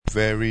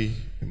very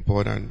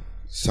important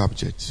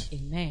subject.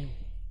 Amen.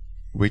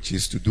 Which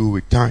is to do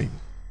with time.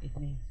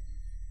 Amen.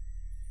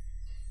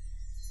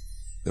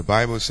 The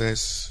Bible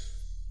says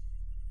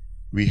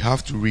we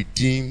have to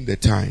redeem the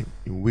time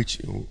in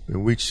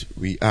which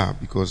we are,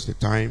 because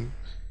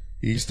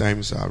these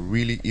times are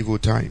really evil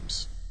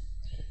times.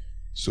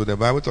 So the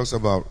Bible talks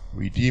about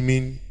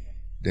redeeming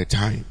the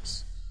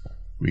times.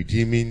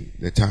 Redeeming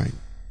the time.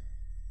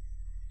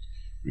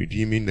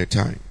 Redeeming the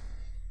time.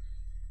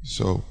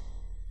 So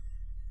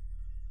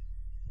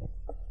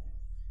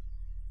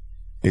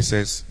it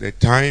says the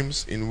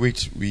times in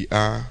which we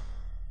are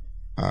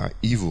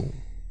evil.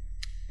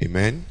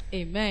 Amen.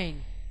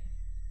 Amen.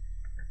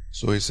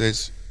 So it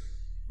says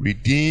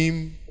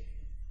redeem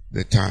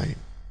the time.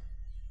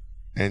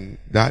 And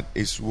that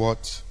is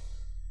what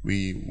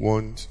we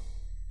want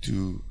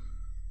to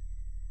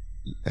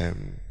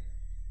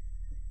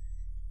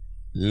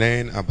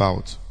learn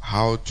about,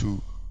 how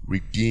to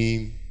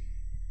redeem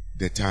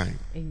the time.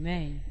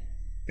 Amen.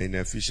 In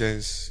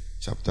Ephesians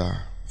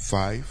chapter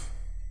 5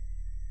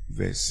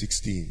 verse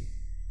 16,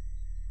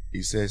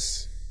 it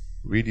says,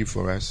 read it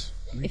for us.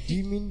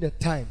 Redeeming the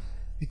time,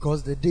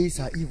 because the days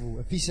are evil.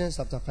 Ephesians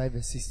chapter 5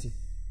 verse 16.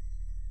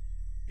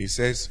 It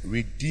says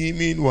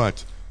redeeming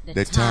what?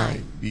 The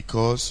time.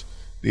 Because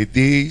the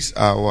days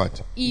are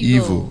what?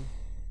 Evil.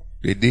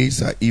 The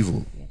days are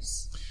evil.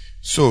 Yes.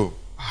 So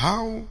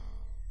how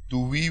do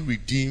we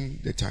redeem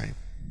the time?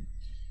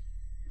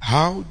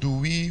 How do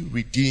we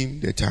redeem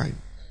the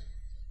time?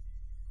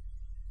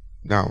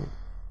 Now,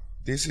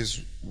 this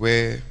is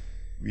where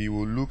we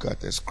will look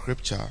at a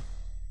scripture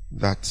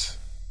that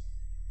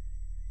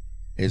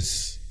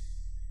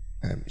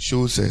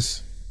shows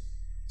us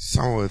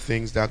some of the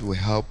things that will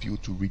help you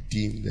to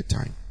redeem the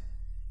time.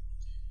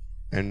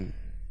 And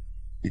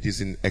it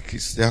is in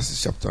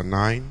Ecclesiastes chapter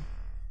 9.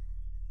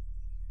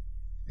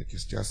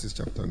 Ecclesiastes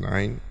chapter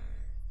 9.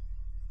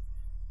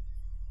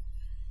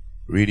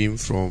 Reading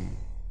from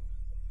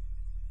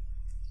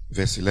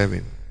verse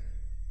 11.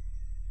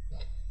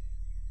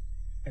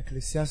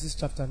 Ecclesiastes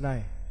chapter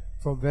 9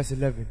 from verse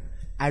 11.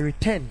 I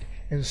returned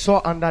and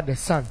saw under the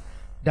sun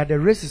that the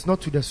race is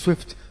not to the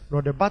swift,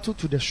 nor the battle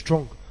to the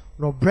strong,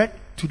 nor bread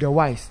to the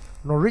wise,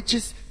 nor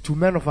riches to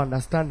men of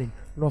understanding,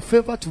 nor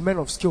favor to men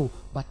of skill,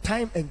 but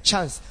time and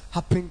chance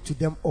happen to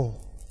them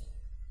all.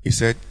 He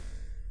said,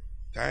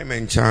 time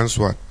and chance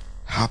what?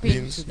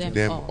 Happens to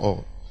them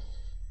all.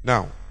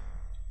 Now,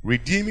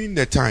 redeeming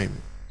the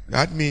time,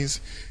 that means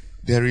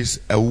there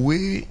is a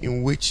way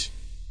in which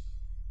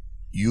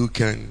you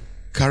can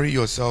carry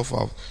yourself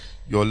out,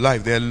 your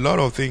life. There are a lot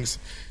of things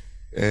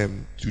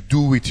to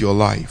do with your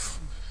life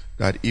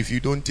that if you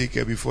don't take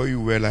care, before you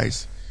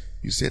realize,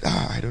 you said,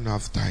 I don't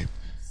have time.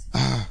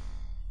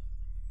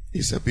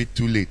 It's a bit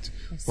too late.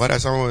 Yes. What are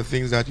some of the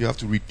things that you have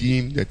to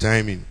redeem the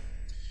time in?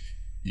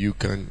 You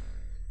can,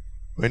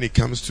 when it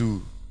comes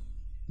to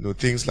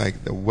things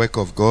like the work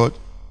of God,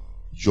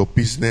 your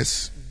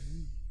business,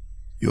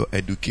 your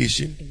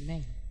education.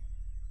 Amen.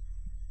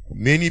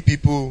 Many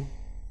people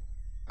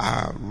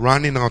are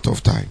running out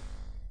of time.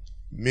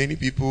 Many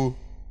people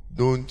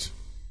don't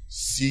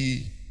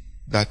see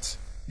that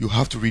you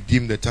have to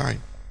redeem the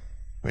time.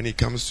 When it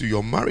comes to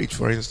your marriage,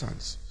 for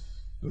instance,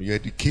 your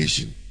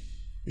education,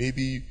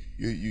 maybe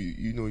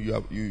you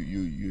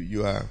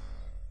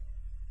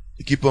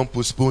keep on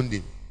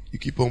postponing. You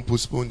keep on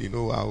postponing.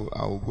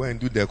 I'll go and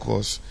do the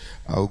course.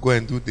 I'll go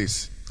and do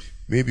this.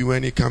 Maybe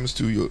when it comes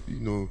to your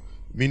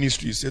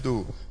ministry, you said,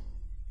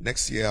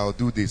 next year I'll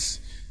do this.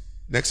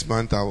 Next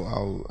month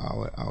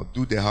I'll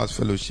do the house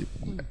fellowship.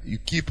 You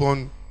keep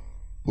on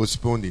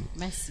postponing.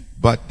 Mercy.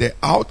 But the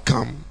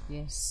outcome,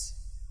 yes,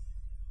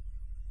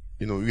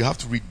 you have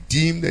to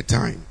redeem the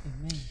time.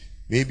 Amen.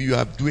 Maybe you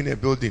are doing a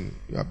building.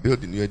 You are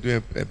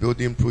doing a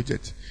building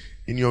project.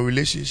 In your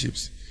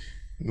relationships,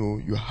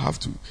 you have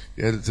to.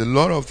 There's a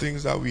lot of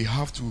things that we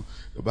have to.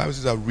 The Bible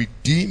says that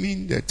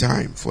redeeming the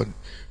time for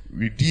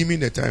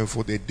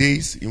the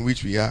days in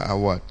which we are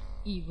what?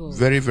 Evil.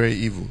 Very, very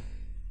evil.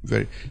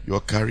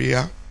 Your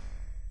career.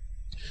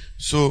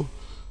 So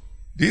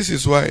this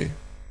is why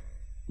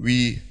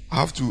we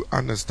have to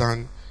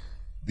understand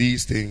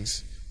these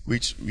things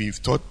which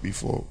we've taught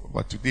before.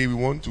 But today we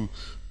want to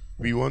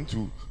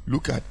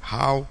look at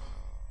how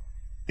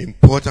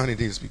important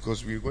it is,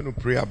 because we're going to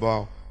pray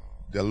about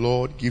the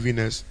Lord giving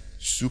us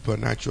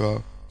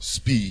supernatural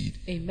speed.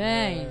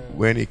 Amen.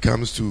 When it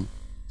comes to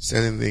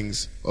certain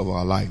things of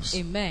our lives.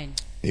 Amen.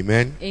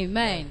 Amen.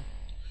 Amen.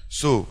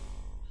 So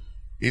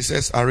it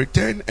says, I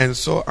returned and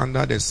saw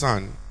under the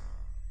sun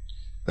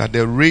that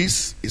the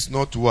race is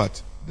not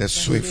what? The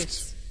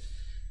swift.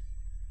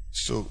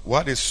 So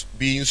what is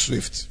being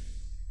swift?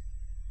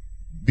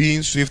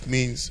 Being swift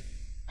means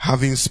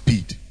having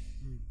speed.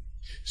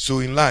 So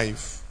in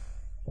life,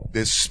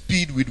 the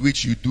speed with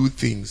which you do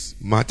things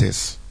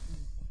matters.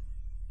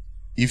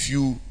 If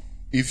you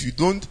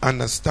don't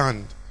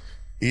understand,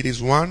 it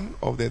is one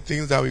of the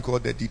things that we call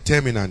the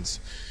determinants.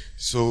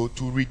 So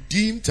to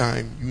redeem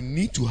time, you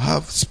need to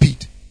have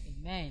speed.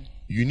 Amen.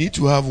 You need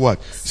to have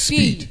what?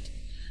 Speed.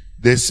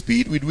 The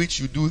speed with which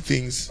you do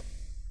things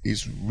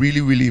is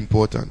really, really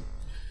important.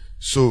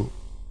 So,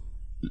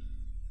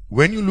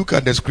 when you look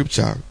at the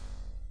scripture,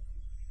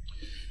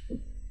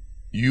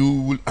 you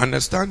will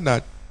understand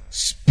that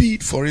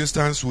speed, for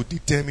instance, will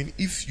determine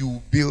if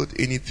you build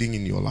anything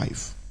in your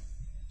life.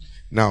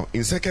 Now,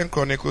 in 2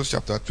 Chronicles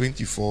chapter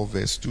 24,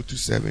 verse 2 to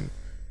 7,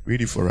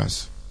 read it for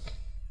us.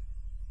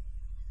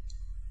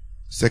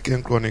 2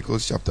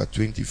 Chronicles chapter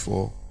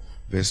 24,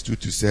 verse 2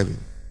 to 7.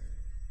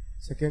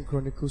 2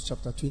 Chronicles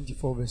chapter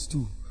 24, verse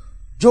 2.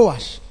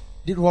 Joash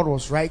did what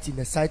was right in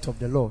the sight of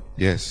the Lord.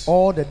 Yes.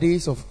 All the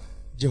days of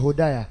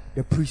Jehoiada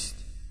the priest.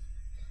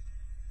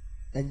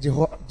 And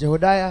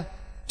Jehoiada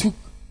took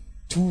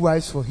 2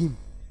 wives for him,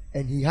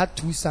 and he had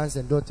 2 sons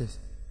and daughters.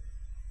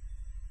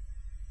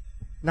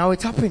 Now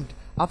it happened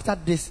after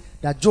this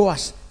that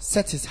Joash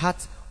set his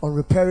heart on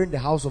repairing the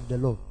house of the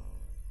Lord.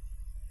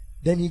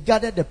 Then he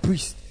gathered the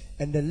priests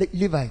and the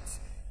Levites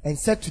and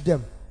said to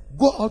them,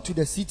 "Go out to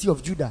the city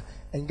of Judah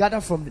and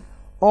gather from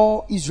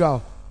all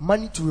Israel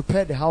money to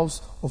repair the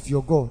house of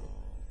your God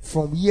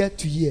from year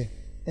to year,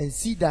 and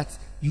see that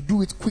you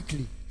do it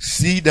quickly."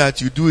 See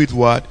that you do it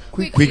what?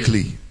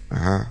 Quickly.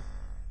 Uh-huh.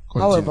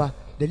 However,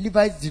 the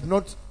Levites did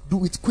not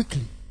do it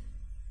quickly.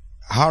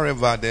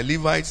 However, the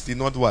Levites did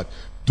not what?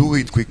 Do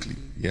it quickly.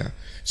 Yeah.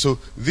 So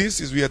this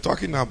is, we are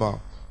talking about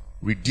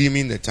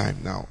redeeming the time.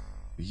 Now,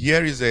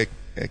 here is a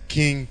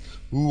king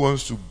who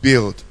wants to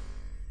build.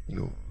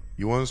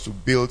 He wants to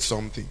build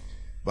something.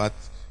 But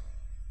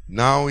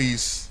now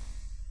he's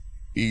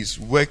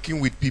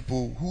working with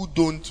people who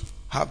don't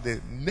have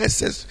the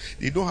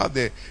they don't have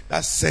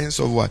that sense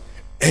of what?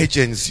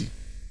 Urgency.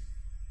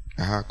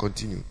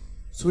 Continue.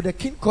 So the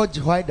king called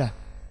Jehoiada,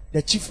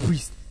 the chief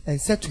priest, and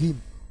said to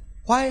him,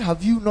 "Why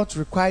have you not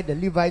required the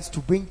Levites to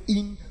bring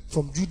in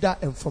from Judah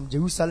and from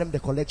Jerusalem the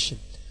collection,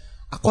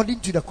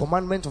 according to the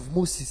commandment of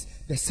Moses,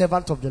 the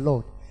servant of the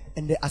Lord,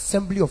 and the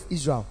assembly of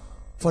Israel,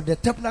 for the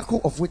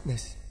tabernacle of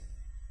witness?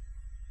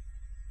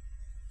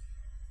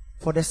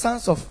 For the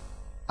sons of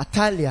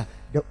Athaliah,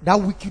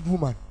 that wicked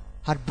woman,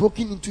 had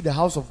broken into the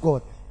house of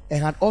God,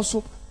 and had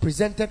also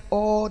presented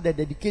all the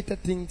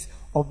dedicated things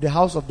of the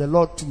house of the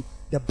Lord to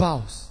the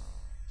Baals."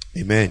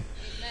 Amen.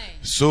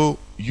 So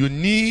you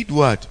need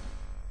what?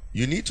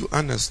 You need to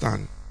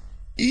understand,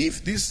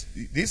 if this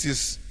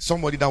is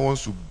somebody that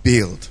wants to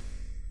build,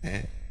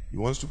 he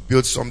wants to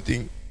build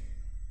something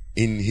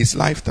in his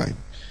lifetime,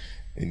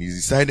 and he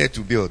decided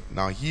to build.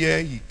 Now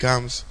here he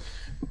comes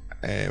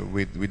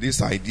with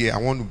this idea, I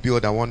want to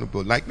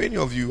build. Like many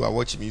of you are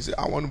watching me, you say,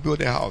 I want to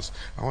build a house,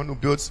 I want to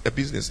build a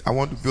business, I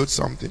want to build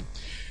something.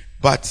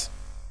 But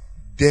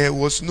there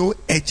was no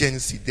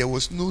urgency, there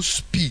was no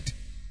speed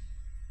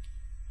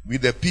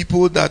with the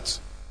people that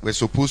were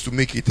supposed to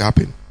make it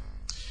happen.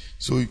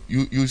 So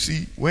you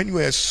see, when you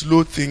are a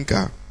slow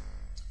thinker,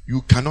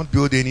 you cannot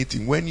build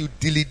anything. When you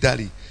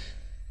dilly-dally,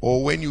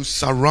 or when you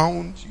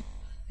surround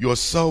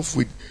yourself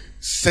with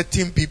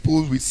certain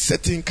people with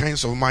certain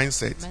kinds of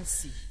mindset,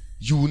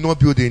 you will not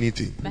build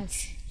anything.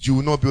 You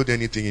will not build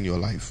anything in your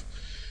life.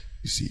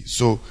 You see,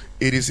 so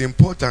it is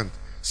important.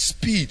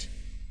 Speed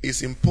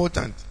is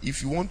important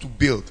if you want to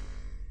build.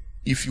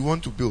 If you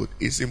want to build,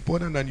 it's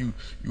important that you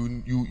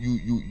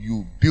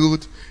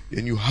build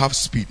and you have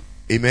speed.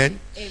 Amen.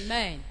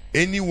 Amen.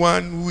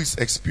 Anyone who is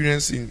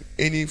experiencing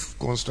any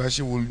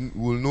construction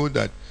will know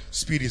that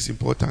speed is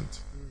important.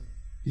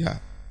 Yeah,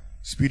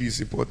 speed is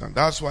important.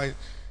 That's why,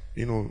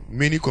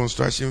 many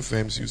construction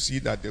firms, you see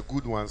that the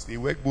good ones, they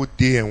work both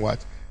day and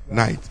what?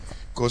 Night.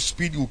 Because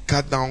speed will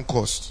cut down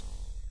cost.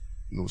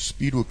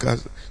 Speed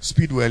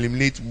will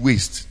eliminate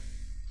waste.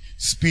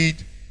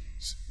 Speed,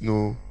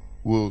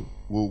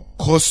 will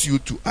cause you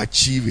to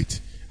achieve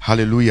it.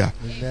 Hallelujah.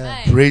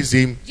 Amen. Praise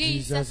Him.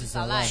 Jesus is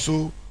alive.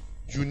 So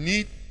you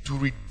need to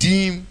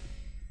redeem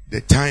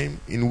the time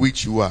in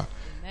which you are.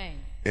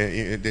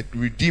 Amen.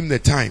 Redeem the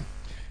time.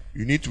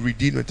 You need to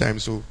redeem the time.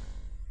 So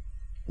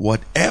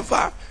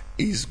whatever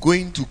is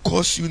going to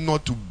cause you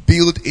not to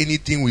build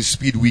anything with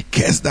speed, we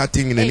curse that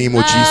thing in the name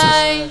of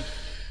Jesus.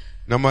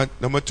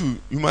 Number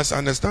 2, you must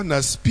understand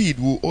that speed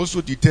will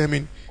also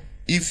determine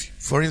if,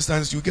 for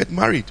instance, you get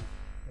married.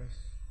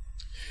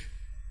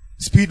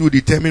 Speed will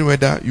determine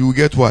whether you will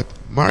get what?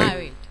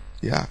 Married.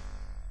 Yeah.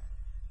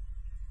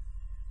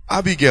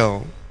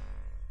 Abigail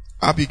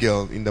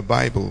in the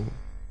Bible,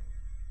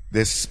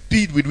 the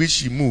speed with which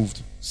she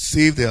moved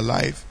saved her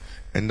life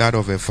and that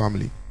of her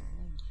family.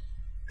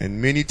 And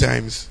many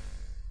times,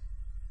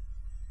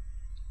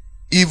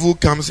 evil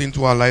comes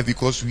into our life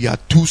because we are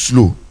too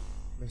slow.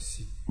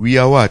 We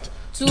are what?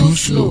 Too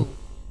slow.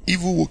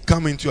 Evil will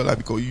come into your life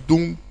because you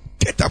don't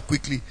get up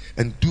quickly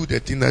and do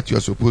the thing that you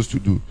are supposed to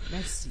do.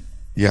 Mercy.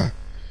 Yeah.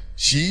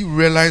 She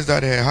realized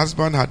that her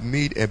husband had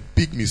made a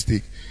big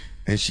mistake,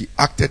 and she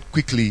acted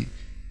quickly,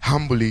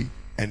 humbly,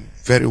 and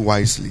very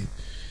wisely.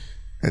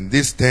 And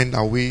this turned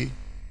away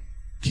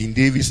King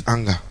David's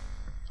anger,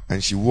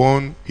 and she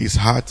won his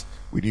heart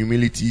with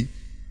humility,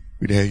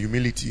 with her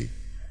humility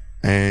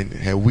and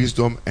her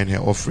wisdom and her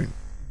offering.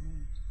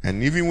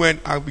 And even when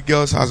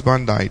Abigail's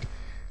husband died,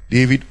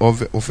 David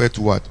offered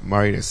to what?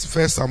 Marry her. 1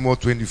 Samuel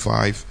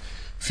 25,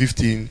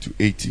 15 to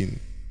 18.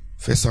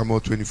 1 Samuel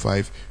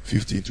 25,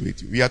 15 to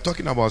 18. We are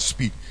talking about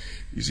speed.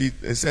 You see,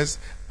 it says,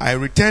 I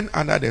return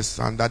under the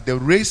sun that the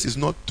race is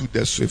not to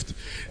the swift.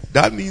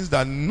 That means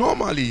that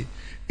normally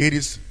it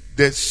is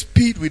the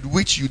speed with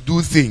which you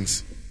do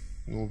things.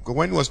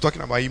 When he was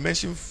talking about, he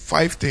mentioned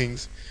 5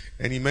 things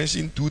and he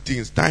mentioned 2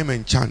 things, time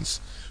and chance,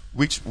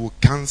 which will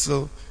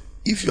cancel.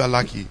 If you are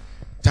lucky,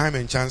 time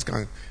and chance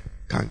can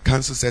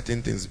cancel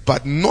certain things.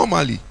 But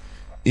normally,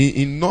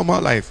 in normal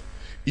life,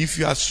 if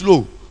you are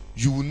slow,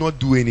 you will not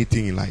do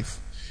anything in life.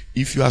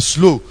 If you are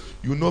slow,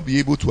 you will not be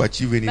able to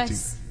achieve anything.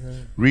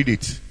 Read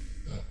it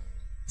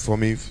for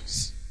me.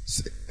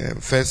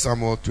 1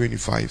 Samuel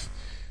 25.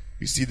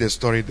 You see the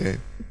story there.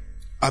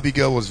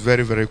 Abigail was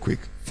very, very quick.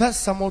 1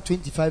 Samuel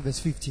 25 verse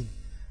 15.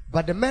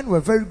 But the men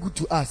were very good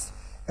to us,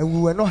 and we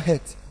were not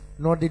hurt,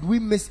 nor did we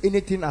miss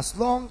anything as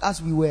long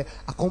as we were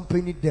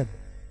accompanying them.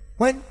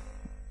 When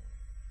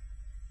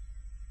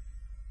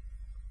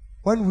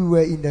we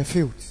were in the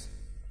fields,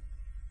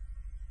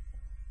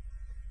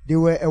 they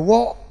were a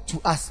wall to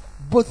us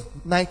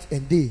both night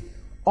and day.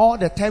 All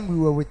the time we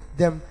were with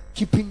them,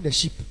 keeping the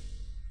sheep.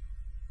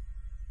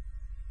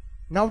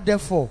 Now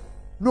therefore,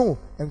 know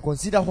and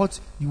consider what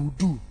you will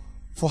do.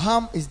 For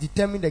harm is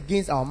determined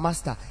against our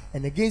master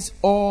and against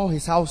all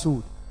his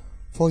household.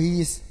 For he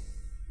is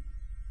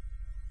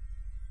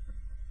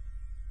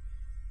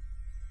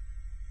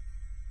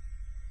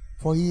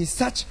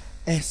such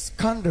a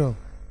scandal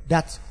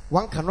that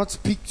one cannot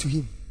speak to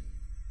him.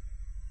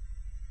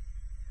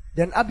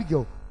 Then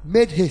Abigail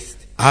made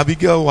haste.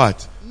 Abigail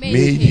what?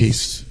 Made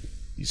haste.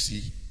 You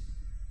see,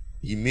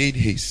 he made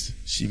haste.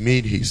 She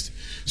made haste.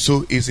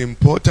 So it's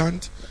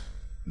important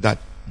that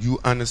you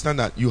understand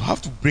that you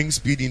have to bring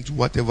speed into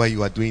whatever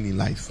you are doing in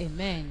life.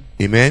 Amen.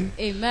 Amen.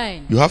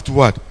 Amen. You have to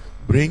what?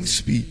 Bring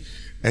speed.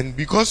 And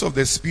because of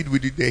the speed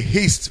with it, the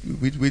haste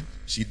with which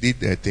she did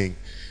that thing,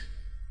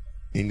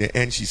 in the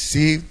end she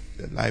saved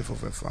the life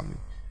of her family.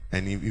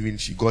 And even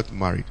she got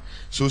married.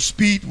 So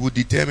speed will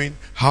determine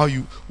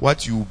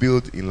what you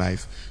build in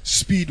life.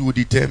 Speed will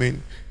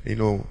determine,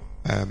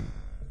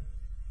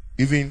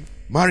 even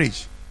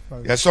marriage.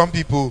 There are some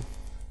people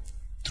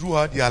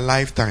throughout their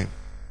lifetime,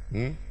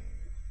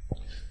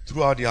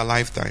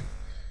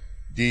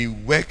 they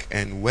work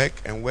and work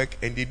and work,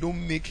 and they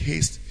don't make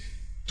haste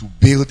to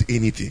build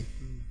anything.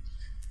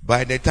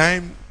 By the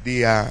time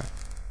they are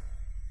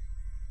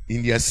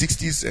in their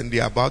 60s and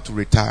they are about to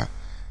retire,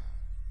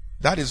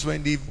 that is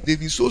when they've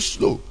been so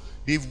slow.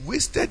 They've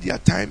wasted their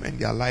time and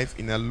their life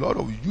in a lot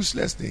of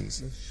useless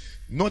things.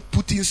 Not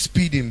putting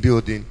speed in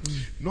building,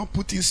 not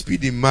putting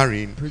speed in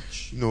marrying.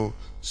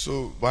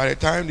 So by the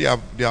time they are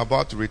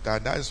about to retire,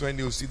 that is when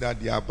they will see that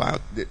they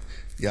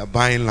are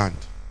buying land.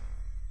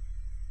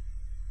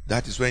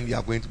 That is when they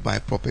are going to buy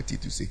property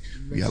to say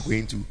we are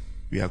going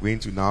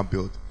to now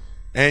build.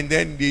 And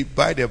then they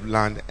buy the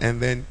land, and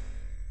then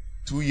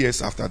 2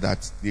 years after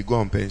that they go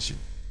on pension.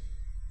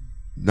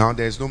 Now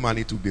there is no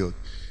money to build.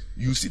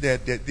 You see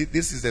that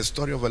this is the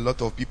story of a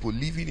lot of people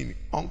living in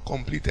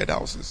uncompleted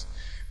houses.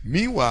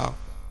 Meanwhile,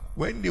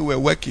 when they were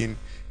working,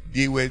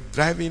 they were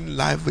driving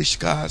lavish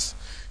cars.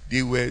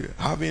 They were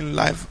having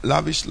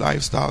lavish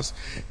lifestyles.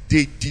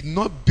 They did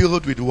not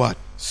build with what?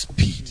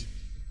 Speed.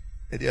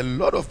 And there are a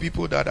lot of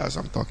people that, as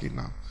I'm talking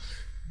now,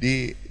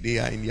 they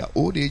are in their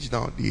old age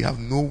now. They have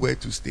nowhere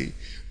to stay.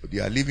 They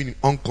are living in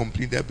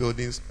uncompleted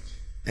buildings,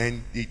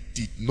 and they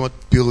did not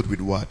build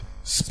with what?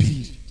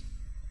 Speed.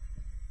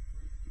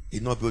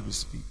 Did not build with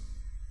speed.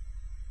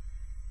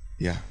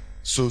 Yeah.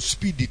 So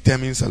speed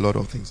determines a lot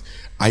of things.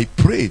 I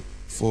pray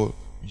for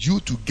you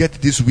to get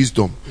this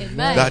wisdom.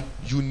 Amen. That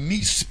you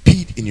need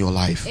speed in your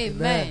life.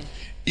 Amen.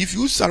 If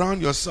you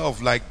surround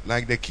yourself like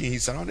the king, he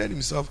surrounded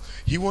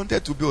himself. He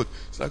wanted to build.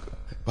 It's like,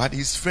 but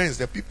his friends,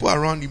 the people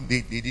around him,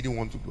 they didn't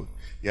want to build.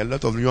 There are a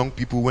lot of young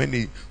people when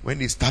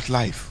they start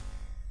life,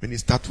 when they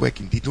start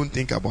working, they don't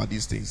think about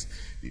these things.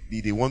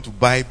 They want to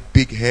buy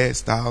big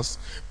hairstyles,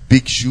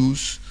 big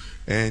shoes,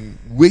 and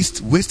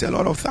waste a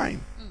lot of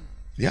time.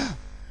 Yeah.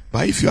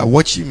 But if you are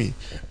watching me,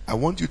 I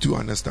want you to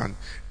understand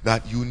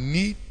that you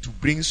need to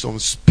bring some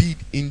speed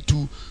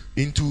into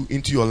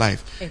your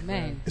life.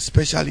 Amen.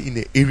 Especially in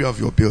the area of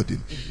your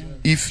building. Amen.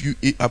 If you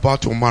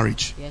about your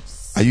marriage.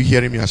 Yes. Are you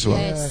hearing me as well?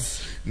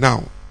 Yes.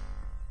 Now,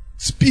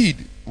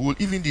 speed will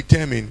even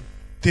determine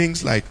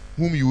things like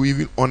whom you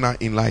even honor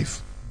in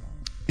life.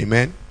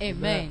 Amen.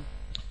 Amen.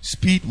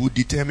 Speed will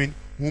determine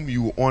whom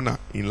you honor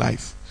in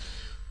life.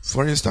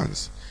 For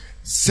instance,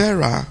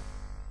 Sarah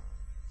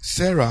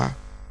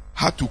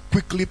had to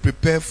quickly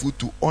prepare food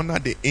to honor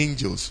the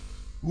angels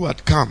who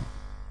had come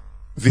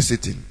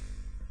visiting.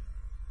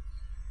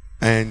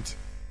 And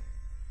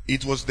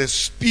it was the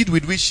speed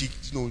with which she,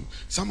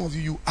 some of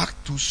you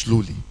act too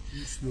slowly.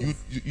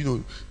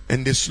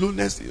 And the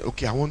slowness,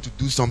 okay, I want to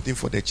do something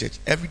for the church.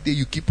 Every day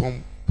you keep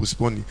on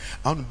postponing.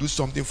 I want to do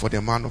something for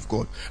the man of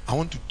God. I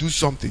want to do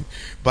something.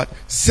 But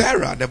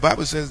Sarah, the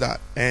Bible says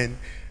that, and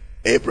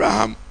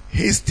Abraham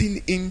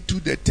hastened into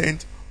the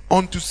tent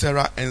unto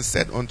Sarah and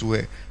said unto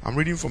her. I'm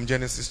reading from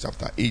Genesis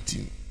chapter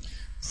 18,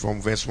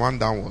 from verse 1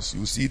 downwards.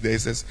 You see there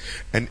it says,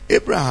 and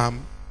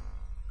Abraham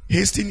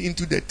hastened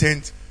into the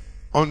tent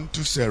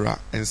unto Sarah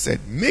and said,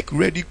 make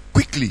ready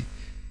quickly.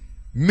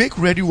 Make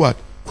ready what?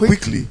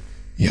 Quickly.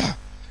 Yeah.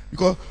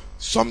 Because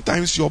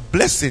sometimes your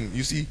blessing,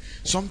 you see,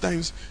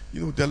 sometimes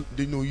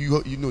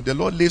the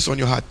Lord lays on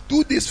your heart,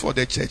 do this for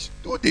the church,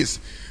 do this,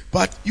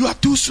 but you are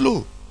too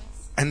slow,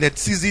 and the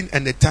season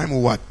and the time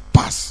will what?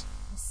 Pass.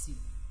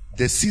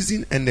 The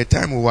season and the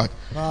time will what?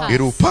 Pass.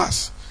 It will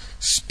pass.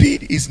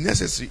 Speed is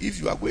necessary.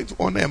 If you are going to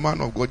honor a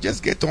man of God,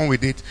 just get on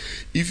with it.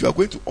 If you are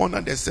going to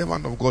honor the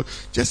servant of God,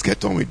 just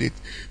get on with it,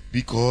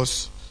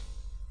 because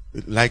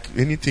like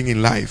anything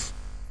in life,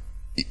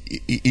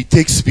 it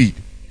takes speed.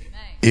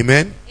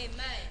 Amen.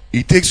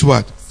 It takes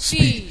what?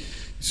 Speed.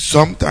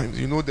 Sometimes,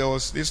 there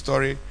was this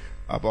story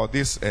about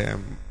this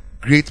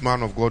great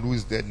man of God who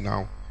is dead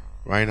now,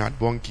 Reinhard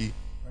Bonnke.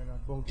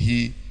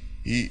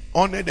 He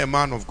honored a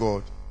man of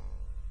God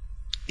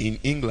in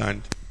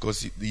England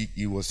because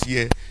he was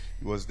here.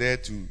 He was there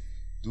to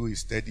do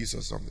his studies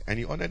or something. And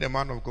he honored a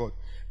man of God.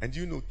 And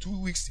 2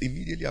 weeks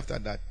immediately after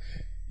that,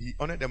 he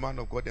honored the man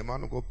of God. The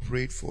man of God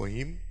prayed for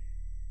him.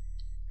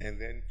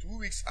 And then 2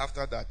 weeks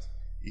after that,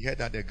 he heard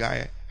that the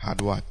guy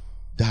had what?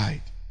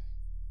 Died.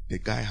 The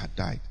guy had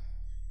died.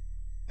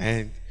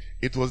 And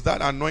it was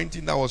that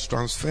anointing that was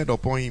transferred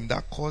upon him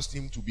that caused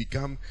him to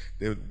become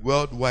the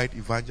worldwide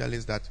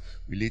evangelist that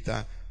we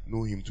later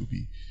know him to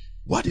be.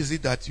 What is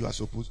it that you are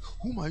supposed,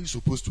 whom are you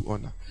supposed to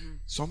honor?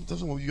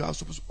 Sometimes you are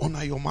supposed to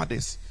honor your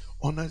mothers,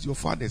 honor your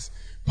fathers,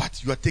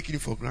 but you are taking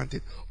it for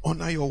granted.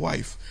 Honor your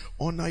wife,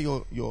 honor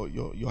your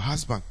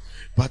husband,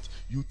 but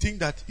you think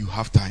that you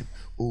have time.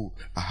 Oh,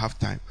 I have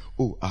time.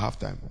 Oh, I have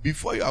time.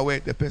 Before you are aware,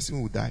 the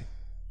person will die.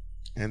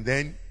 And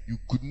then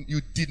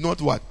you did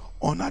not what?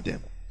 Honor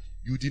them.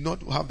 You did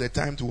not have the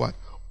time to what?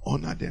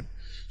 Honor them.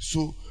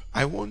 So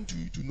I want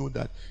you to know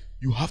that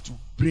you have to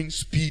bring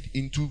speed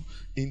into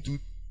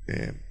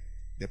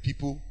the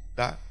people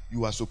that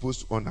you are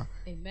supposed to honor.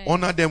 Amen.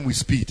 Honor them with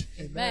speed.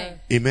 Amen.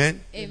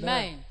 Amen.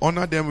 Amen.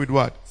 Honor them with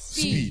what?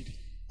 Speed.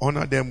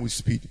 Honor them with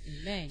speed.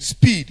 Amen.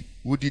 Speed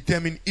will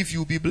determine if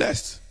you'll be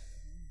blessed.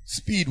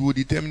 Speed will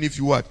determine if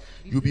you what?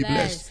 You'll be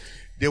blessed.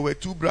 There were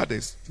two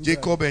brothers,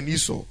 Jacob and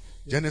Esau.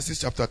 Genesis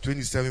chapter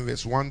 27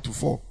 verse 1 to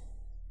 4.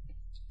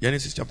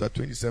 Genesis chapter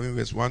 27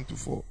 verse 1 to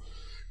 4.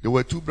 There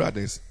were two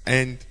brothers,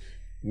 and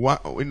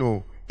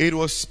it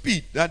was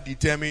speed that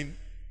determined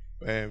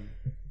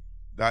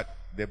that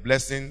the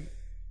blessing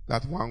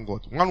that one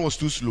got. One was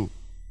too slow.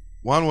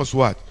 One was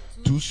what?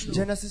 Too slow.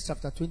 Genesis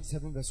chapter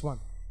 27 verse 1.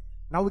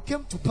 Now it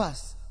came to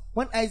pass,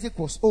 when Isaac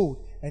was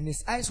old and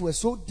his eyes were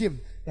so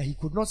dim that he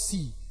could not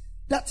see,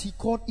 that he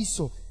called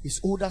Esau his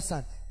older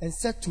son and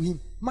said to him,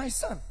 my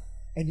son.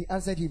 And he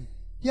answered him,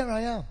 here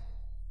I am.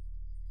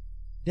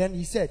 Then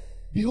he said,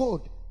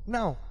 behold,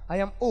 now I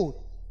am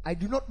old. I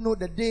do not know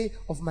the day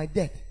of my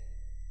death.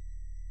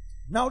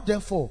 Now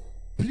therefore,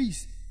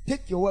 please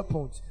take your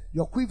weapons,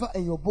 your quiver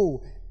and your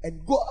bow,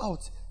 and go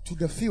out to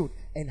the field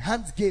and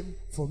hunt game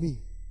for me.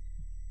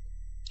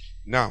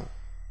 Now,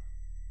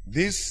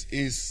 this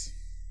is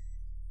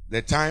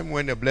the time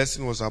when the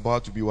blessing was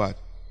about to be what?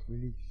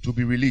 To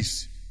be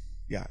released.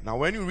 Yeah. Now,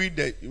 when you read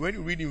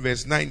in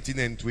verse 19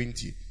 and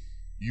 20,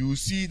 you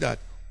see that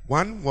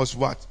one was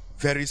what?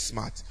 Very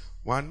smart.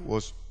 One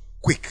was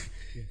quick.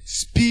 Yes.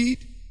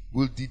 Speed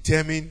will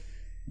determine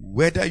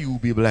whether you will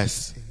be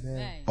blessed.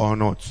 Amen. Or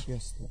not.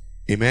 Yes.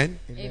 Amen?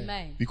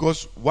 Amen.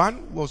 Because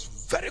one was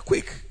very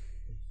quick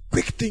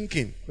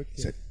thinking.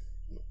 Said,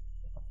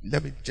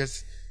 let me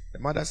just, the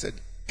mother said,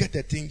 get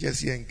the thing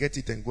just here and get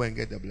it and go and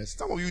get the blessing.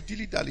 Some of you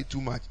dilly-dally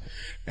too much.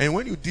 And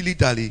when you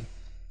dilly-dally,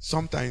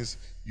 sometimes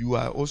you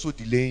are also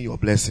delaying your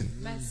blessing.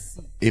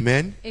 Mercy.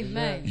 Amen?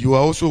 Amen. You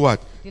are also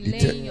what?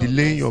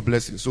 Delaying your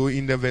blessing. So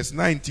in the verse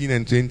 19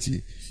 and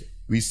 20,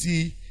 we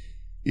see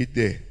it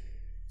there.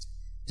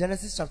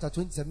 Genesis chapter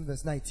 27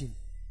 verse 19.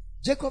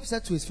 Jacob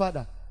said to his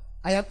father,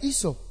 I am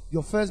Esau,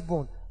 your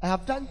firstborn. I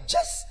have done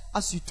just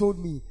as you told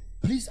me.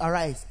 Please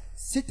arise,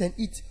 sit and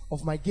eat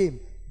of my game,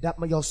 that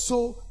your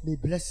soul may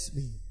bless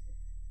me.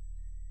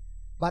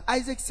 But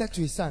Isaac said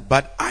to his son,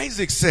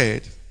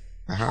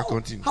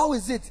 continue. How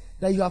is it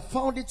that you have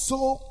found it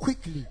so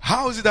quickly?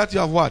 How is it that you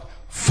have what?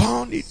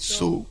 Found it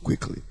so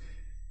quickly.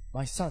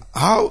 My son.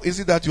 How is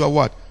it that you have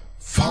what?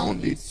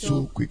 Found it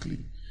so quickly.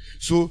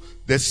 So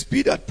the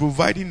speed at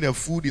providing the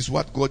food is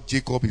what got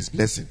Jacob his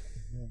blessing.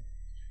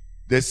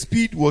 The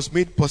speed was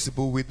made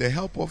possible with the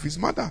help of his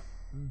mother.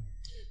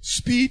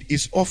 Speed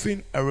is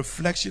often a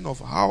reflection of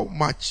how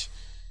much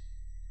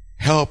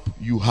help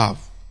you have.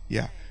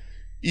 Yeah.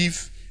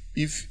 If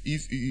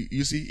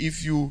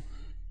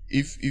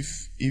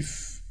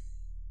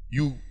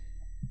you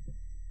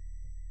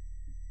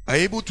are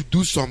able to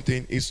do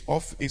something, it's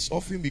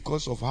often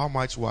because of how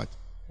much what?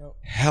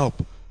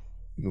 Help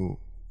you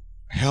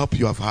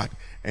have had.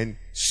 And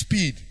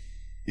speed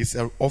is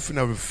often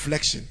a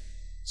reflection.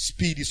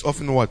 Speed is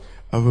often what?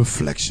 A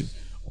reflection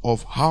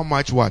of how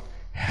much what?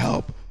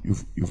 Help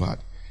you've had.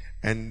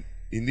 And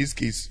in this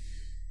case,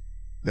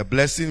 The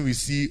blessing we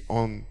see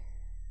on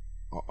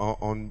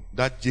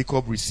that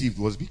Jacob received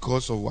was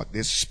because of what?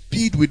 The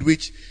speed with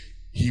which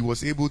he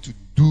was able to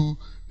do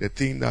the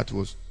thing that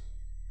was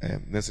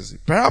necessary.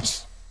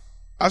 Perhaps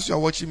as you are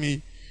watching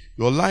me,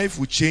 your life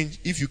will change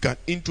if you can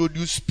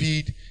introduce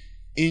speed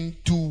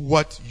into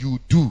what you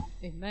do.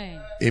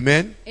 Amen.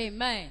 Amen.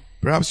 Amen.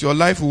 Perhaps your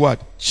life will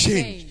what?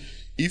 Change. Change.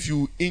 If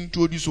you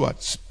introduce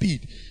what?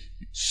 Speed.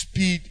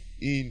 Speed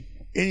in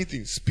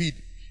anything. Speed.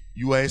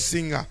 You are a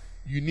singer.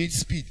 You need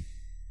speed.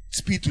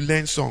 Speed to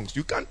learn songs.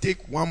 You can't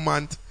take 1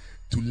 month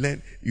to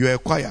learn. You are a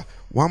choir.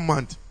 1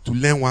 month to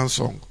learn one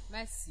song.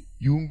 Mercy.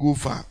 You won't go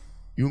far.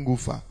 You won't go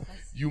far.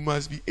 You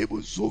must be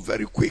able so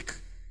very quick.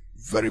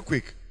 Very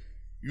quick.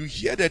 You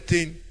hear the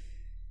thing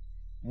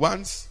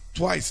once,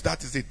 twice,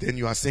 that is it. Then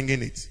you are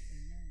singing it.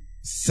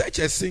 Such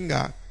a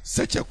singer,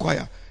 such a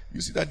choir. You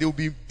see that they will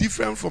be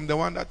different from the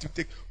one that you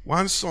take.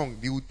 One song,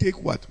 they will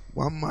take what?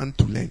 1 month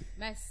to learn.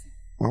 Mercy.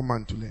 1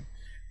 month to learn.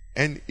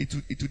 And it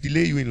will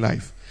delay you in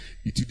life.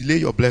 It will delay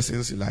your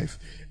blessings in life.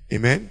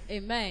 Amen?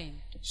 Amen.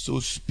 So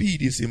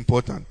speed is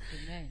important.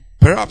 Amen.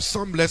 Perhaps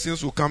some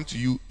blessings will come to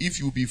you if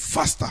you be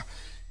faster.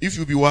 If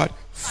you be what?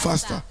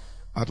 Faster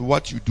at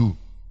what you do.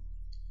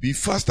 Be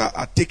faster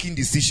at taking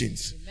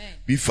decisions. Amen.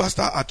 Be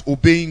faster at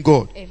obeying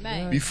God.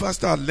 Amen. Be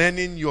faster at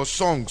learning your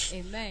songs.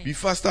 Amen. Be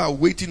faster at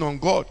waiting on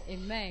God.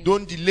 Amen.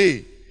 Don't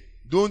delay.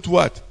 Don't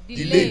what?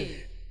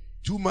 Delay.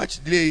 Too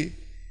much delay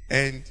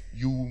and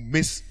you will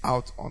miss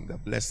out on the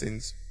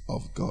blessings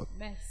of God.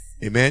 Mercy.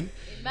 Amen.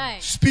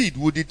 Amen. Speed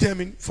will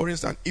determine, for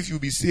instance, if you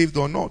be saved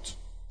or not.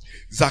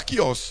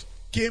 Zacchaeus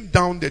came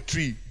down the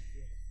tree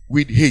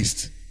with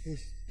haste.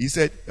 He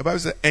said, the Bible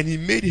said, and he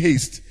made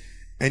haste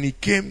and he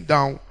came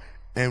down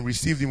and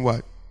received him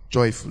what?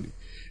 Joyfully.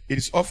 It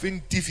is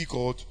often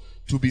difficult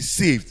to be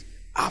saved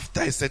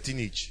after a certain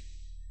age.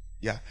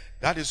 Yeah.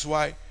 That is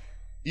why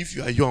if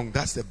you are young,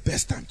 that's the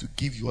best time to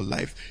give your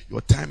life,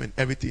 your time and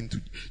everything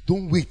to.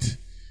 Don't wait.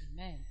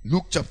 Amen.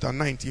 Luke chapter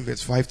 19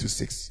 verse 5 to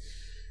 6.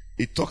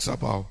 It talks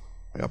about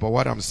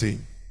what I'm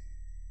saying.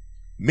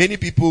 Many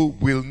people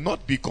will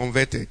not be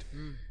converted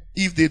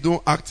if they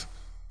don't act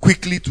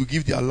quickly to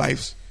give their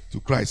lives to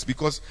Christ.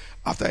 Because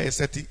after a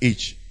certain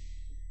age,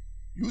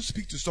 you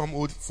speak to some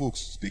old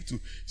folks,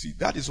 see,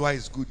 that is why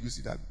it's good. You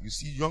see that, you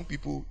see young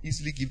people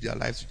easily give their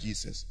lives to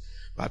Jesus.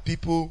 But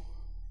people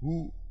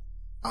who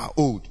are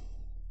old,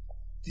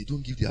 they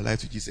don't give their life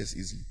to Jesus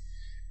easily.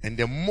 And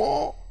the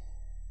more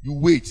you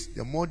wait,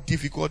 the more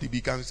difficult it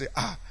becomes to say,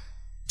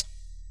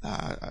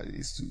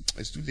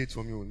 it's too late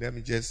for me. Let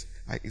me just,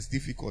 it's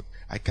difficult.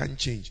 I can't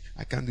change.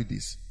 I can't do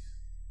this.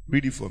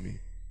 Read it for me.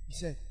 He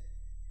said,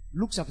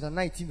 Luke chapter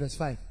 19 verse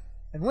 5.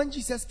 And when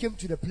Jesus came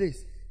to the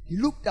place, he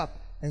looked up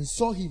and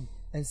saw him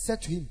and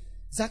said to him,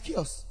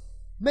 Zacchaeus,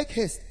 make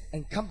haste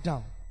and come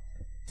down.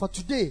 For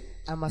today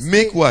I must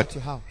make stay what? at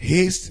your house.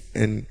 Haste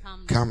and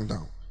come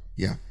down.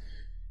 Yeah.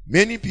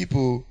 Many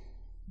people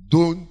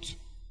don't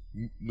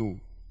know.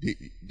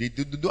 They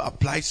don't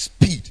apply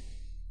speed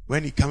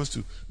when it comes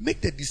to make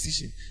the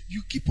decision.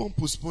 You keep on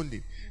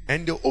postponing.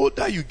 And the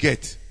older you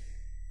get,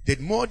 the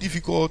more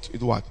difficult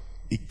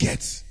it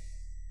gets.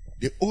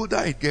 The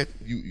older it gets,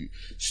 you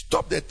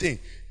stop the thing.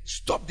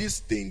 Stop this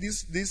thing,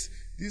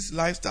 this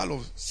lifestyle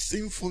of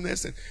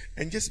sinfulness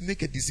and just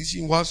make a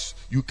decision whilst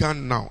you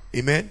can now.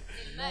 Amen?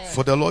 Amen.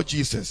 For the Lord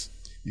Jesus.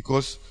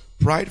 Because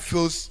pride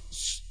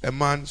fills a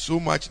man so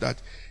much that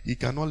he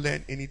cannot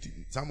learn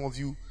anything. Some of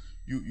you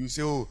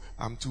say, oh,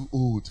 I'm too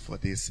old for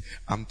this.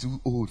 I'm too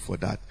old for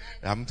that.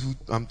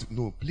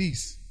 No,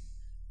 please.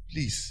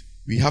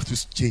 We have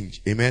to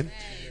change. Amen?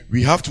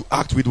 We have to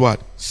act with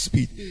what?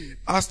 Speed.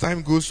 As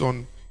time goes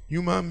on,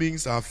 human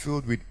beings are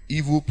filled with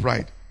evil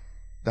pride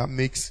that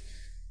makes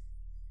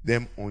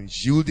them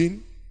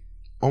unyielding,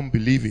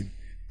 unbelieving,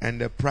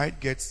 and the pride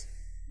gets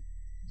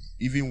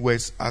even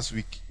worse as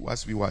we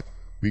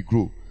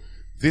grow.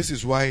 This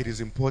is why it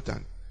is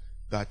important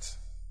that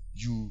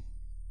you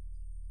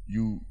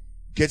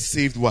get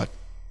saved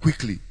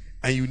quickly,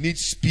 and you need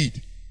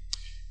speed.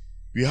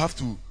 We have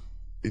to,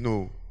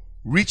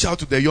 reach out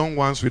to the young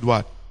ones with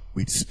what?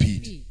 With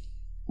speed.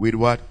 With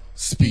what?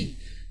 Speed.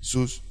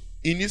 So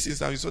in this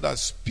instance, we saw that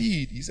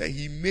speed. He said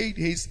he made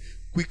haste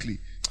quickly.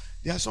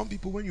 There are some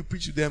people, when you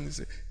preach to them, they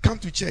say, come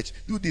to church,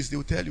 do this. They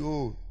will tell you,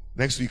 oh,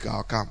 next week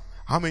I'll come.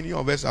 How many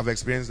of us have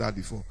experienced that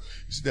before?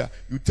 You see that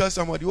you tell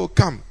somebody, oh,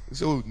 come. They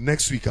say, oh,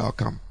 next week I'll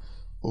come.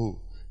 Oh.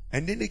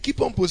 And then they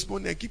keep on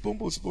postponing and keep on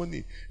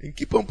postponing and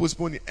keep on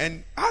postponing.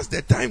 And as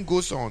the time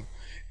goes on,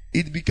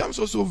 it becomes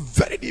also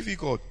very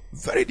difficult.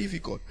 Very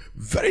difficult.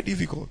 Very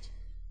difficult.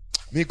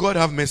 May God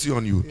have mercy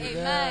on you.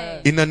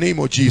 Amen. In the name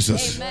of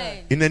Jesus.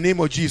 Amen. In the name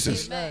of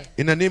Jesus. Amen.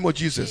 In the name of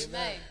Jesus.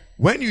 Amen.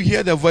 When you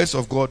hear the voice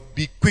of God,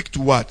 be quick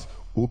to what?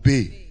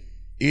 Obey.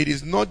 It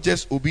is not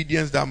just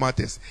obedience that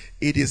matters.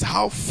 It is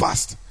how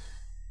fast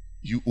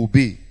you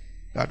obey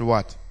that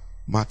what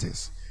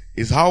matters.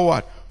 It's how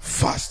what?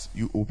 Fast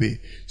you obey.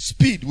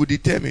 Speed will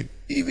determine,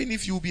 even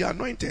if you will be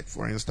anointed,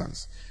 for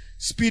instance.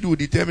 Speed will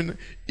determine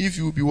if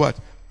you will be what?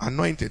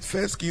 Anointed.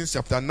 1 Kings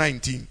chapter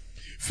 19.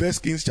 1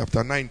 Kings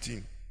chapter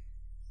 19.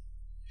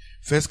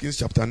 1 Kings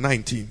chapter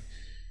 19,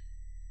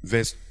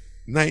 verse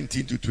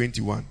 19 to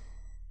 21.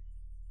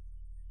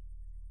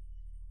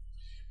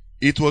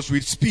 It was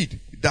with speed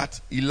that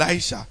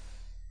Elisha,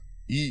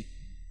 he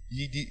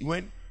did,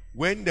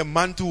 when the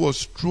mantle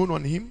was thrown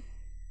on him,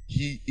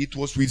 it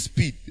was with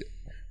speed.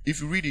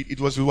 If you read it,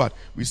 it was with what?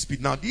 With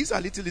speed. Now, these are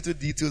little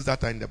details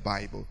that are in the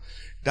Bible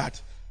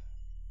that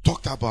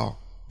talked about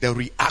the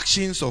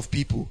reactions of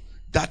people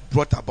that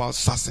brought about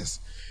success.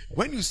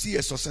 When you see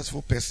a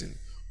successful person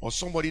or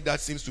somebody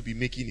that seems to be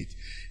making it,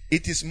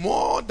 it is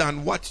more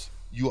than what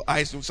your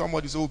eyes.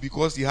 Somebody says, oh,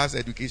 because he has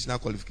educational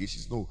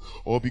qualifications. No.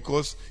 Or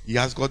because he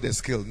has got the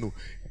skill. No.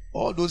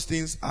 All those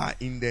things are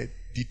in the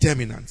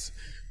determinants.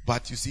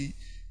 But you see,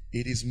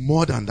 it is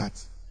more than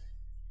that.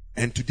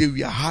 And today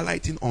we are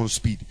highlighting on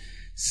speed.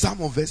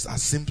 Some of us are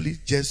simply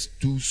just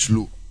too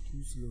slow.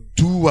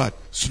 Too what?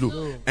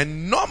 Slow.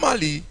 And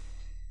normally,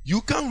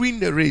 you can't win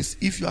the race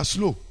if you are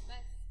slow.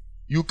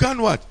 You can't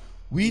what?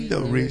 Win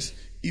the race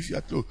if you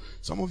are slow.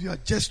 Some of you are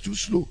just too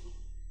slow.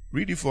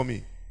 Read it for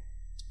me.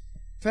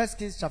 1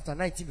 Kings chapter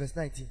 19 verse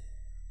 19.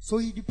 So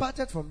he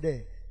departed from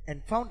there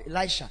and found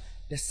Elisha,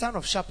 the son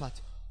of Shaphat,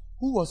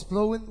 who was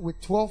plowing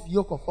with 12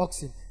 yoke of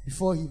oxen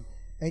before him,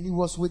 and he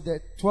was with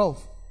the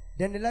 12.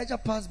 Then Elijah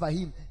passed by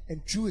him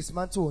and threw his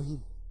mantle on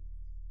him.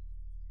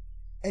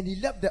 And he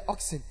left the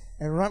oxen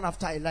and ran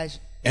after Elijah.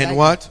 And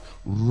what?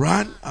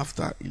 Ran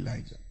after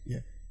Elijah. Yeah.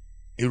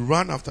 He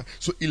ran after.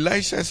 So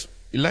Elisha's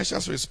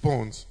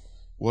response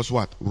was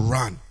what?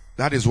 Run.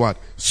 That is what?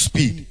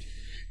 Speed.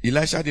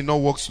 Elisha did not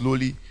walk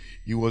slowly.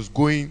 He was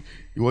going.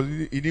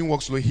 He didn't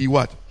walk slowly. He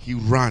what? He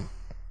ran.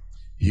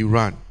 He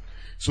ran.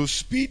 So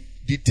speed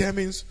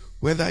determines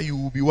whether you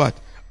will be what?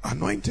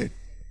 Anointed.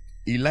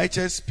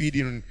 Elijah's speed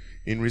in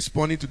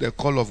responding to the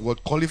call of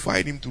God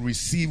qualified him to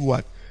receive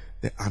what?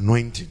 The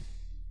anointing.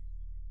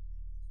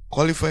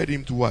 Qualified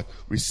him to what?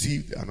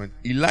 Receive the anointing.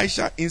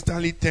 Elisha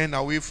instantly turned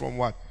away from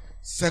what?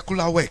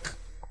 Secular work.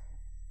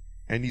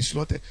 And he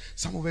slaughtered.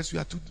 Some of us,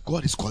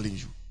 God is calling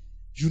you.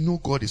 You know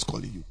God is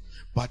calling you.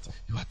 But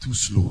you are too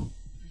slow.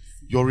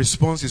 Your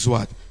response is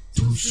what?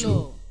 Too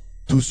slow.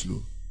 Too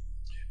slow.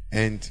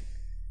 And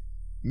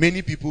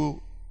many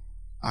people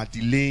are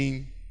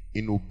delaying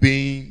in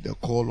obeying the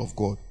call of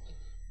God.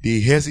 They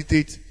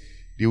hesitate.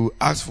 They will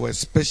ask for a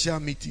special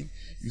meeting.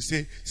 You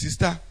say,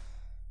 sister,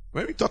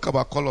 when we talk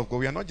about call of God,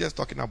 we are not just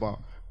talking about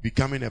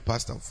becoming a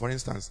pastor. For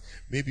instance,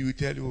 maybe we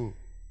tell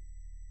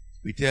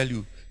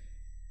you,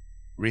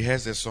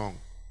 rehearse a song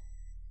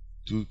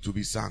to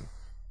be sung.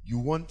 You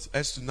want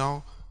us to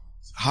now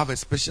have a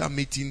special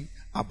meeting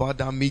about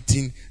that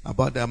meeting,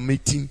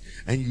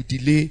 and you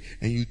delay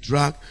and you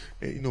drag.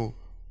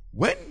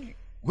 When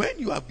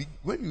you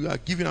are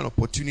given an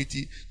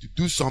opportunity to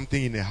do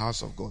something in the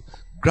house of God,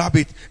 grab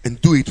it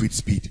and do it with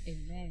speed.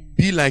 Amen.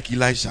 Be like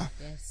Elisha.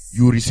 Yes.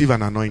 You will receive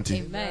an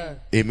anointing. Amen.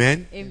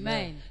 Amen.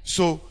 Amen.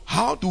 So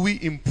how do we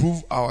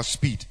improve our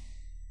speed?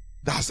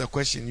 That's the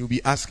question you'll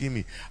be asking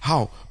me.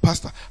 How,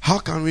 Pastor? How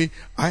can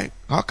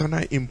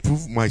I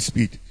improve my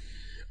speed?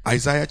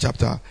 Isaiah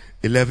chapter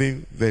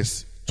 11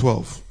 verse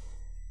 12.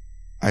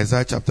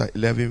 Isaiah chapter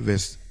 11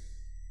 verse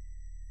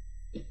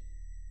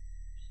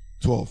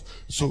 12.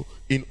 So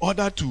in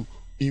order to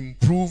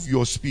improve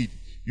your speed,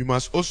 you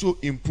must also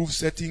improve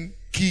certain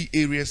key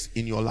areas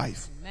in your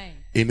life. Amen.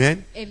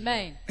 Amen.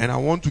 Amen. And I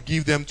want to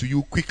give them to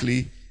you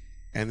quickly,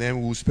 and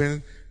then we'll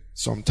spend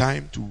some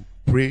time to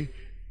pray,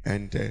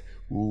 and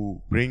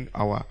we'll bring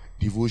our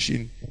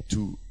devotion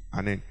to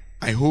an end.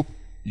 I hope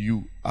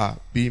you are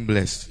being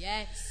blessed.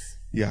 Yes.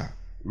 Yeah.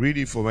 Read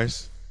it for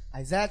us.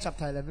 Isaiah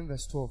chapter 11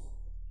 verse 12.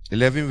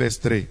 11 verse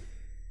 3.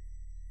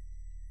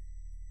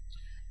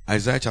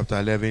 Isaiah chapter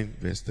 11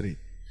 verse 3.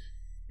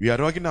 We are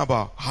talking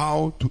about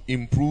how to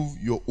improve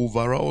your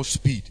overall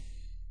speed.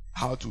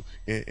 How to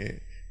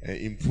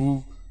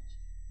improve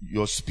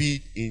your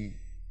speed in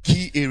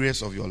key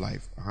areas of your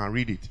life.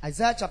 Read it.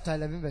 Isaiah chapter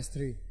 11 verse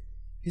 3.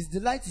 His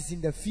delight is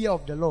in the fear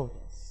of the Lord,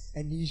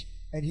 and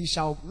he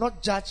shall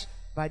not judge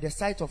by the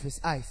sight of his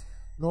eyes,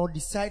 nor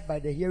decide by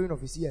the hearing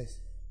of his ears.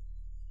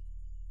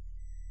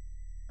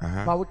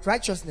 But with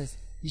righteousness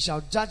he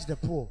shall judge the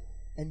poor,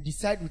 and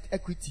decide with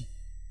equity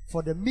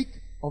for the meek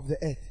of the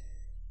earth.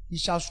 He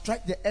shall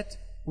strike the earth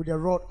with the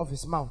rod of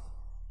his mouth,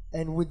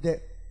 and with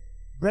the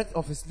breath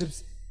of his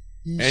lips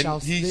he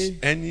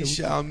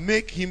shall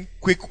make him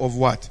quick of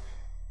what?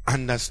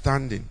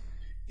 Understanding.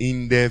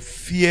 In the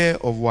fear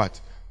of what?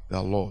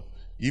 The Lord.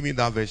 Give me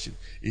that version.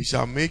 He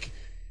shall make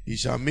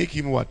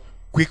him what?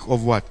 Quick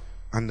of what?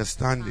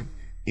 Understanding.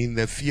 In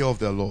the fear of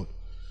the Lord.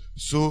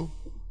 So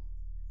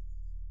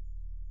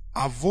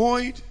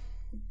avoid,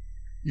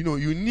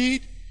 you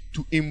need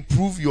to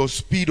improve your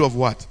speed of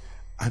what?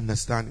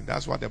 Understanding.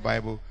 That's what the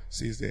Bible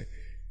says there.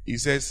 It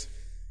says,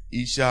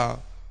 he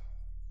shall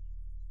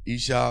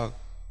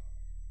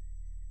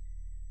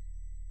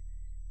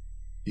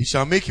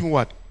make him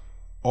what?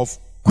 Of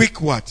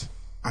quick what?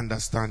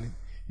 Understanding.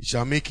 He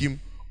shall make him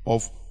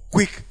of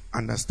quick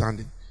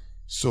understanding.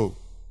 So,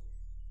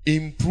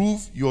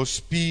 improve your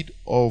speed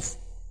of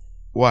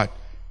what?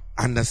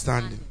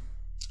 Understanding.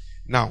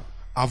 Now,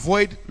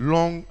 avoid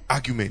long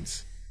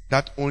arguments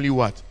that only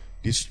what?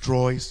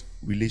 Destroys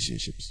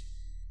relationships.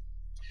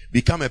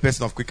 Become a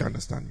person of quick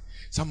understanding.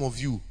 Some of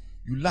you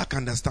lack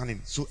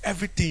understanding. So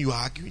everything you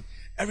are arguing,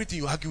 everything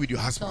you argue with your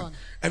husband,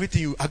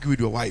 everything you argue with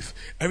your wife,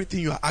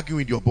 everything you are arguing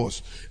with your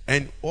boss,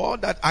 and all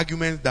that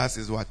argument does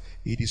is what?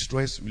 It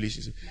destroys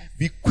relationships.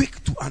 Be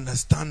quick to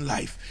understand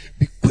life.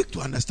 Be quick to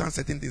understand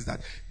certain things,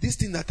 that this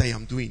thing that I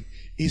am doing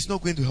is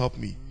not going to help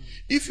me.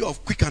 If you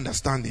have quick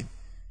understanding,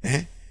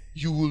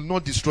 you will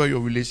not destroy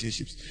your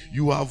relationships.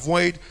 You will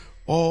avoid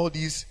all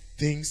these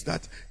things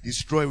that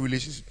destroy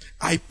relationships.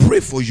 I pray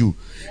for you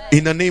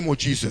in the name of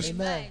Jesus.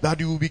 Amen. That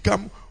you will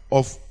become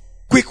of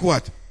quick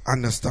what?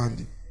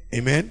 Understanding.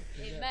 Amen.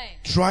 Amen.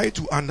 Try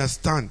to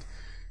understand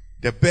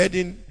the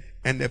burden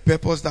and the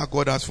purpose that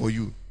God has for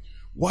you.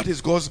 What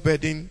is God's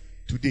burden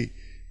today?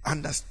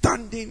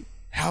 Understanding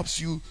helps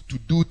you to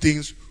do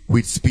things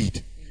with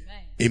speed.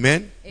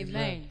 Amen.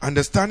 Amen.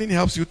 Understanding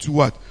helps you to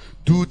what?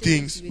 Do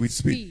things with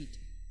speed.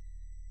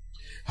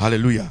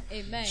 Hallelujah.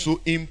 Amen.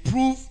 So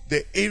improve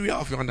the area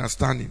of your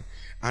understanding.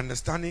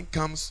 Understanding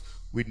comes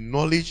with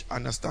knowledge.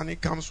 Understanding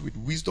comes with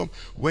wisdom.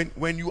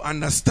 When you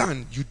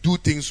understand, you do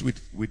things with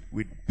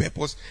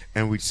purpose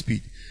and with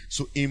speed.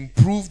 So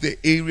improve the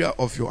area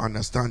of your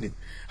understanding.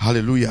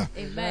 Hallelujah.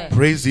 Amen.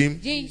 Praise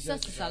Him.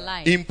 Jesus is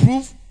alive.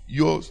 Improve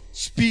your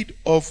speed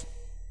of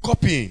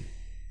copying.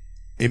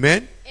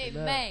 Amen.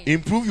 Amen.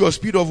 Improve your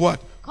speed of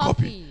what?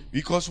 Copying.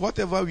 Because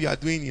whatever we are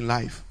doing in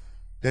life,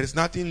 there is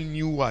nothing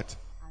new what?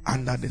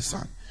 Under the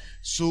sun.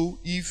 So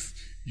if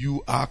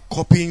you are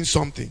copying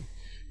something,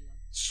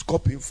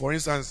 copying, for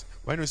instance,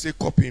 when you say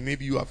copying,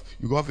 maybe you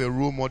have a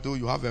role model,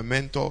 you have a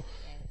mentor.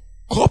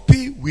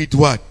 Copy with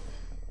what?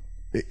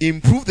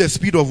 Improve the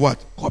speed of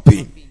what?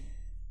 Copying.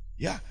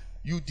 Yeah.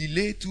 You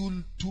delay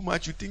too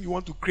much. You think you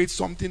want to create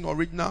something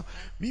original.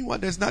 Meanwhile,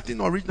 there's nothing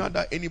original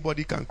that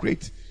anybody can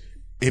create.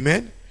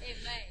 Amen.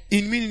 Amen.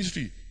 In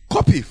ministry,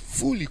 copy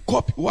fully.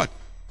 Copy what?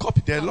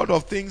 Copy. There are a lot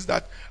of things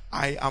that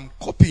I am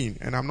copying,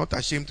 and I'm not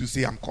ashamed to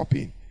say I'm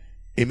copying.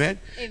 Amen.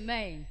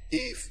 Amen.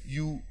 If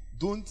you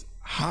don't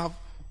have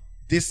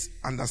this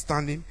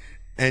understanding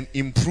and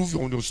improve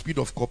on your speed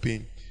of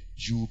copying,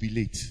 you will be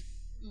late.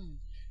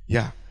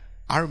 Yeah.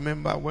 I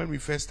remember when we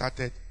first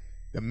started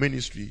the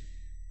ministry,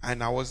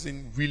 and I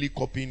wasn't really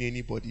copying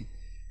anybody.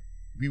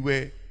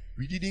 We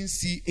didn't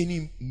see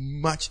any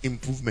much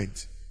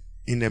improvement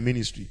in the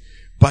ministry.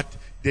 But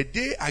the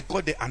day I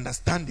got the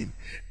understanding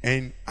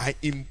and I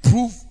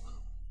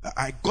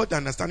got the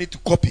understanding to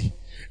copy,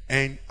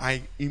 and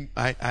I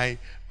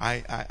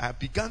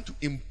began to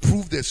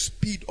improve the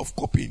speed of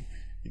copying.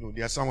 You know,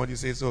 there's somebody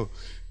says, so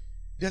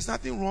there's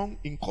nothing wrong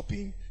in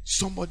copying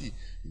somebody.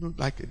 You know,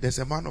 like there's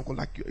a man of God,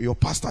 like your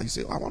pastor. You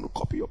say, I want to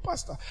copy your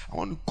pastor. I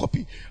want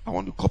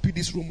to copy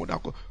this role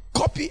model.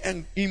 Copy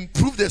and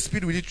improve the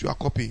speed with which you are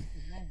copying.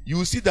 You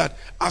will see that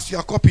as you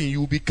are copying, you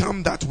will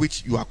become that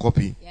which you are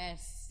copying.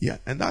 Yes. Yeah,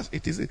 and that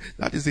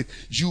is it.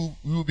 You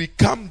will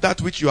become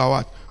that which you are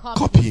what?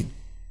 Copying.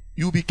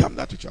 You become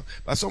that which you are.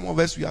 But some of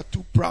us, we are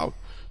too proud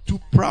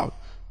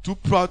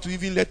to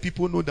even let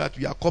people know that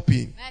we are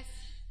copying. Yes.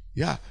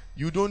 Yeah,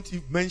 you don't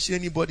mention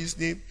anybody's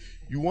name.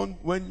 You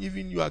won't, when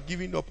even you are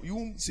giving up, you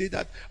won't say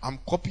that I'm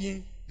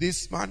copying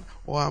this man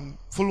or I'm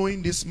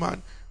following this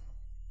man.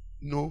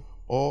 No,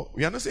 or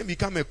we are not saying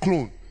become a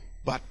clone,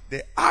 but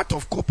the art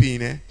of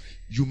copying,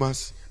 you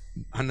must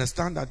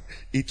understand that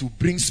it will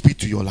bring speed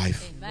to your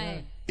life.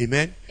 Amen.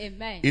 Amen.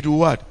 Amen. It will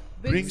what?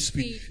 Bring Bring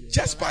speed. speed to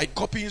Just your by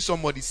copying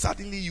somebody,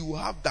 suddenly you will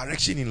have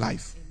direction in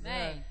life.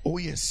 Amen. Oh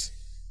yes.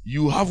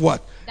 You have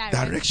what?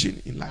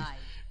 Direction in life.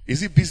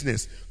 Is it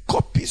business?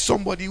 Copy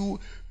somebody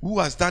who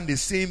has done the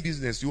same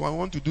business. You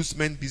want to do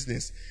cement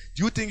business.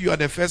 Do you think you are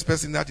the first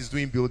person that is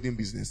doing building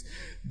business?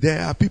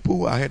 There are people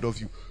who are ahead of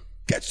you.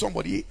 Get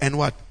somebody and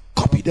what?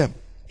 Copy them.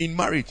 In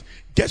marriage,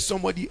 get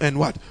somebody and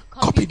what?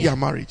 Copy their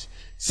marriage.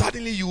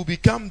 Suddenly you will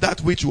become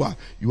that which you are.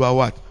 You are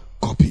what?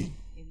 Copying.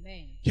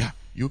 Amen. Yeah,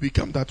 you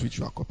become that which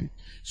you are copying.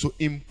 So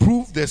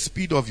improve the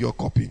speed of your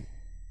copying.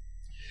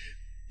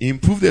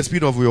 Improve the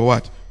speed of your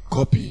what?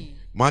 Copying.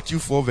 Matthew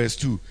 4 verse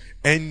 2.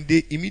 And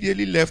they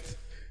immediately left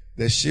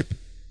the ship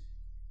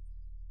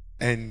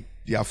and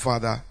their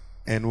father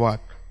and what?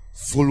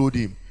 Followed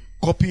him.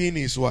 Copying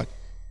is what?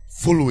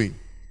 Following.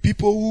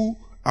 People who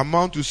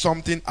amount to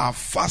something are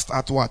fast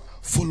at what?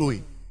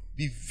 Following.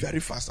 Be very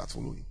fast at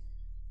following.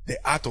 The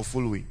art of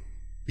following.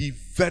 Be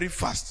very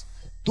fast.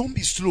 Don't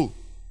be slow.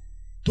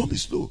 Don't be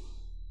slow.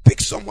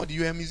 Pick somebody.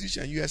 You're a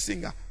musician. You're a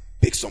singer.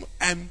 Pick someone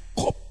and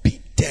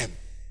copy them.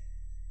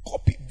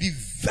 Copy. Be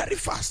very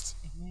fast.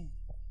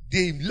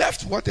 They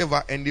left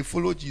whatever and they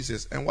followed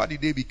Jesus. And what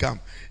did they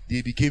become?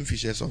 They became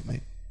fishers of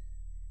men.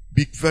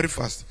 Be very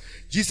fast.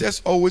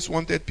 Jesus always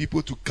wanted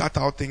people to cut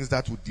out things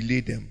that would delay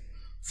them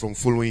from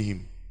following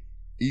him.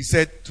 He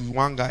said to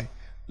one guy,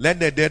 let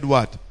the dead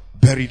what?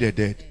 Bury the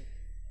dead.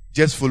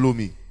 Just follow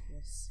me.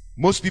 Yes.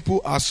 Most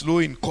people are slow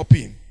in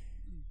copying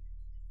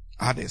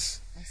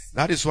others.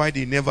 That is why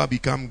they never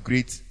become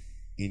great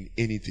in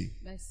anything.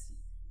 Yes.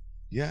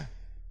 Yeah.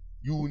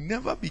 You will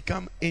never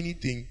become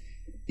anything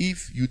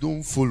if you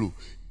don't follow,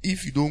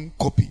 if you don't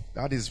copy.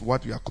 That is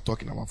what we are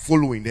talking about.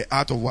 Following, the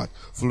art of what?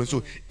 Following.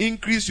 So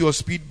increase your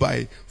speed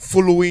by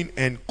following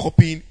and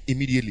copying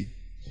immediately.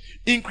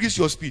 Increase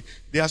your speed.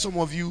 There are some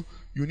of you,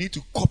 you need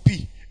to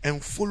copy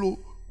and follow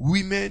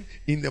women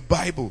in the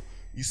Bible.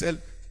 He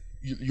said,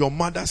 your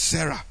mother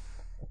Sarah,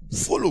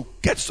 follow.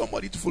 Get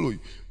somebody to follow you.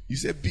 He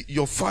said,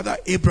 your father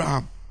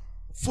Abraham,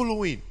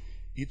 following.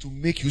 It will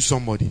make you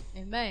somebody.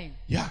 Amen.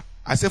 Yeah.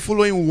 I said,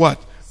 following what?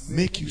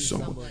 Make you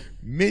somebody.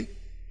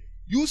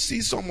 You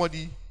see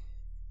somebody,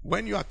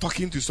 when you are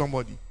talking to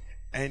somebody,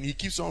 and he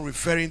keeps on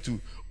referring to,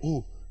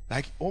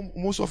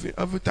 most of it,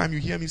 every time you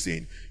hear me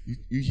saying,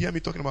 you hear me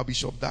talking about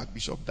Bishop Dag,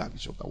 Bishop Dag,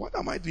 Bishop Dag. What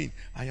am I doing?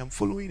 I am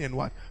following and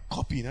what?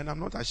 Copying. And I'm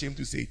not ashamed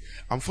to say it.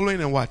 I'm following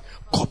and what?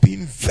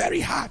 Copying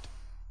very hard.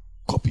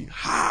 Copying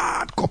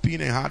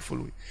and hard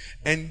following.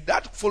 And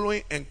that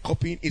following and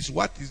copying is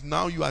what is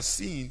now you are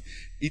seeing.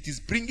 It is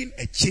bringing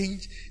a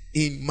change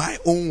in my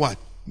own what?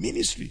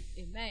 Ministry.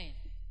 Amen.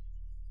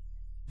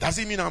 Does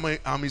it mean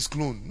I'm his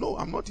clone? No,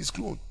 I'm not his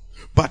clone.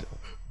 But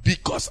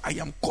because I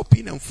am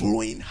copying and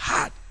following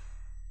hard,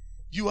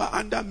 you are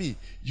under me.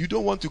 You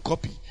don't want to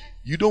copy.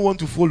 You don't want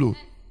to follow.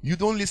 You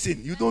don't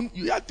listen. You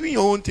are doing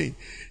your own thing.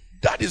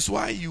 That is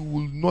why you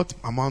will not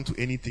amount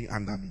to anything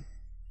under me.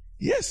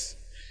 Yes.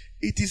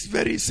 It is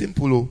very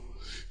simple. Oh.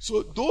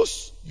 So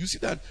you see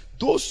that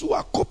those who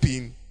are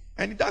copying,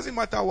 and it doesn't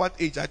matter what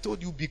age, I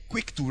told you, be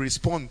quick to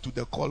respond to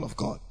the call of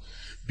God.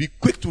 Be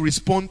quick to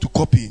respond to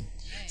copying.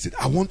 Say,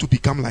 I want to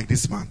become like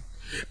this man.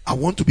 I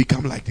want to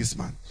become like this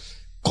man.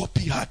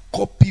 Copy hard.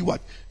 Copy what?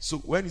 So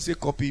when you say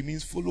copy, it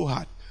means follow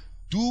hard.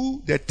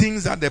 Do the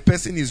things that the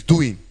person is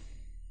doing.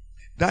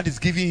 That is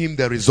giving him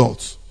the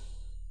results.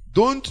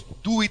 Don't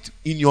do it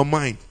in your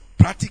mind.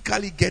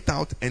 Practically get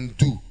out and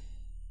do.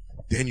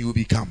 Then you will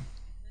become.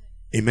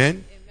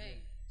 Amen? Amen.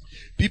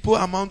 People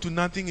amount to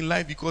nothing in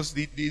life because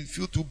they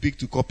feel too big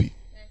to copy.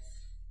 Yes.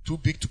 Too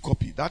big to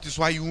copy. That is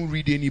why you won't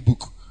read any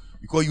book.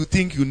 Because you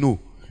think you know.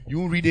 You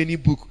won't read any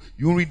book.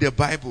 You won't read the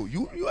Bible.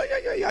 You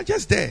are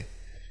just there.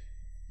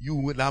 You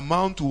will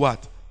amount to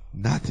what?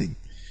 Nothing.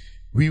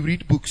 We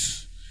read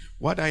books.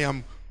 What I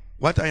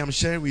am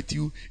sharing with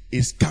you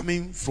is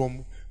coming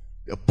from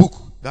a book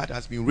that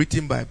has been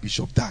written by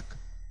Bishop Dag.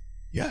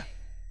 Yeah.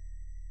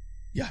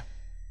 Yeah.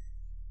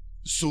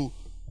 So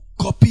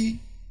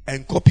copy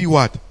and copy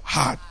what?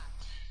 Hard.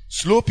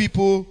 Slow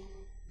people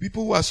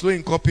who are slow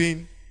in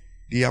copying,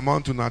 they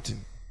amount to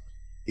nothing.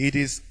 It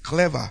is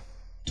clever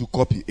to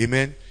copy.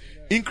 Amen.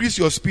 Increase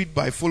your speed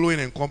by following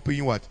and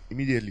copying what?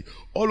 Immediately.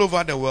 All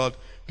over the world,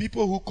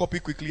 people who copy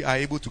quickly are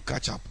able to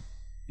catch up.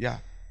 Yeah.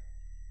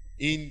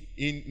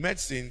 In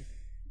medicine,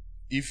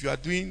 if you are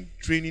doing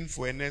training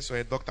for a nurse or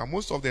a doctor,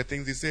 most of the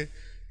things they say,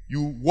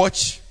 you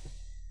watch,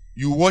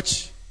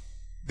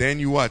 then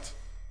you what?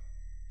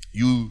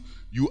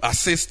 You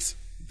assist,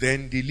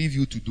 then they leave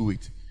you to do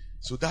it.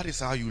 So that is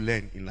how you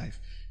learn in life.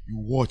 You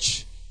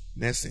watch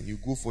nursing, you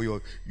go for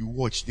you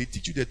watch. They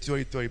teach you the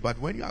theory, but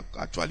when you are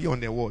actually on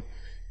the ward,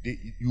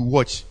 you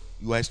watch.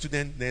 You are a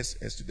student nurse,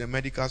 a student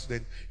medical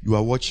student, you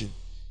are watching.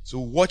 So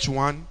watch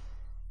one,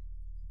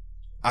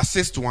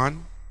 assist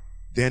one,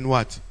 then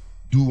what?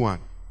 Do one.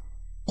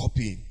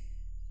 Copying.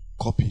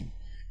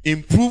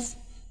 Improve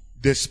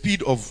the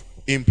speed of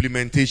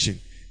implementation.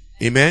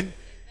 Amen?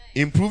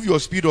 Improve your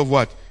speed of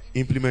what?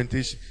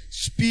 Implementation.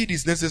 Speed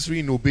is necessary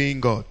in obeying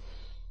God.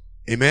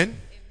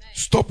 Amen?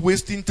 Stop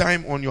wasting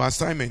time on your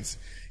assignments.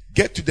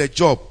 Get to the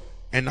job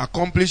and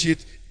accomplish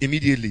it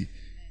immediately.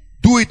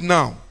 Do it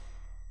now.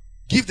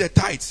 Give the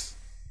tithes.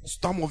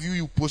 Some of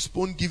you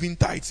postpone giving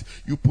tithes.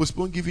 You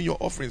postpone giving your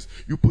offerings.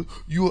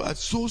 You are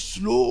so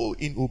slow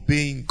in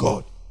obeying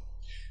God.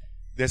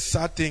 The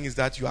sad thing is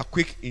that you are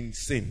quick in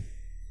sin.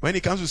 When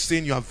it comes to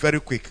sin, you are very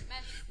quick.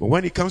 But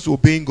when it comes to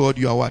obeying God,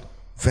 you are what?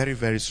 Very,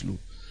 very slow.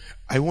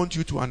 I want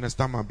you to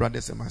understand, my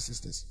brothers and my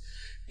sisters.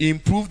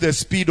 Improve the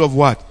speed of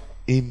what?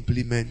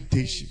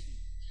 Implementation.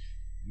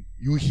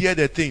 You hear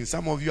the thing.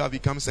 Some of you have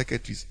become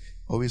secretaries.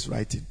 Always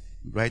writing.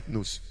 You write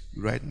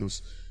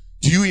notes.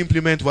 Do you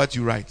implement what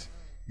you write?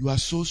 You are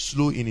so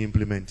slow in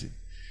implementing.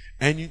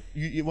 And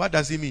what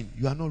does it mean?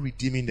 You are not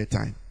redeeming the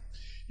time.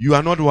 You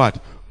are not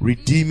what?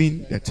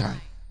 Redeeming the time.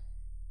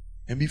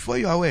 And before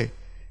you are aware,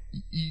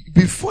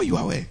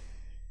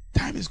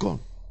 time is gone.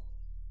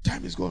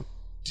 Time is gone.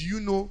 Do you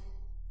know?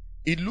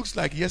 It looks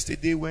like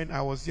yesterday when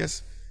I was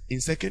just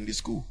in secondary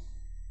school.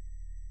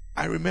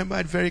 I remember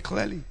it very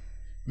clearly.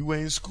 We were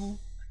in school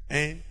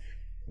and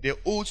the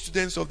old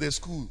students of the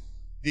school,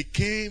 they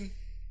came.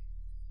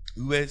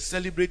 We were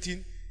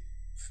celebrating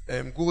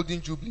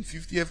Golden Jubilee,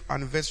 50th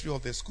anniversary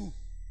of the school.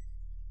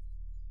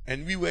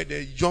 And we were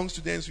the young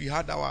students. We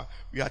had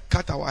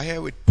cut our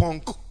hair with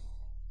punk.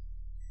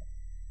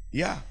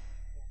 Yeah.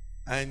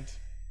 And,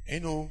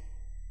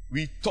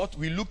 we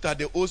looked at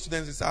the old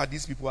students and said,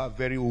 these people are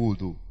very old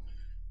though.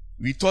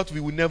 We thought we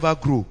would never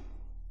grow.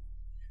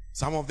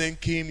 Some of them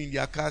came in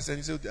their cars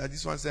and said,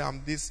 this one said,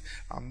 I'm this,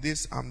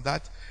 I'm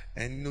that.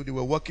 And they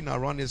were walking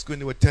around the school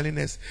and they were telling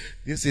us,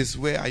 this is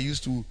where I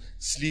used to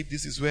sleep,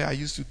 this is where I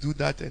used to do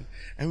that. And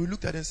we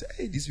looked at them and said,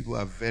 hey, these people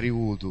are very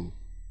old though.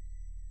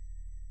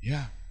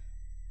 Yeah.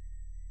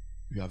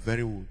 We are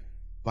very old.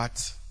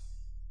 But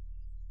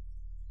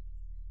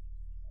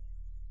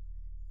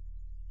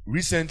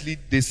recently,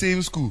 the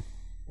same school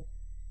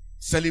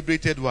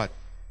celebrated what?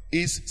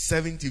 Its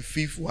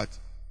 75th what?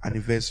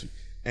 Anniversary.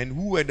 And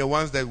who were the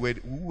ones that were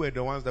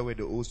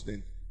the old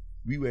students?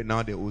 We were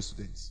now the old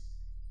students.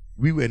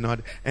 We were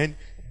not. And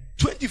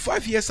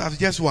 25 years have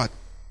just what?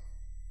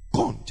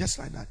 Gone, just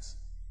like that.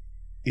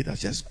 It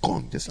has just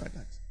gone, just like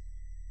that.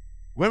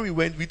 When we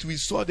went, we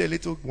saw the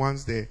little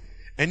ones there.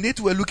 And they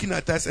were looking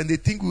at us and they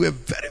think we were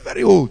very,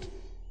 very old.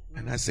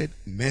 And I said,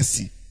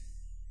 mercy.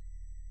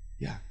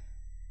 Yeah.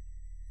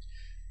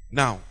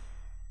 Now,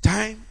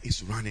 time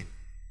is running.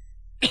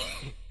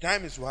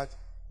 Time is what?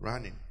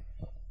 Running.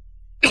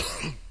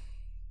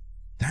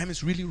 Time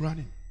is really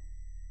running.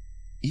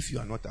 If you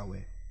are not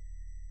aware.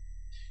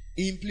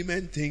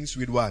 Implement things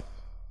with what?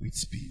 With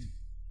speed.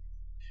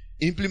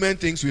 Implement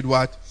things with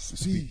what?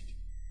 Speed.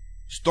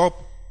 Stop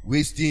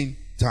wasting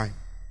time.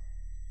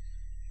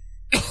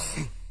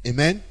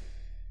 Amen.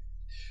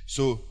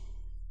 So,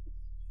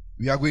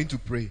 we are going to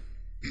pray.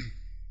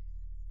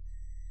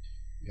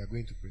 We are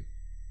going to pray.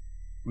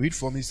 Read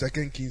for me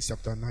 2 Kings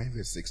chapter 9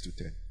 verse 6 to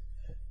 10.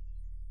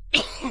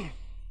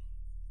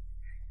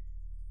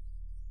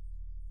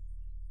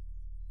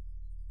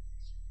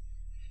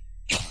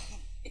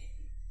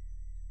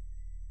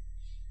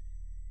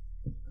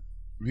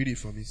 Read it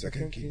for me. 2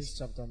 Kings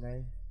chapter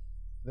 9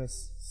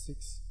 verse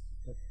 6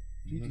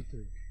 3 to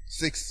 3.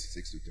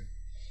 6 to 10.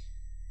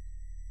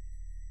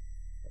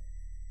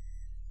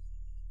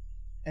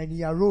 And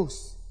he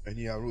arose,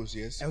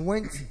 yes, and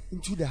went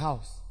into the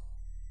house,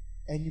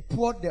 and he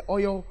poured the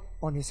oil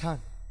on his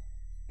hand,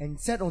 and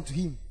said unto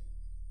him,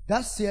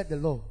 Thus saith the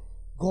Lord,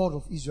 God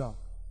of Israel,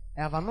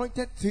 I have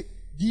anointed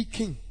thee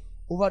king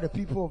over the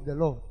people of the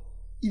Lord,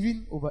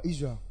 even over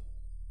Israel.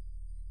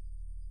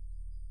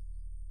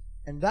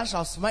 And thou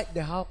shalt smite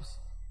the house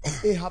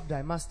of Ahab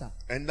thy master.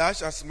 And thou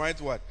shalt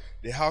smite what?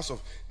 The house of...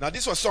 Now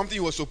this was something he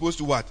was supposed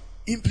to what?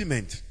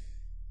 Implement.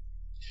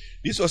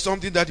 This was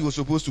something that he was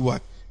supposed to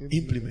what?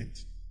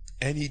 Implement.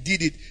 And he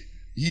did it.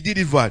 He did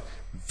it what?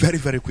 Very,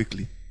 very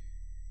quickly.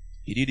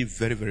 He did it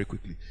very, very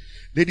quickly.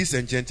 Ladies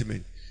and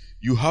gentlemen,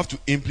 you have to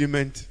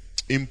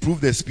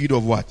improve the speed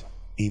of what?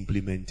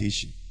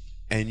 Implementation.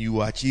 And you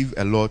will achieve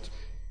a lot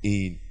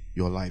in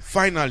your life.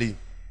 Finally,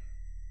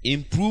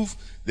 improve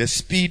the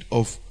speed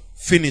of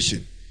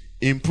finishing.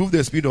 Improve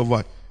the speed of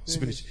what?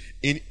 Finishing.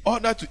 In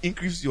order to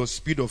increase your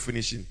speed of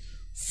finishing,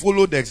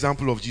 follow the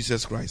example of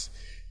Jesus Christ.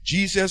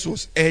 Jesus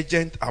was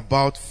urgent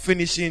about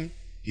finishing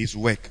his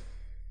work.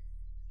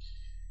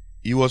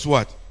 He was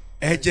what?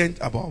 Urgent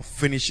about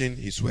finishing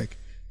his work.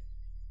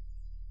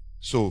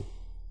 So,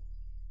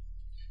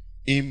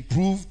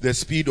 improve the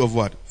speed of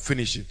what?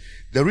 Finishing.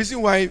 The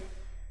reason why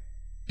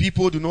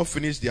people do not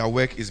finish their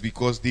work is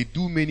because they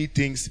do many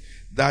things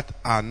that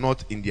are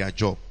not in their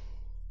job.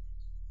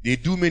 They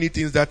do many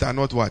things that are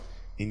not what?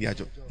 In their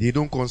job. They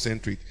don't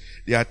concentrate.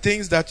 There are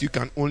things that you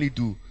can only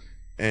do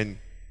and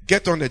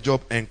get on the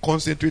job and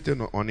concentrate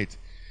on it.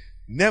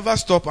 Never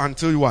stop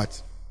until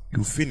what?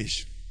 You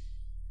finish.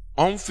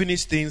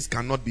 Unfinished things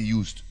cannot be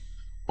used.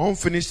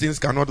 Unfinished things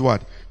cannot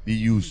what? Be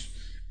used.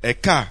 A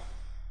car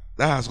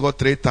that has got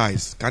 3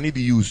 tires, can it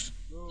be used?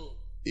 No.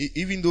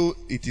 Even though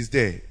it is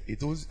there,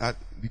 it was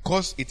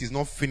because it is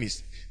not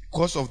finished,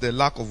 because of the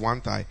lack of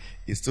 1 tire,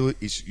 it still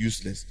is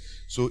useless.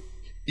 So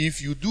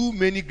if you do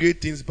many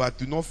great things but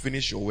do not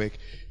finish your work,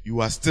 you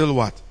are still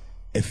what?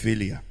 A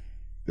failure.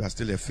 You are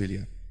still a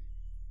failure.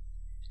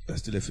 You are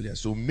still a failure.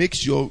 So make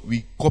sure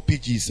we copy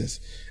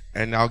Jesus.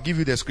 And I'll give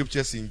you the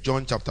scriptures in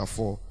John chapter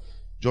 4.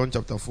 John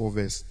chapter 4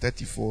 verse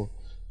 31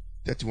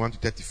 to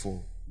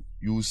 34.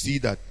 You will see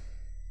that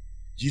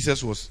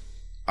Jesus was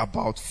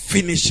about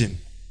finishing.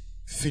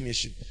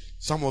 Finishing.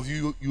 Some of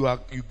you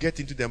get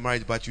into the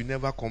marriage, but you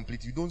never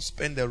complete. You don't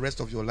spend the rest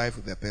of your life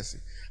with the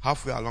person.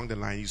 Halfway along the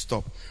line, you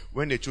stop.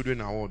 When the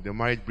children are old, the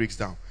marriage breaks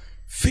down.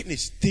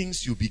 Finish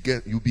things you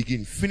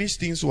begin. Finish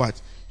things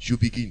what? You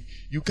begin.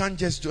 You can't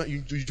just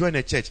join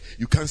a church.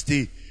 You can't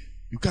stay.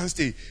 You can't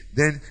stay.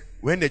 Then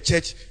when the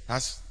church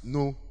has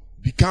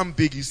become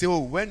big, you say, oh,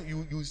 when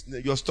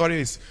your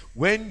story is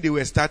when they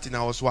were starting,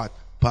 I was what?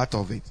 Part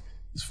of it.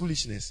 It's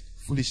foolishness.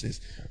 Foolishness.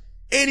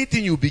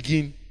 Anything you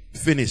begin,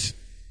 finish.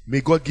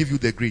 May God give you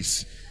the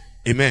grace.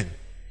 Amen.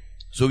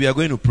 So we are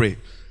going to pray.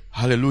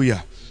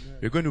 Hallelujah. Amen.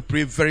 We're going to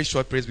pray very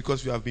short prayers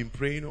because we have been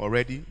praying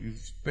already. We've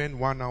spent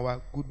 1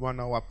 hour, good 1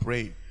 hour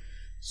praying.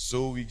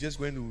 So we're just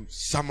going to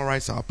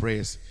summarize our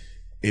prayers.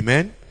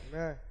 Amen.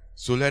 Amen.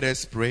 So let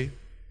us pray.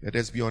 Let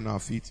us be on our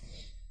feet.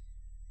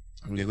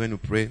 And we're going to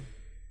pray.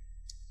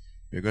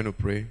 We're going to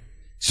pray.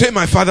 Say,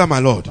 my Father, my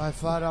Lord. My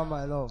Father,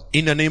 my Lord.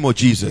 In the name of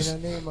Jesus.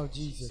 In the name of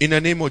Jesus. In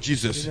the name of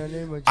Jesus. In the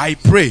name of Jesus. I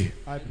pray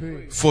I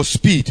pray for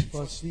speed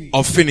for speed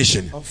of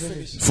finishing. of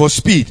finishing. For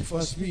speed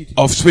For speed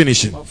of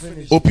finishing. of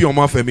finishing. Open your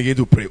mouth and begin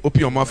to pray. Open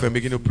your mouth and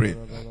begin to pray.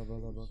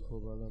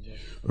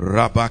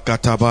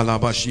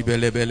 Rabakatabalaba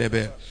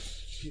shibelebelebe.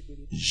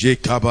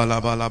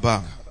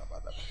 Jekabalabalaba.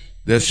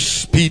 The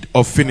speed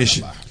of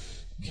finishing.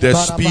 The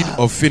speed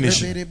of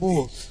finishing.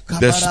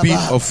 The speed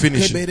of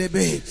finishing.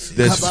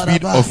 The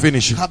speed of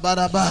finishing.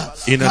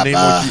 In the name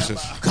of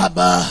Jesus.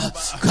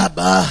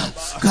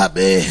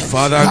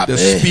 Father, the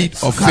speed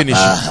of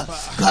finishing.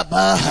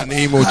 In the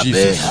name of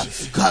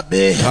Jesus.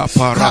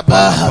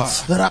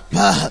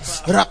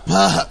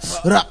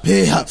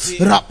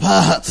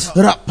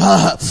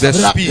 The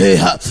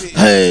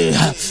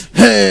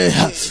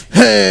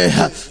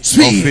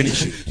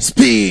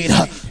speed.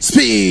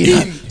 Speed.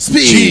 In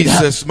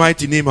Jesus'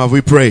 mighty name have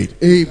we prayed.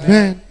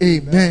 Amen.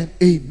 Amen.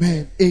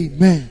 Amen.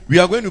 Amen. We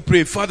are going to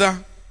pray. Father,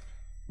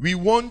 we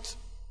want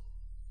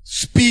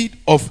speed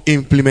of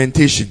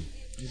implementation.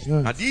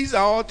 Amen. Now these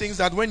are all things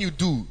that when you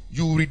do,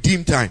 you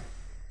redeem time.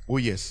 Oh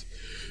yes.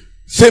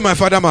 Say, my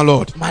Father, my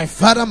Lord. My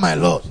Father, my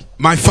Lord.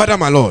 My Father,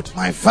 my Lord.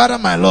 My Father,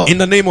 my Lord. In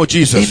the name of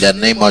Jesus. In the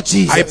name of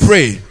Jesus.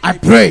 I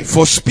pray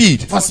for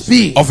speed for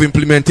speed of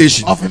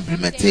implementation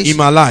in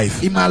my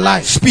life. In my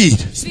life.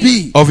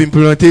 Speed of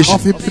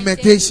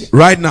implementation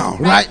right now.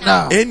 Right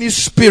now. Any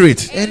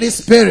spirit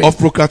of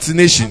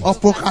procrastination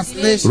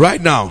right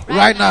now.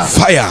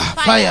 Fire.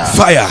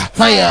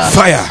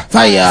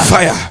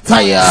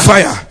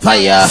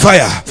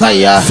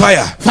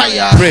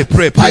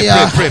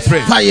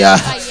 Pray.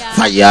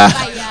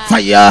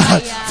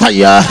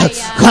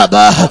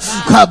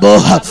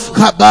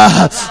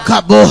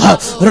 Kaba,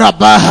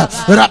 Rabah,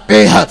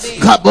 Rapeha,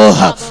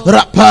 Kaboha,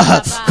 Rapaha,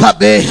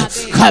 Kabeha,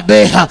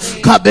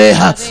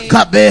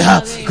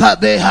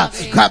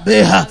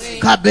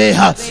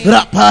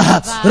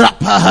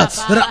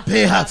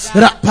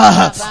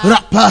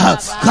 Rapaha,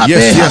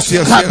 Yes.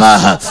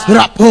 Kabaha,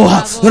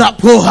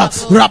 Rapoha,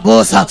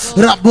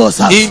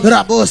 In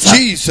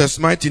Jesus'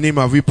 mighty name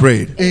have we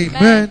prayed.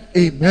 Amen.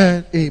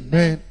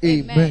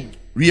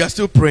 We are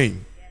still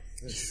praying.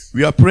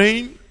 We are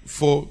praying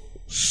for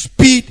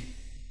speed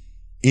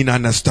in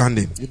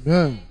understanding.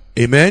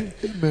 Amen.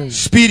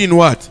 Speed in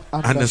what?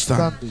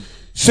 Understanding.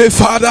 Say,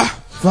 Father.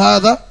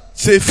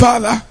 Say,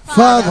 Father.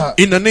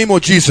 In the name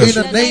of Jesus.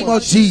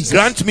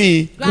 Grant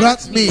me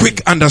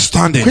quick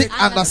understanding.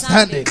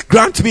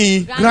 Grant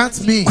me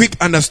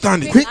quick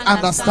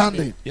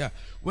understanding. Yeah.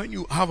 When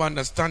you have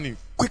understanding,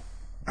 quick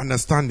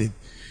understanding,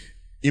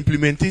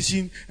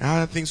 implementation and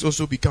other things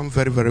also become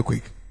very, very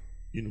quick.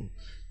 You know.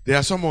 There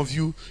are some of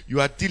you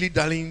are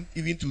dilly-dallying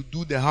even to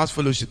do the house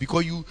fellowship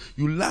because you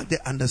lack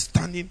the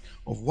understanding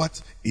of what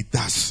it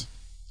does.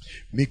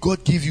 May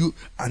God give you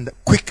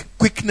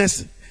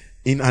quickness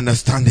in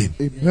understanding.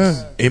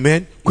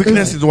 Amen.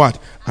 Quickness is what?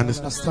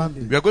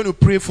 Understanding. We are going to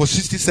pray for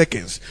 60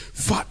 seconds.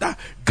 Father,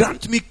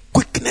 grant me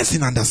quickness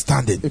in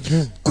understanding.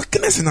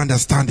 Quickness in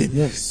understanding.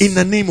 Yes. In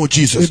the name of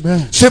Jesus.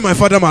 Say, my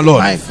Father, my Lord.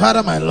 My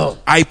Father, my Lord.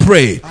 I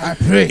pray.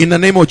 In the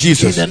name of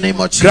Jesus. In the name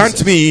of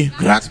Jesus.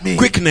 Grant me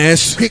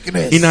quickness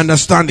in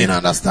understanding.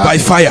 By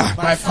fire.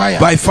 By fire.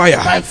 By fire.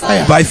 By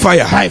fire. By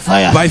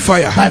fire. By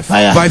fire. By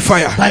fire. By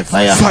fire. By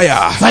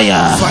fire.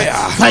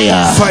 By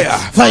fire.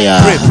 Fire.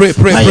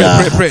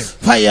 Pray.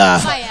 Fire.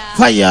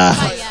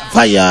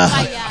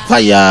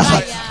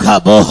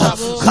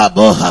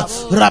 Kaboha,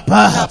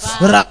 Rapaha,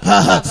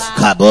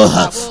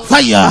 Kaboha.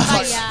 Fire.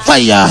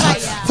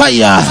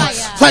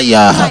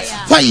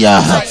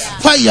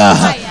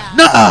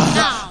 Nah.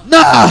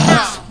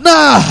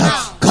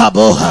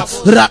 Kaboha,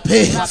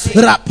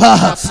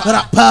 Rapaha,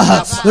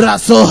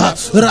 Rasoha,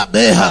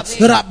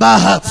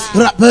 Rabaha,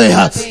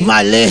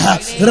 Maleha,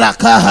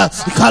 Rakaha,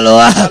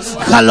 Kaloaha,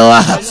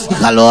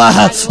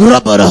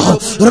 Roboro,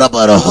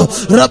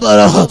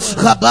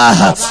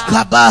 Kabaha,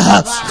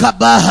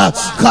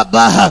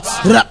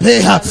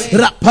 Rapeha,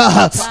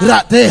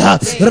 Rateha,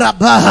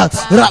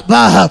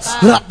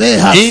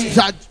 Rabaha. In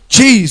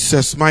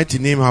Jesus' mighty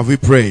name have we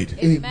prayed.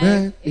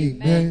 Amen.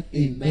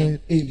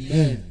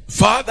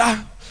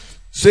 Father,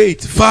 say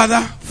it.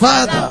 Father,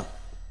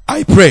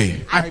 I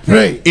pray.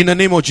 In the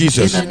name of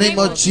Jesus.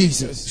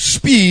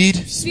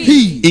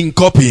 Speed in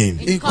copying.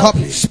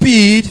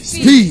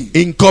 Speed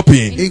in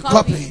copying.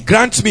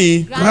 Grant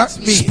me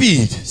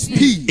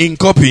speed in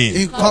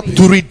copying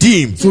to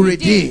redeem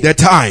the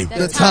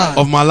time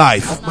of my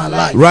life.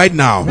 Right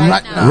now.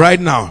 Prayer.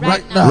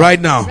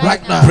 Right now.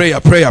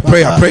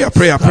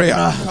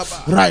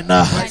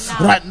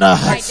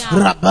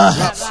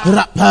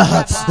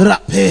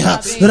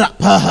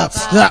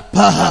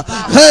 Rapaha.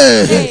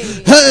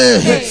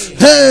 Hey.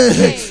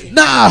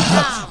 Nah.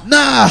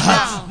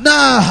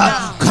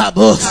 Nah,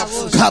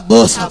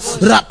 kabos,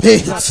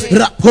 rape,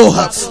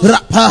 rapoha,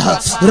 rapaha,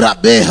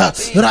 rabeha,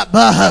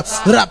 rabaha,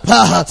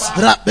 rapaha,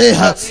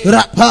 rabeha,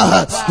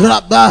 rapaha,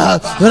 rabaha,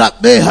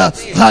 rabeha,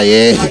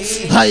 hayeha,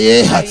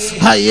 hayeha,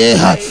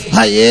 hayeha,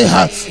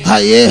 hayeha,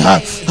 hayeha,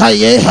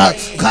 hayeha,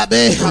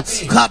 kabeha,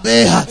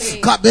 kabeha,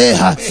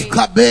 kabeha,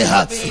 kabeha,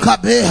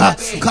 kabeha,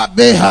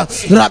 kabeha,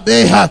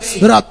 rabeha,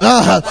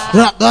 rabaha,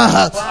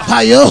 rabaha,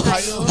 hayo,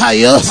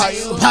 hayo,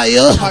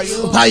 hayo,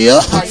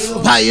 hayo,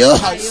 hayo,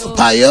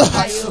 hayo,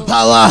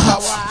 power,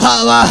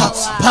 power,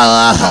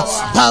 power,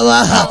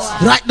 power,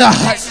 right now,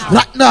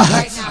 right now,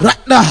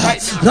 right now,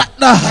 right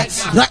now,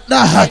 right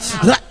now,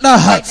 right now,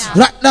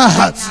 right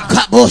now,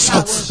 kabos,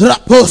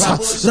 rapos,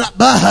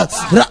 rabaha,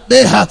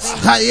 rabeha,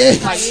 kaye,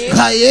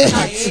 kaye,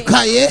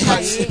 kaye,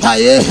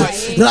 kaye,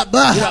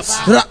 rabaha,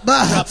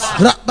 rabaha,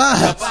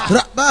 rabaha,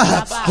 rabaha,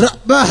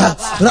 rabaha,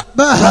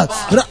 rabaha,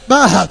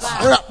 rabaha,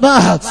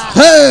 rabaha,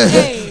 hey,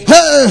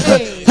 hey,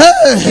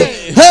 hey,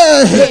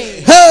 hey, hey,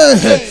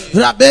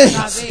 Rabbe,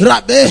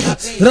 Rabbe,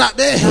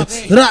 Rabbe,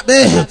 Rabbe,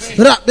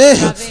 Rabbe,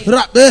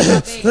 Rabbe,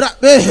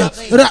 Rabbe,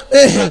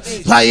 Rabbe,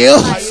 Payo,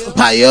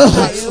 Payo,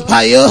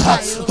 Payo,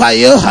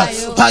 Payo,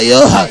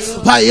 Payo,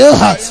 Payo,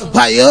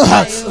 Payo,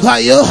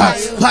 Payo,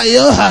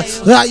 Payo,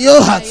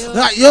 Rayoha,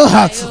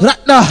 Rayoha,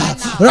 Ratnaha,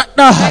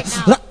 Ratnaha,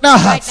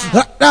 Ratnaha,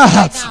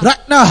 Ratnaha,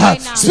 Ratnaha,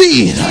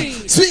 speed,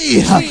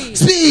 speed,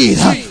 speed,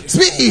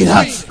 speed,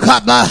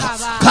 Kaba,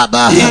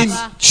 Kaba. In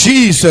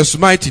Jesus'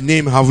 mighty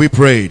name have we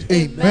prayed.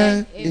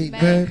 Amen,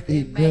 amen,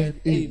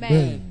 amen,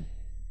 amen.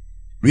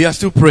 We are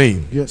still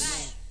praying.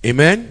 Yes.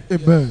 Amen.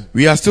 Amen.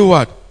 We are still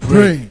what?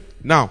 Praying.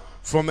 Now,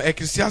 from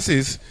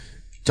Ecclesiastes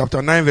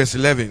chapter 9 verse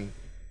 11,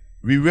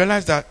 we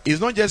realize that it's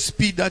not just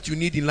speed that you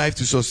need in life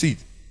to succeed.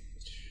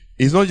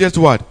 It's not just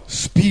what?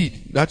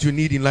 Speed that you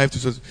need in life to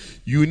succeed.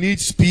 You need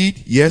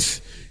speed,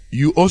 yes.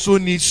 You also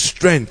need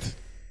strength.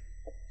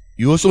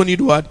 You also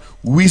need what?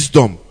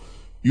 Wisdom.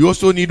 You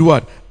also need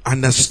what?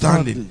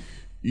 Understanding.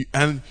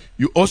 And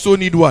you also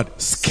need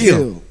what?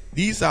 Skill.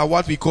 These are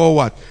what we call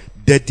what?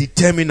 The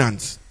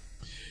determinants.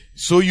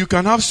 So you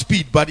can have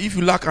speed, but if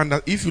you lack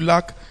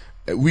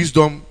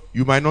wisdom,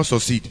 you might not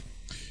succeed.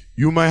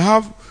 You might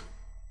have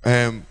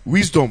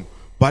wisdom,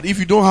 but if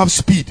you don't have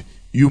speed,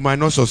 you might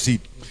not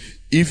succeed.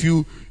 If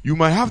you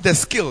might have the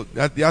skill,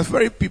 that there are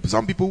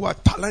some people who are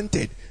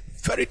talented,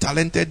 very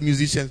talented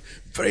musicians,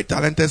 very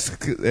talented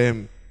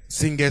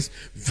singers,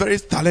 very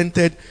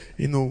talented,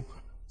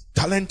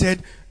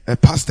 talented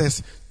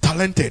pastors,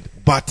 talented,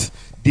 but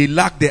they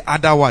lack the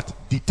other what?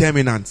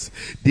 Determinants.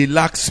 They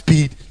lack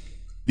speed.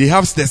 They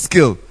have the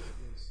skill,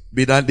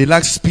 but they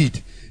lack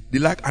speed. They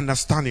lack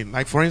understanding.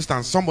 Like for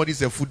instance, somebody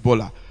is a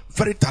footballer,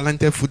 very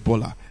talented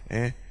footballer,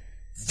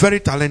 very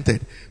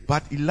talented,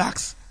 but he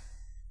lacks.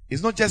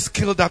 It's not just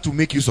skill that will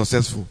make you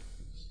successful.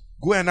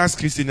 Go and ask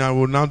Cristiano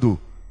Ronaldo.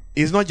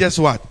 It's not just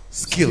what?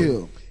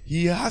 Skill.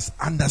 He has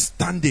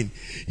understanding.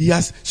 He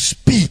has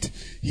speed.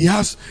 He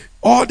has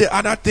all the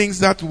other things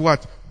that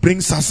what?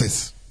 Bring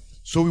success.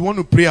 So we want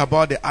to pray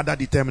about the other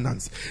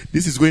determinants.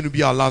 This is going to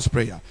be our last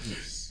prayer.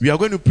 Yes. We are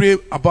going to pray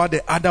about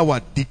the other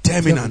what?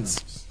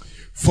 Determinants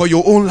for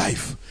your own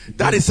life. Yes.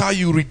 That is how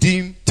you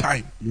redeem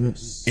time.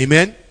 Yes.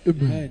 Amen?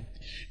 Amen.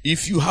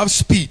 If you have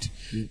speed,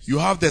 yes. You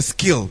have the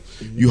skill,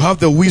 you have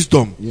the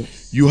wisdom,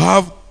 yes. You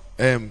have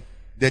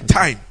the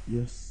time.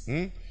 Yes.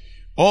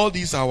 All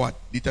these are what?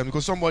 Determined.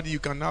 Because somebody you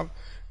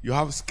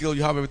have skill,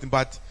 you have everything,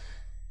 but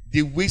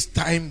they waste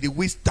time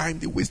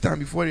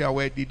before you are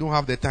aware, they don't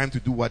have the time to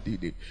do what they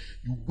did.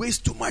 You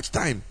waste too much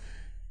time.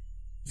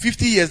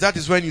 50 years, that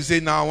is when you say,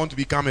 now I want to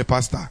become a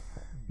pastor.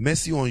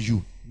 Mercy on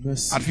you.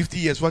 Mercy. At 50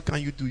 years, what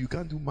can you do? You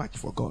can't do much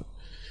for God.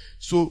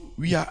 So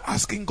we are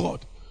asking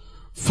God,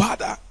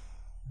 Father,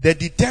 the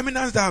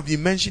determinants that have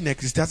been mentioned in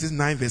Ecclesiastes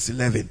 9 verse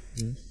 11,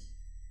 yes.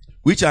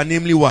 Which are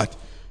namely what?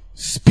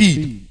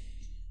 Speed.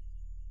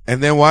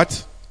 And then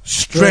what?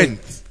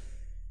 Strength.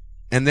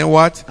 And then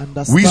what?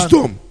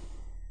 Wisdom.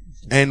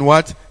 And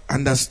what?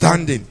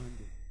 Understanding.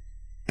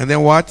 And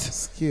then what?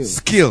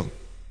 Skill.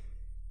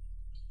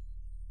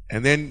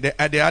 And then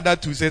the other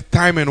two says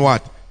time and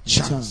what?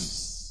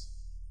 Chance.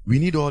 We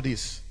need all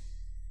this.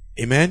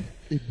 Amen?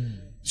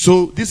 Amen.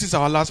 So this is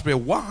our last prayer.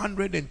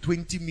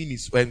 120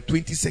 minutes and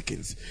 20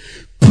 seconds.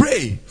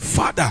 Pray,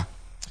 Father,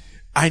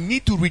 I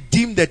need to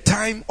redeem the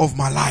time of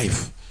my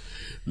life.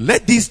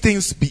 Let these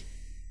things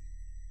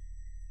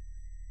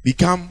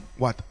become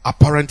what?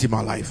 Apparent in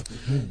my life.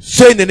 Mm-hmm.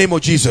 Say in the name of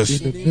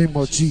Jesus. In the name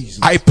of Jesus.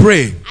 I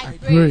pray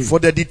for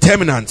the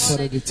determinants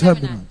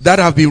that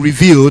have been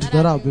revealed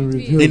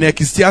in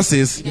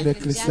Ecclesiastes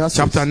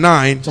chapter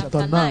 9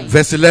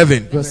 verse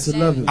 11.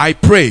 I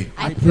pray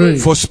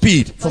for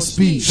speed,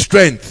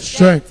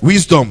 strength,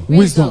 wisdom,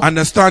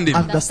 understanding.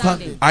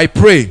 I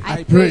pray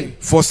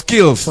for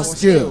skills.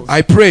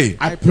 I pray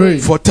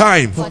for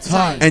time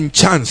and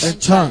chance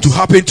to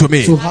happen to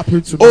me.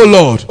 Oh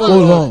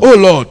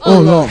Lord,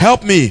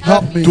 help me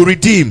Help me to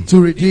redeem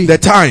to redeem the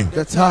time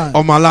the time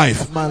of my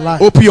life. of my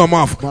life. Open your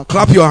mouth,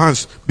 clap your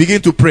hands,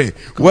 begin to pray.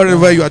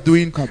 Wherever you are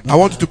doing, I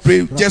want you to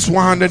pray just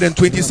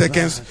 120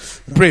 seconds.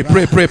 Pray,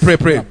 pray, pray, pray,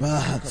 pray.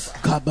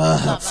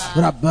 Kabaha,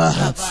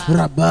 Rabaha,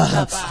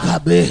 Rabaha,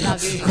 Kabeha,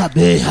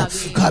 Kabeha,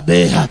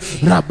 Kabeha,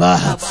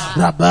 Rabaha,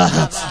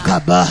 Rabaha,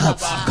 Kabaha,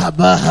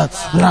 Kabaha,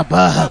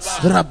 Rabaha,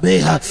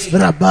 Rabeha,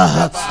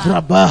 Rabaha,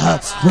 Rabaha,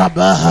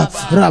 Rabaha,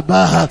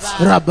 Rabaha,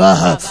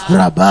 Rabaha,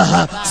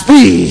 Rabaha.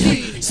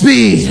 Speed,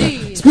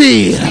 speed,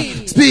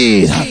 speed,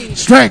 speed,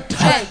 strength,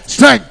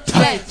 strength,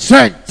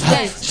 strength,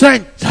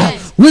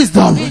 strength,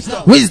 wisdom,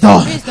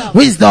 wisdom,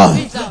 wisdom,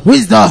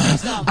 wisdom,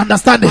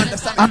 understanding,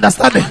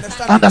 understanding,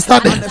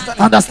 understanding,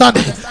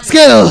 understanding,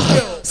 skill,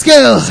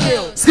 skill,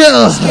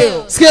 skill,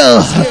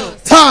 skill,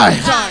 time,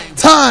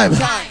 time,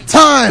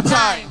 time,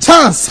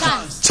 chance,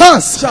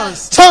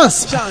 chance,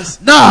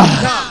 chance, nah,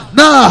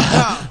 nah,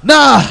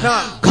 nah,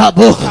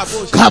 kabo,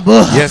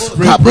 kabo, Yes,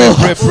 pray, kabo,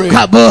 pray, pray, pray.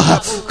 kabo,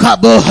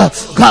 kabo,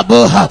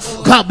 kabo,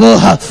 kabo,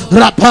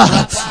 rapa,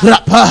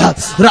 rapa,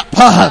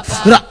 rapa,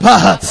 rapa,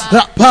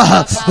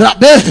 rapa,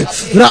 rabe,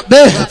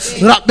 rabe,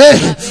 rabe,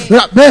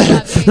 rabe,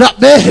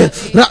 rabe,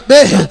 rabe,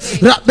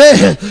 rabe,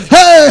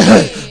 hey,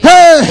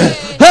 hey,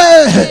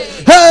 hey,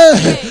 hey,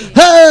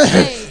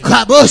 hey.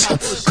 Kabosh,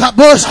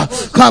 kabosh,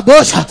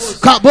 kabosh,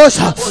 kabosh,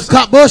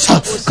 kabosh,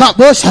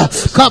 kabosh,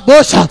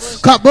 kabosh,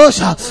 kabosh.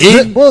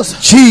 In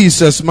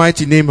Jesus'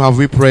 mighty name have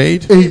we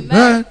prayed.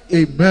 Amen,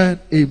 amen,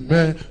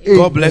 amen.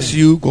 God bless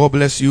you. God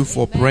bless you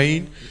for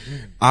praying.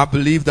 I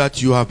believe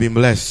that you have been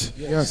blessed.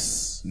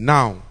 Yes.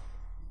 Now,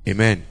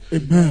 amen.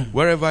 Amen.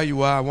 Wherever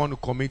you are, I want to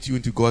commit you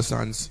into God's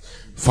hands.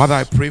 Father,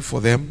 I pray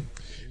for them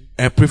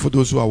and pray for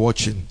those who are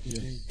watching.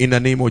 In the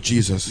name of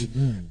Jesus.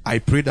 I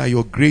pray that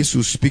your grace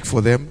will speak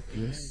for them.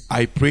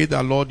 I pray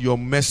that, Lord, your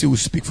mercy will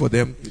speak for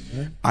them.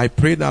 I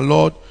pray that,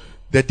 Lord,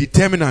 the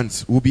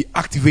determinants will be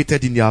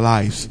activated in their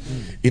lives.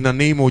 In the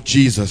name of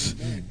Jesus.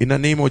 In the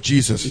name of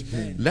Jesus.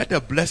 Let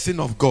the blessing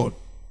of God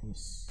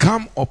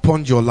come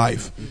upon your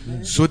life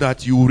so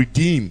that you will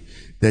redeem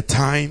the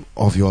time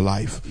of your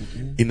life.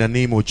 In the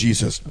name of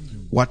Jesus.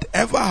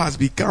 Whatever has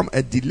become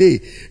a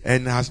delay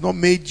and has not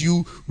made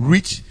you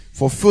reach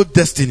fulfilled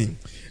destiny,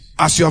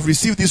 as you have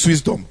received this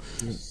wisdom,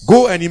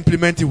 go and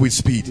implement it with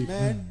speed.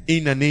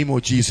 In the name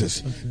of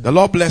Jesus. The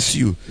Lord bless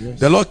you.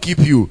 The Lord keep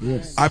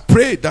you. I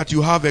pray that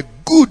you have a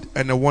good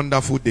and a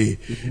wonderful day.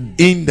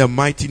 In the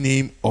mighty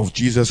name of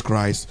Jesus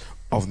Christ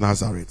of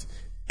Nazareth.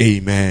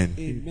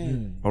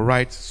 Amen. All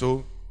right.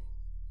 So,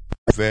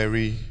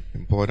 very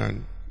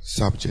important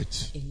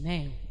subject,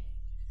 Amen.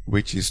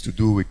 which is to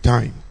do with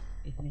time.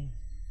 Amen.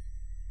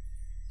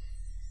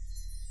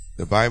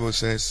 The Bible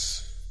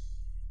says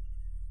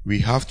we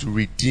have to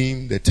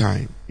redeem the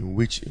time in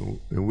which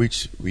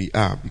we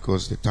are,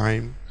 because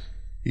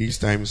these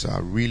times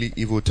are really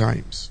evil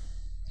times.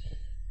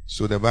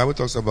 So the Bible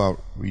talks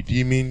about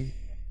redeeming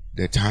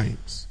the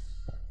times.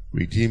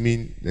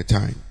 Redeeming the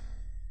time.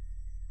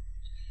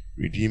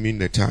 Redeeming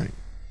the time.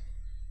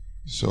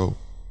 So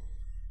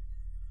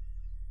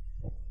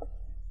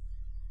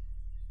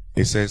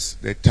it says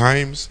the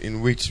times in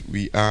which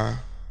we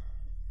are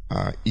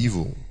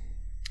evil.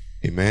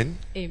 Amen.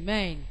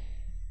 Amen.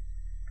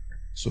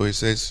 So it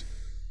says,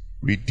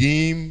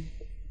 redeem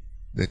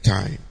the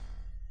time.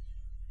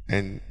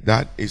 And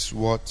that is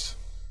what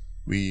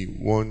we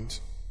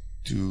want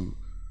to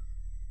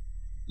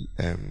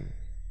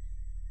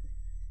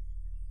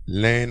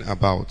learn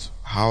about,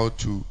 how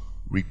to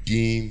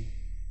redeem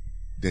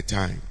the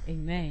time.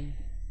 Amen.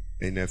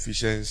 In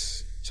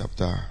Ephesians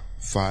chapter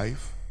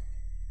 5,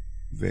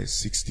 verse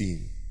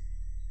 16,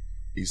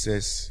 it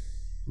says,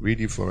 read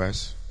it for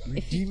us.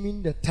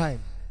 Redeeming the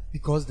time,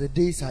 because the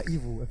days are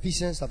evil.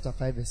 Ephesians chapter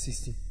 5 verse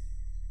 16.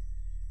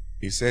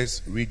 It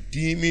says,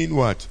 redeeming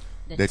what?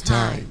 The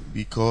time.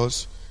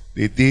 Because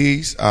the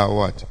days are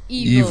what?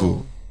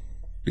 Evil.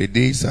 The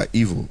days are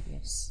evil.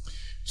 Yes.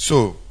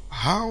 So,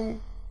 how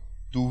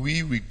do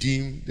we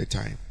redeem the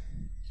time?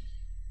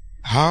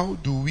 How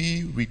do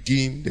we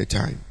redeem the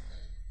time?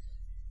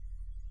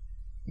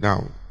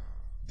 Now,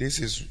 this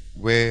is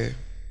where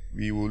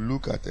we will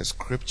look at a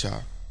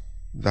scripture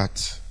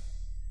that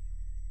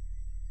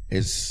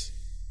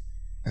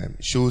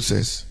shows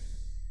us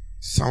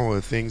some of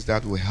the things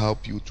that will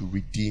help you to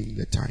redeem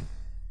the time.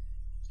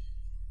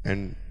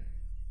 And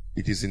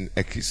it is in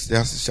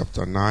Ecclesiastes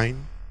chapter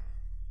 9.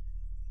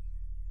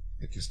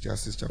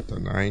 Ecclesiastes chapter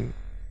 9.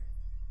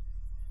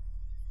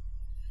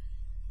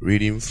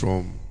 Reading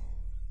from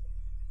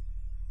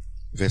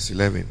verse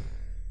 11.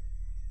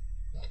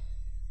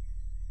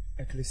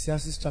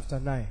 Ecclesiastes chapter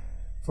 9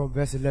 from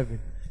verse 11.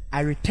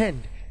 I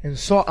returned and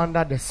saw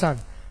under the sun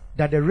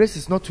that the race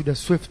is not to the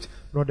swift,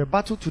 nor the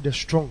battle to the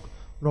strong,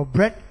 nor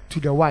bread to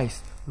the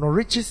wise, nor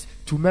riches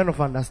to men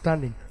of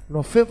understanding,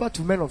 nor favor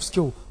to men of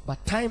skill,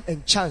 but time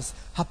and chance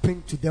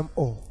happen to them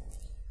all.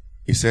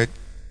 He said,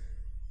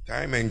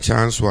 time and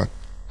chance what?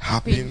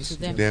 Happens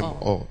to them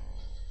all.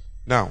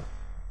 Now,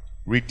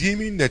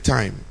 redeeming the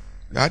time,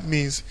 that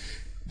means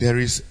there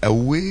is a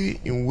way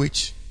in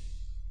which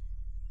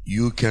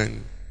you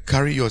can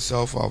carry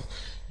yourself out,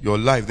 your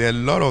life. There are a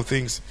lot of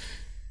things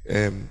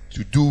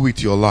to do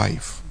with your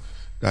life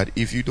that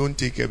if you don't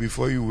take care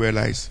before you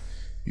realize,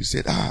 you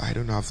said, I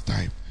don't have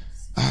time.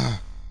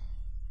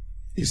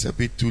 It's a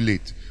bit too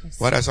late.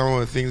 What are some of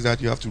the things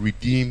that you have to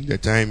redeem the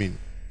time in?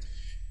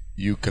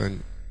 You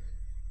can,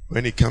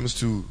 when it comes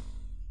to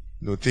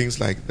things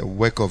like the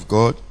work of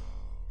God,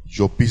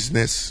 your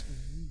business,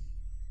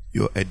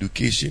 your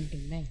education.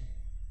 Amen.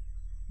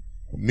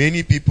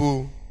 Many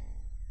people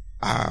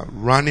are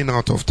running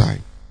out of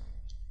time.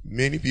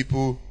 Many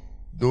people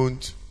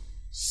don't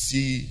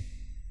see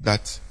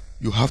that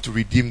you have to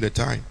redeem the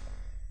time.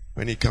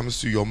 When it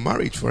comes to your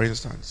marriage, for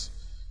instance,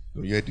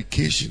 your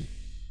education,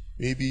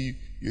 maybe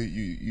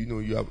you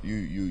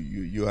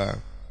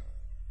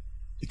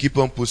keep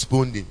on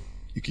postponing.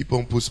 You keep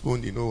on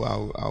postponing.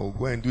 I'll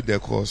go and do the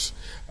course.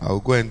 I'll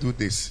go and do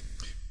this.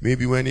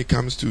 Maybe when it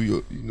comes to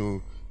your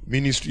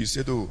ministry, you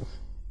said,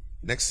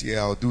 next year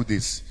I'll do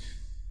this.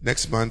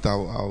 Next month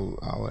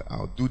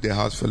I'll do the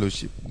house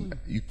fellowship.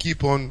 You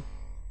keep on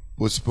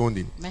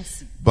postponing.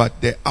 Mercy. But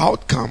the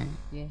outcome,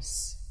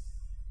 Yes.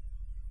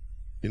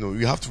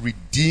 you have to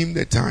redeem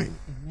the time.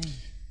 Amen.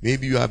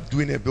 Maybe you are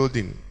doing a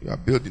building. You are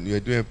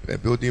doing a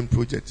building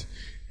project.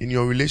 In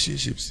your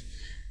relationships,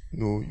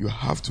 you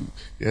have to.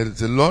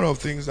 There's a lot of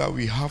things that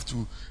we have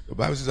to. The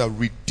Bible says that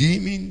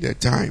redeeming the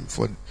time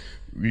for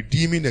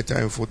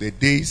the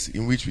days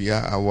in which we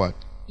are what?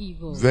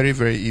 Evil. Very,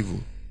 very evil.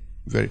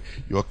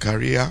 Your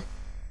career.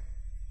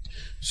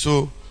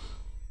 So,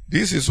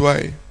 this is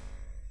why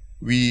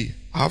we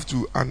have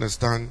to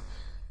understand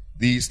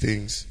these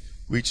things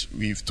which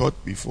we've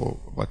taught before.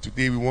 But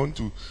today we want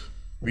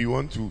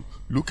to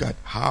look at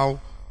how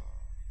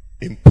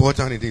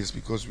important it is,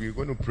 because we're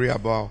going to pray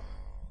about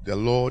the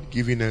Lord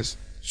giving us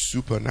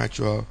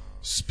supernatural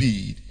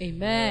speed.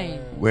 Amen.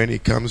 When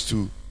it comes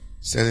to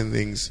certain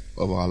things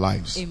of our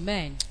lives.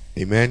 Amen.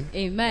 Amen.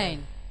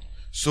 Amen.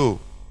 So,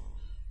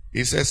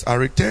 it says, I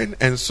returned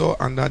and saw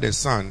under the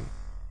sun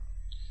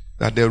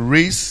that the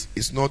race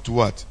is not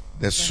what?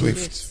 The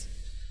swift.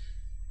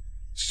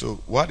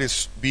 So, what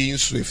is being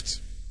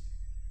swift?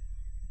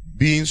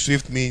 Being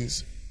swift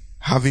means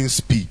having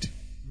speed.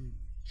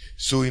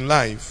 So, in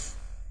life,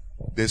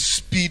 the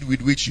speed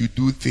with which you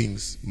do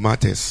things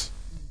matters.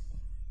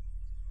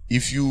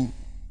 If you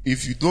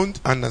don't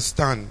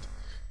understand,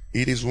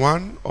 it is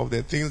one of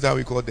the things that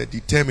we call the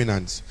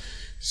determinants.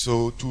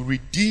 So to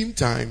redeem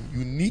time,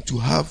 you need to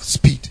have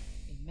speed.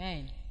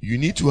 Amen. You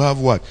need to have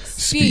what?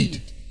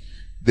 Speed.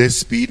 The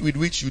speed with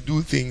which you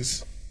do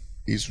things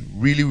is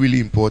really, really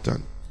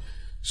important.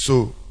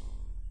 So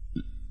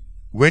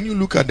when you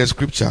look at the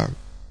scripture,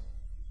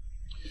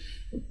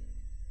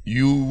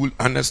 you will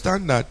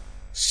understand that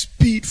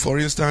speed, for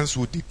instance,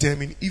 will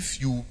determine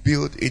if you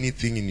build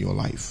anything in your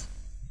life.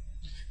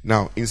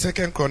 Now, in 2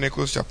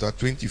 Chronicles chapter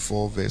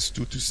 24, verse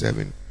 2 to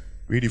 7,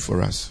 read it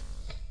for us.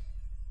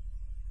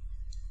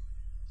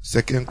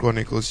 2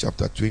 Chronicles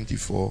chapter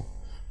 24,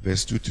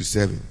 verse 2 to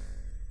 7.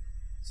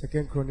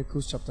 2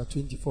 Chronicles chapter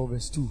 24,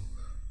 verse 2.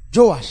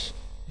 Joash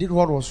did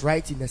what was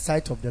right in the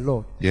sight of the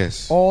Lord.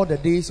 Yes. All the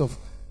days of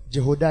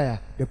Jehoiada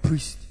the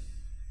priest.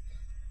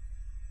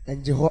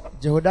 And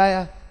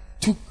Jehoiada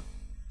took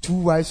 2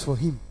 wives for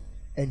him,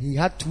 and he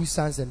had 2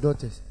 sons and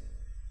daughters.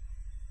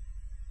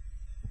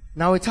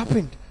 Now it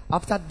happened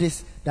after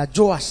this that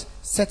Joash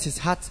set his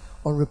heart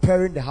on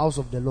repairing the house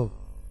of the Lord.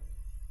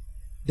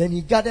 Then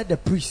he gathered the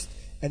priests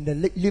and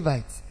the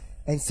Levites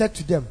and said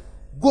to them,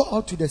 go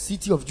out to the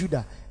city of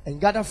Judah and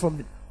gather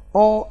from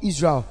all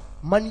Israel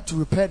money to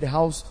repair the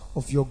house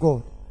of your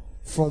God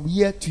from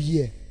year to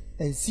year,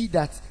 and see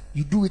that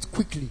you do it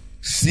quickly.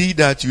 See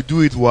that you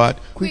do it what?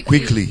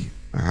 Quickly.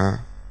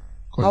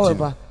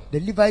 However, the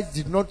Levites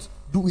did not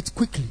do it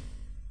quickly.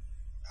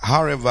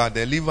 However,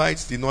 the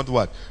Levites did not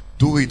what?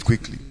 Do it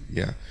quickly.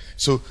 Yeah.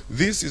 So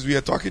we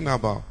are talking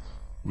about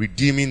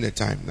redeeming the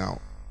time. Now,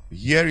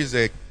 here is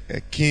a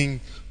king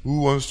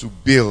who wants to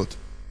build.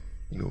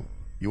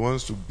 He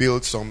wants to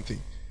build something.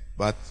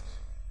 But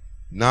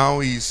now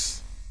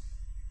he's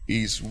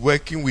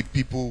working with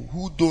people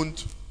who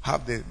don't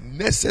have the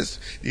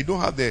they don't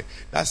have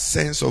that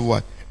sense of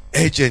what?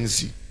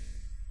 Urgency.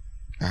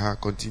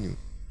 Continue.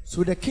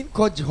 So the king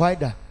called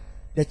Jehoiada,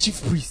 the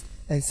chief priest,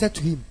 and said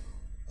to him,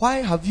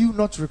 why have you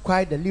not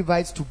required the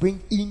Levites to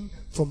bring in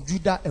from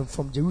Judah and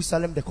from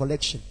Jerusalem the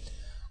collection,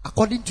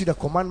 according to the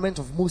commandment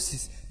of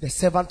Moses, the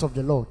servant of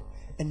the Lord,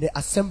 and the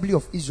assembly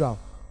of Israel,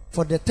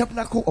 for the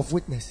tabernacle of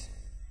witness?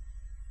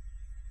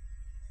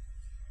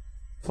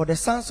 For the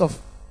sons of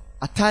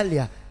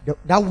Athaliah,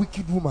 that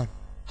wicked woman,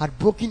 had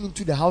broken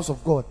into the house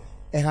of God,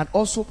 and had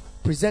also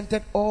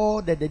presented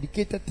all the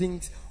dedicated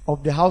things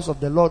of the house of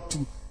the Lord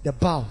to the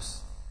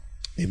Baals.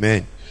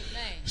 Amen.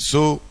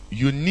 So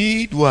you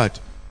need what?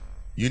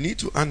 You need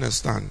to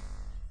understand,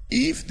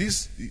 if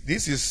this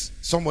is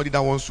somebody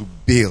that wants to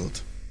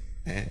build,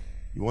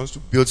 he wants to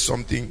build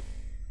something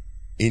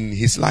in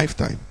his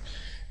lifetime,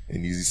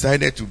 and he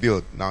decided to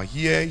build. Now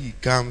here he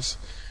comes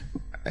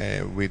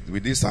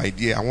with this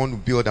idea. I want to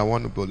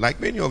build. Like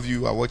many of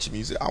you are watching me,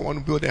 you say, I want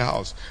to build a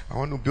house. I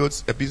want to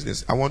build a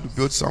business. I want to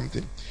build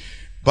something.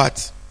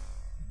 But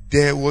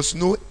there was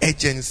no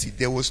urgency.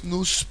 There was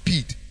no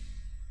speed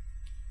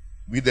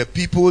with the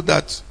people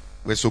that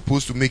were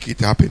supposed to make it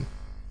happen.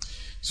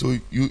 So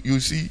you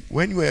see,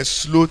 when you are a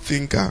slow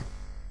thinker,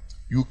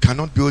 you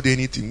cannot build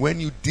anything. When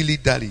you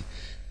dilly-dally,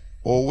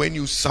 or when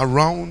you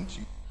surround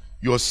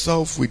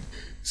yourself with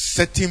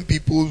certain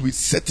people with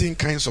certain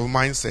kinds of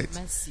mindset,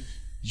 Mercy.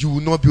 you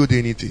will not build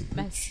anything.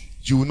 Mercy.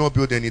 You will not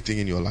build anything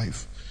in your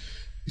life.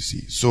 You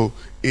see, so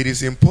it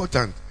is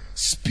important.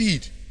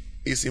 Speed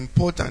is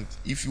important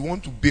if you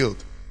want to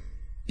build.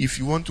 If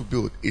you want to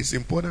build, it's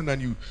important that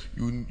you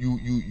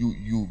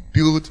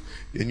build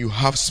and you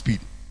have speed.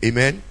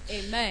 Amen.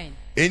 Amen.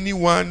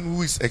 Anyone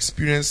who is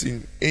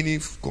experiencing any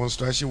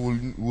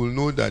construction will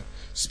know that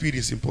speed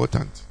is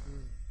important.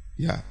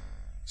 Yeah,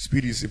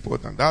 speed is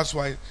important. That's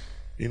why,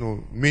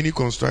 many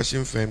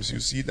construction firms, you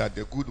see that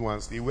the good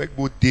ones, they work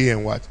both day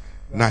and what?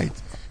 Night.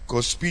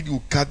 Because speed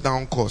will cut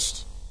down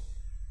cost.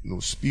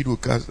 Speed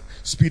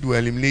will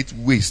eliminate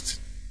waste.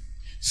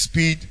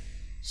 Speed,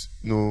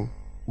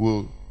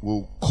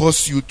 will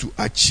cause you to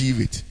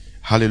achieve it.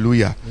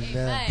 Hallelujah.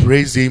 Amen.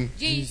 Praise Him.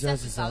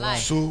 Jesus is alive.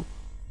 So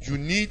you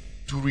need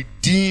to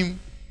redeem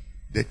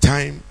the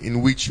time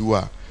in which you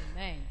are.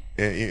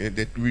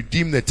 Amen.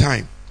 Redeem the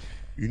time.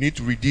 You need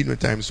to redeem the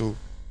time. So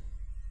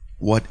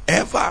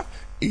whatever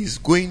is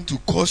going to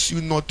cause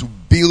you not to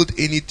build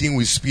anything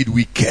with speed,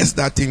 we curse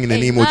that thing in the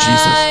name of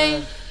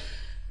Jesus.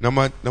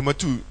 Number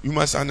two, you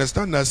must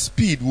understand that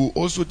speed will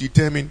also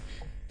determine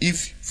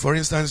if, for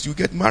instance, you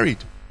get married.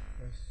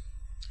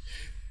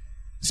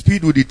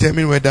 Speed will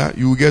determine whether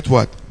you will get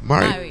what?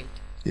 Married.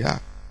 Yeah.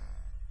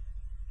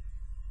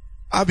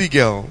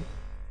 Abigail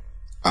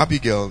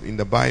in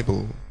the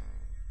Bible,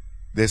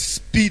 the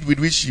speed with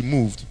which she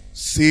moved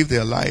saved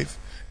her life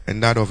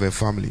and that of her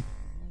family.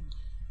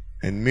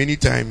 And many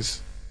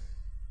times,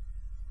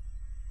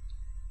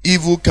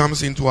 evil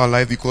comes into our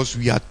life because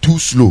we are too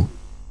slow.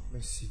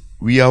 Mercy.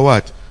 We are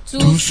what?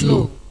 Too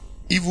slow.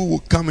 Evil will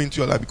come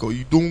into your life because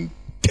you don't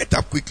get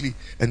up quickly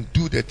and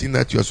do the thing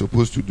that you are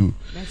supposed to do.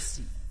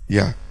 Mercy.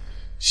 Yeah.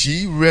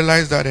 She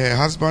realized that her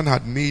husband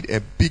had made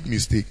a big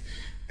mistake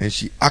and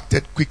she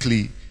acted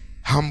quickly,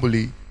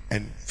 humbly,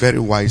 and very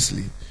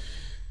wisely.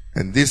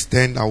 And this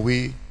turned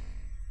away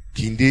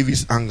King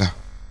David's anger.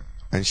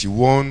 And she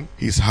won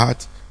his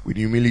heart with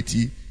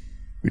humility,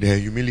 with her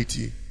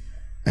humility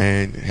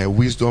and her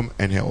wisdom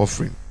and her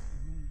offering.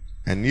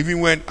 And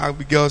even when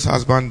Abigail's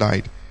husband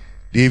died,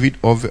 David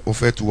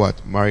offered to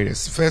what? Marry her. 1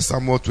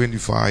 Samuel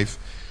 25,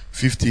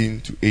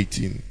 15 to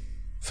 18.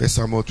 1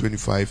 Samuel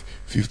 25,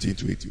 15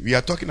 to 18. We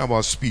are talking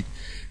about speed.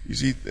 You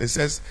see, it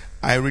says,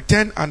 I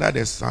return under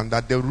the sun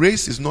that the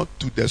race is not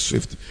to the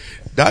swift.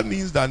 That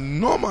means that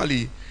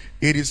normally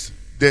it is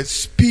the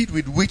speed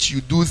with which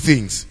you do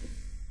things.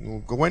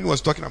 When he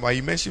was talking about,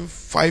 he mentioned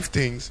 5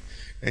 things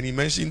and he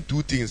mentioned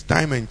 2 things,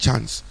 time and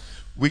chance,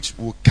 which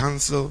will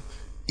cancel,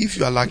 if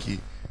you are lucky,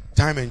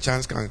 time and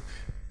chance can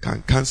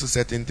cancel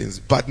certain things.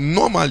 But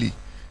normally,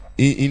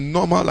 in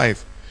normal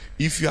life,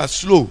 if you are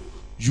slow,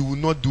 you will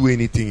not do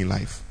anything in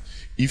life.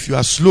 If you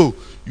are slow,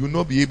 you will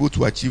not be able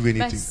to achieve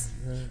anything.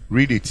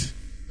 Read it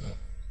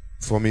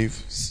for me.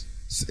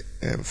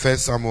 1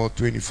 Samuel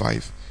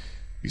 25.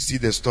 You see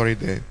the story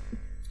there.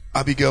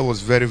 Abigail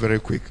was very, very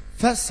quick.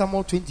 1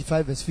 Samuel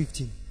 25 verse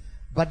 15.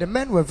 But the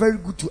men were very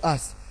good to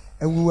us,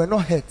 and we were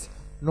not hurt,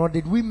 nor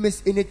did we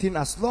miss anything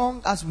as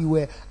long as we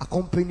were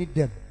accompanied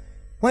them.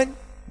 When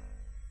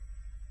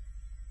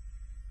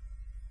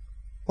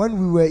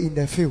we were in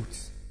the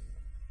fields,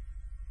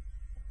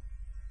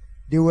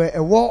 they were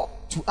a wall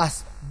to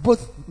us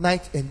both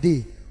night and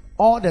day,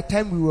 all the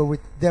time we were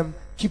with them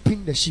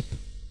keeping the sheep.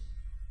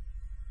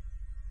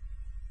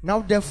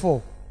 Now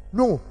therefore,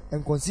 know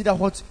and consider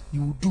what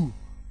you will do,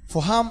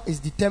 for harm is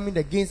determined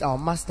against our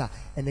master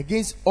and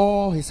against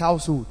all his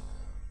household,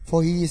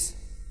 for he is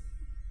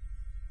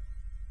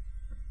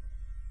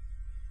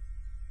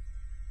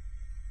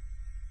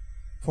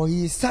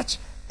such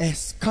a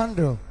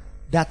scandal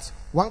that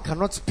one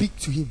cannot speak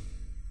to him.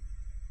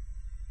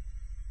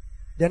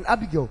 Then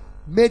Abigail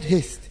made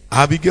haste.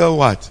 Abigail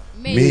what?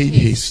 Made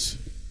haste.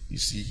 You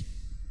see,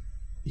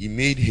 he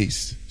made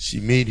haste. She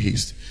made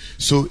haste.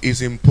 So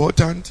it's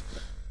important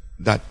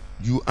that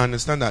you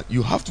understand that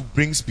you have to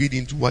bring speed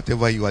into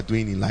whatever you are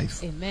doing in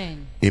life.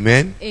 Amen.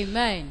 Amen.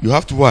 Amen. You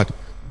have to what?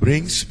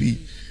 Bring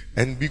speed.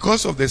 And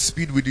because of the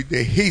speed with it,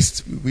 the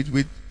haste with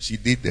which she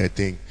did that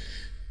thing,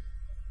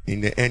 in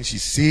the end she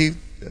saved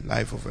the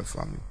life of her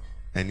family.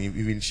 And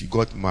even she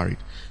got married.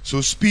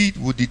 So speed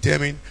will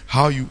determine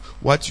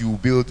what you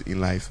build in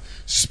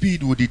life.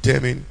 Speed will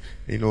determine,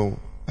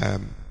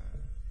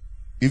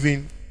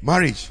 even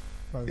marriage.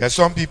 There are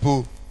some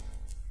people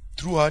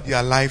throughout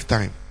their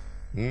lifetime,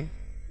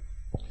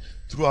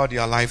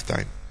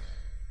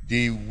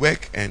 they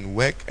work and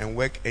work and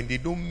work, and they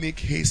don't make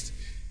haste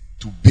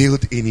to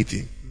build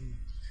anything.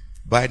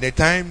 By the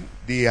time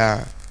they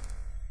are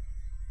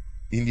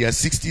in their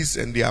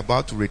 60s and they are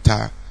about to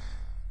retire,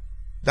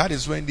 That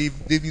is when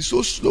they've been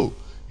so slow.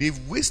 They've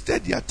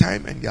wasted their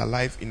time and their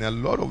life in a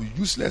lot of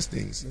useless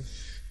things.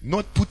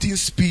 Not putting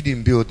speed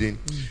in building,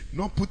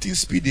 not putting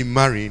speed in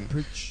marrying.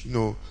 Preach.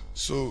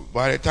 So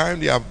by the time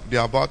they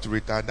are about to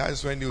retire, that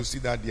is when they will see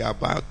that they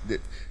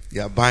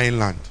are buying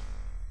land.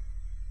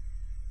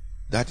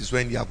 That is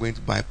when they are going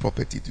to buy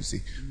property to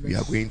say we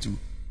are going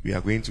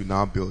to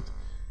now build.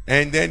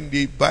 And then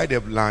they buy the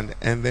land,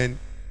 and then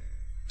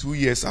 2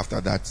 years after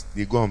that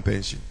they go on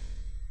pension.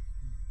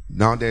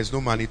 Now there is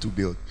no money to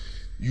build.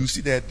 You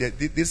see that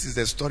this is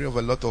the story of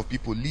a lot of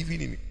people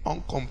living in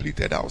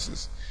uncompleted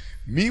houses.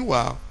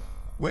 Meanwhile,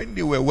 when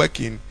they were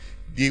working,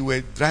 they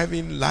were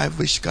driving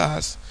lavish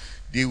cars.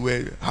 They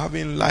were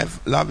having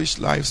lavish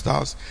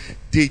lifestyles.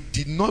 They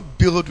did not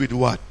build with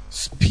what?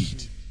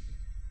 Speed.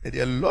 And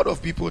there are a lot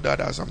of people that,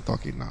 as I'm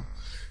talking now,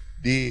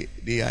 they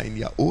are in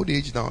their old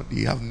age now.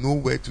 They have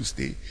nowhere to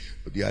stay.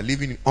 But they are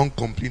living in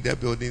uncompleted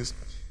buildings,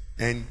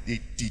 and they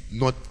did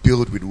not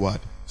build with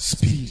what?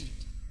 Speed.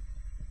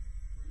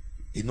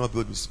 Did not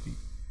build with speed.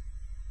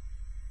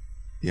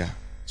 Yeah.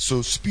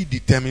 So speed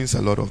determines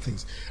a lot of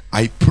things.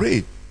 I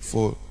pray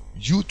for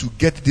you to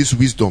get this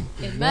wisdom.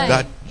 Amen.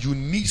 That you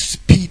need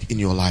speed in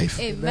your life.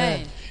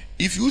 Amen.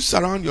 If you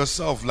surround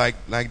yourself like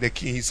the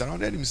king, he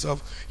surrounded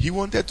himself. He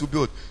wanted to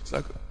build.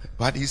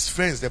 But his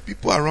friends, the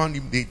people around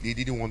him, they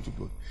didn't want to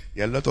build.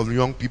 There are a lot of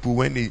young people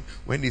when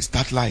they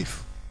start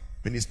life,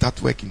 when they start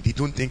working, they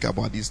don't think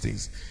about these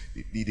things.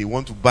 They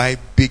want to buy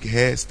big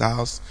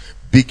hairstyles,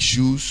 big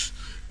shoes,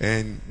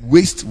 and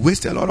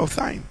waste a lot of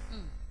time.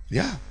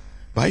 Yeah.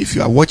 But if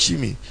you are watching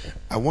me,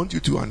 I want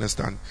you to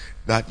understand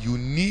that you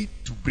need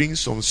to bring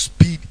some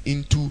speed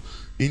into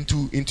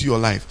your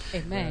life.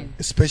 Amen.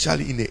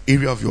 Especially in the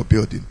area of your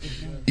building.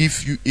 Amen.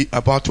 If you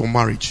about your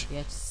marriage.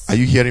 Yes. Are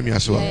you hearing me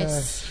as well?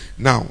 Yes.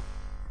 Now,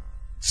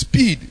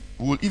 speed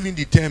will even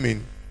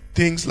determine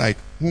things like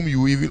whom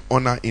you even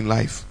honor in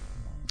life.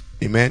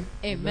 Amen.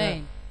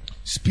 Amen.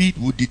 Speed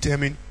will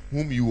determine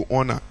whom you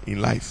honor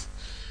in life.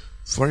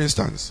 For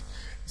instance,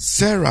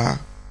 Sarah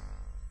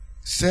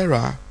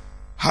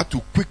had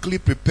to quickly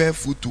prepare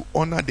food to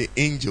honor the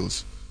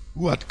angels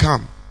who had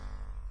come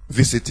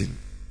visiting.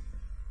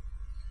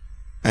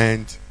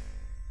 And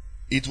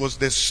it was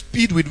the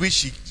speed with which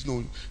she,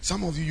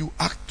 some of you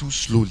act too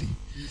slowly.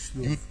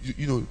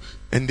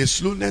 And the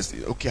slowness,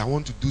 okay, I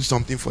want to do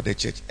something for the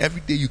church.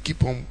 Every day you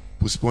keep on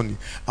postponing.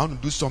 I want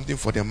to do something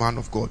for the man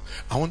of God.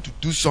 I want to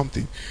do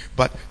something.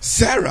 But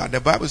Sarah, the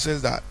Bible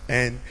says that,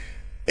 and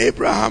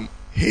Abraham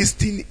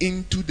hastened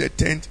into the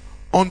tent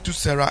unto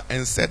Sarah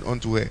and said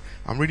unto her,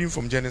 I'm reading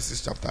from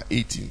Genesis chapter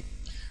 18,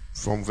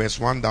 from verse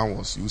 1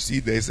 downwards. You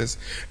see there it says,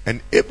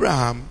 and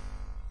Abraham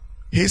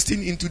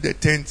hastened into the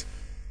tent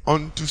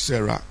unto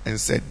Sarah and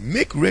said,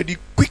 make ready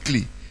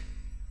quickly.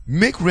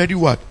 Make ready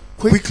what?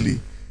 Quickly.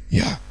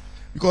 Yeah.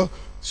 Because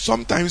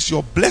sometimes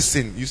your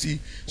blessing, you see,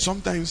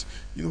 sometimes,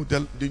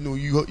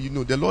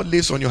 the Lord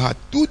lays on your heart,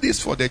 do this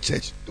for the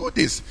church, do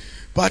this.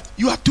 But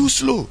you are too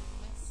slow.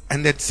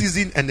 And the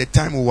season and the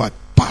time will what?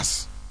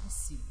 Pass.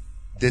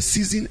 The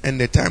season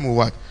and the time will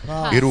what?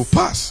 Pass. It will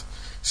pass.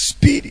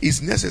 Speed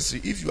is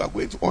necessary. If you are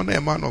going to honor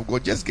a man of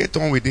God, just get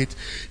on with it.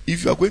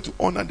 If you are going to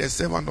honor the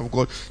servant of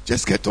God,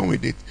 just get on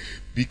with it.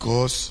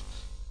 Because,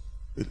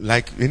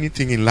 like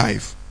anything in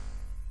life,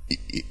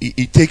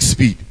 it takes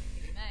speed.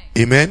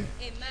 Amen?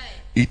 Amen?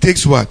 It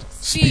takes what?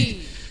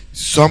 Speed.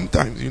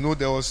 Sometimes,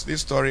 there was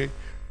this story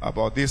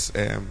about this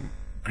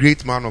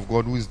great man of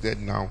God who is dead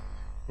now,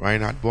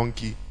 Reinhard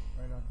Bonnke.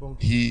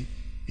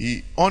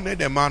 He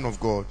honored a man of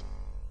God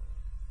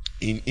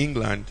in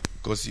England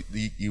because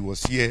he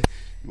was here.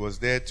 He was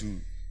there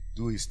to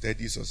do his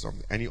studies or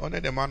something. And he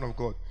honored the man of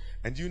God.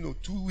 And 2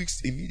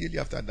 weeks immediately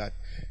after that,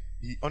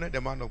 he honored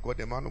the man of God.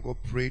 The man of God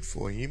prayed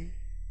for him.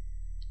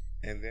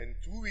 And then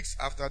 2 weeks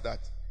after that,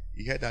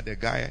 he heard that the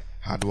guy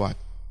had what?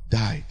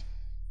 Died.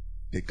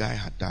 The guy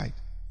had died.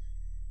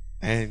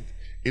 And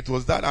it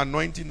was that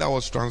anointing that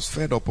was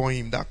transferred upon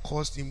him that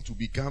caused him to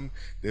become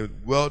the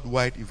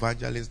worldwide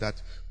evangelist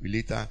that we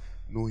later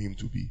know him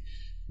to be.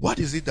 What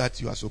is it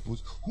that you are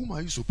supposed? Whom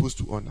are you supposed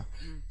to honor?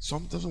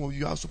 Some of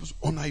you are supposed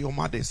to honor your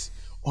mothers,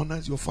 honor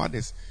your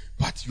fathers,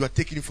 but you are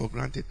taking it for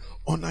granted.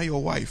 Honor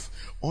your wife,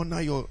 honor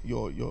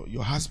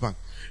your husband,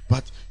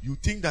 but you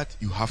think that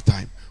you have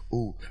time.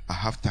 Oh, I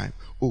have time.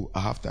 Oh, I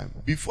have time.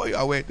 Before you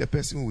are aware, the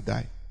person will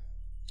die,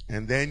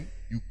 and then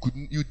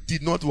you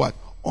did not what?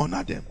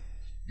 Honor them.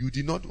 You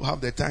did not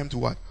have the time to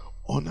what?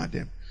 Honor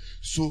them.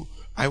 So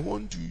I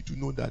want you to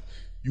know that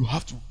you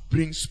have to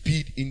bring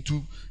speed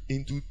into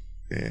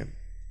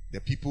the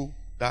people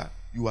that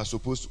you are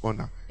supposed to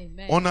honor.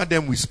 Amen. Honor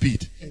them with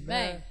speed.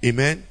 Amen.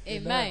 Amen.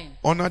 Amen.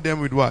 Honor them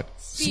with what?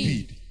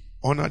 Speed.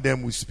 Honor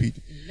them with speed.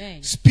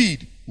 Amen.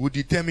 Speed will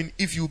determine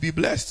if you be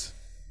blessed.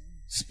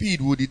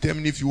 Speed will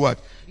determine if you what?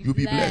 You'll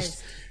be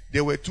blessed.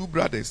 There were two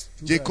brothers,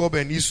 Jacob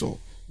and Esau.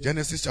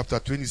 Genesis chapter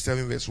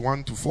 27 verse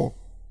 1 to 4.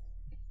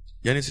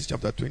 Genesis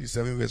chapter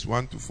 27 verse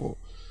 1 to 4.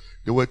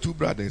 There were two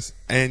brothers,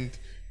 and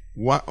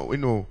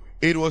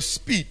it was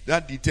speed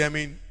that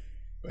determined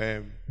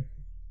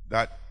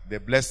that the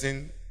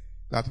blessing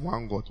that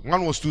one got.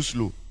 One was too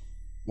slow.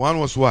 One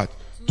was what?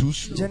 Too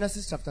slow.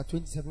 Genesis chapter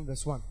 27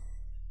 verse 1.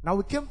 Now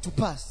it came to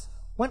pass,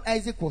 when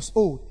Isaac was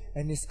old,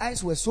 and his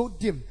eyes were so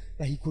dim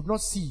that he could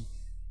not see,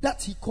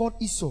 that he called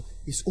Esau,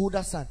 his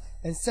older son,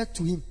 and said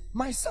to him,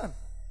 My son.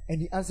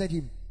 And he answered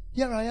him,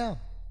 Here I am.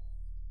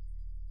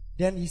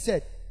 Then he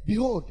said,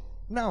 Behold,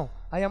 now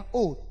I am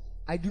old.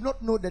 I do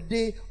not know the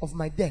day of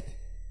my death.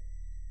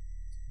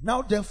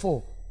 Now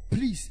therefore,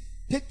 please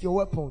take your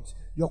weapons,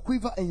 your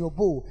quiver and your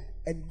bow,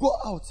 and go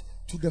out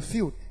to the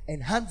field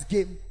and hunt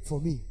game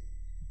for me.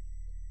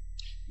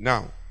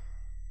 Now,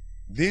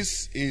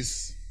 this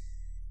is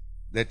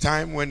the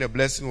time when the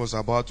blessing was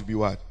about to be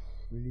what?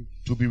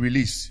 To be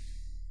released.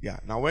 Yeah.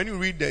 Now, when you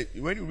read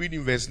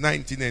in verse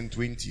 19 and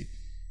 20,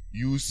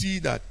 you see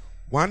that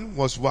one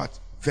was what?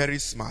 Very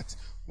smart.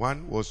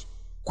 One was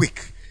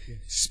quick. Yes.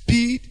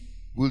 Speed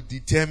will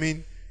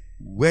determine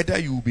whether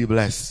you will be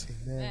blessed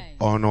Amen.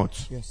 or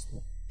not. Yes,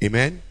 Lord.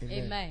 Amen?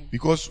 Amen.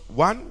 Because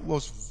one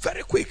was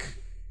very quick.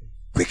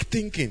 Quick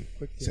thinking.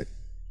 Said,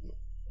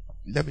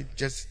 let me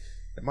just,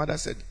 the mother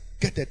said,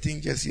 get the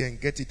thing just here and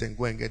get it and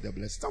go and get the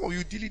blessing. Some of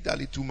you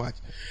dilly-dally too much.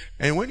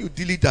 And when you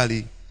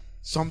dilly-dally,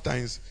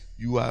 sometimes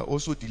you are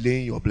also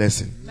delaying your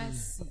blessing.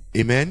 Mercy.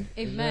 Amen?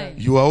 Amen.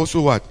 You are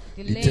also what?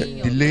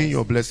 Delaying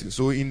Your blessing.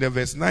 So in the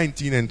verse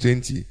 19 and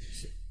 20,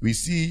 we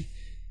see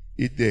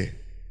it there.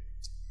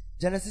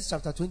 Genesis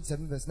chapter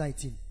 27 verse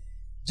 19.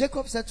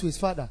 Jacob said to his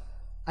father,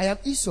 I am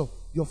Esau,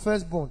 your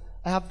firstborn.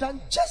 I have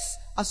done just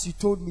as you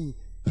told me.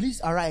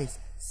 Please arise,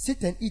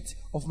 sit and eat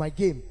of my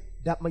game,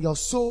 that your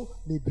soul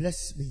may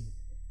bless me.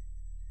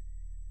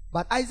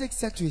 But Isaac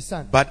said to his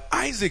son,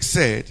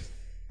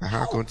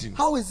 Continue.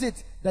 How is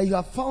it that you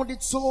have found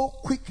it so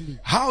quickly?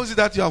 How is it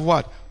that you have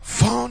what?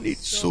 Found it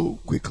so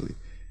quickly.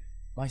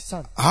 My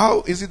son.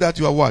 How is it that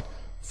you have what?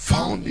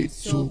 Found it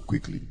so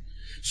quickly.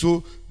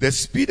 So the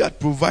speed at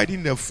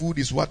providing the food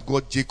is what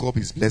got Jacob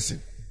his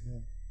blessing.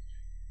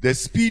 The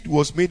speed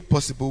was made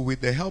possible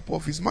with the help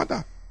of his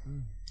mother.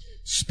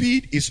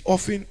 Speed is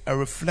often a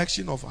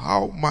reflection of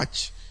how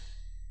much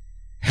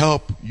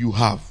help you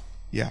have.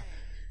 Yeah.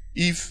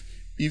 If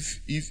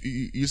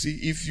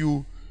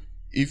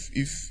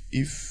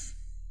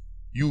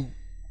you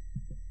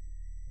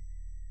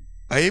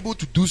are able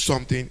to do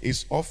something,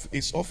 it's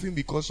often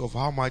because of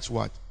how much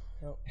what?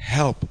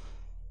 Help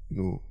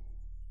you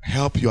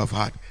have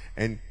had.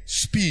 And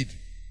speed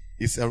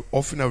is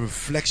often a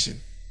reflection.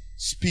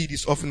 Speed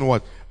is often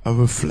what? A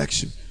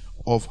reflection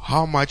of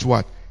how much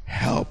what?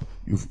 Help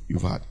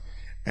you've had.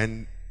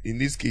 And in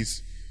this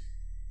case,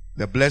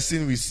 the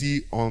blessing we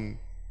see on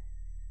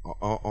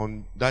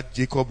that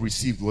Jacob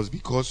received was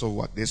because of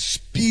what? The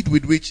speed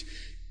with which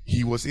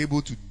he was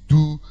able to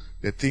do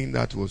the thing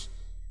that was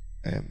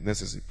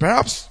necessary.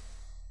 Perhaps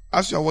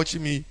as you are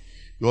watching me,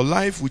 your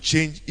life will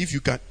change if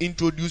you can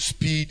introduce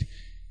speed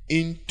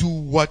into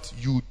what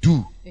you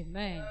do.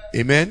 Amen.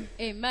 Amen.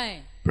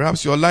 Amen.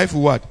 Perhaps your life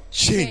will what?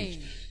 Change.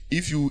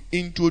 If you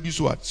introduce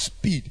what?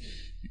 Speed.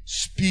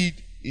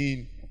 Speed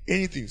in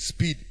anything.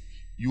 Speed.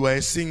 You are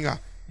a singer.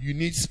 You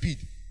need speed.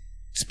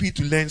 Speed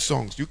to learn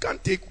songs. You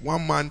can't take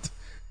 1 month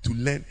to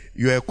learn.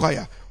 You are a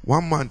choir.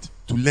 1 month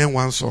to learn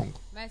one song.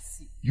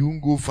 Mercy. You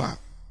won't go far.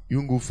 You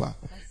won't go far.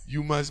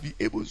 You must be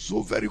able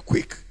so very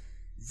quick.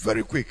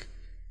 Very quick.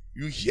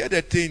 You hear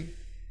the thing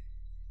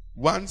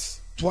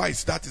once,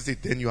 twice, that is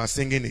it. Then you are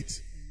singing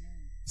it.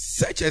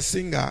 Such a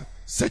singer,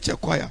 such a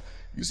choir,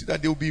 you see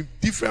that they will be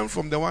different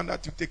from the one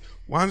that you take.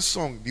 One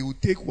song, they will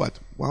take what?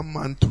 1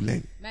 month to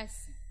learn.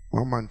 Mercy.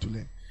 1 month to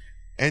learn.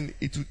 And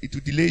it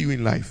will delay you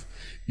in life.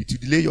 It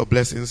will delay your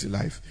blessings in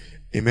life.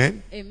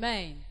 Amen?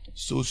 Amen.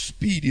 So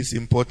speed is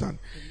important.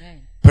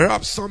 Amen.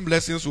 Perhaps some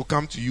blessings will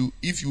come to you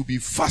if you be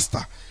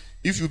faster.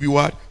 If you be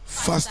what?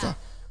 Faster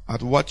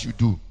at what you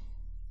do.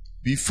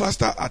 Be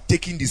faster at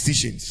taking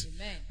decisions.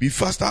 Amen. Be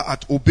faster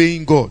at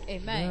obeying God.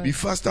 Amen. Be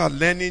faster at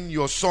learning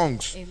your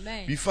songs.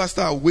 Amen. Be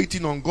faster at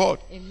waiting on God.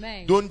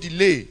 Amen. Don't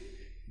delay.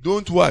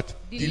 Don't what?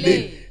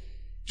 Delay.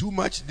 Too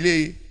much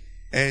delay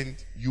and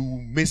you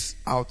miss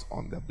out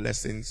on the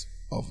blessings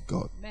of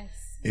God. Mercy.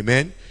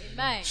 Amen.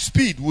 Amen.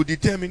 Speed will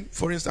determine,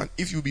 for instance,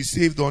 if you be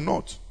saved or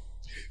not.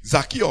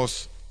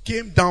 Zacchaeus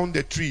came down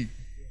the tree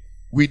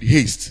with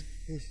haste.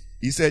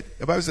 He said,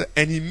 the Bible said,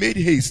 and he made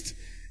haste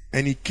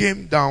and he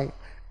came down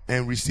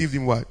and received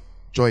him what?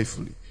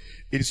 Joyfully.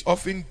 It is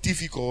often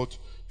difficult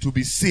to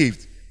be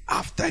saved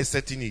after a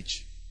certain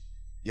age.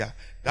 Yeah.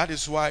 That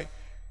is why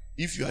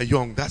if you are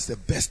young, that's the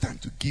best time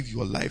to give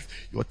your life,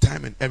 your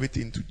time and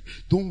everything to.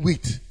 Don't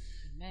wait.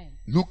 Amen.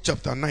 Luke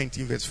chapter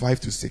 19 verse 5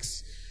 to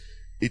 6.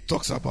 It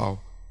talks about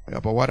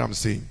what I'm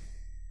saying.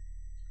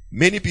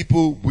 Many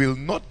people will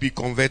not be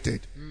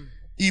converted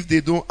if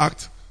they don't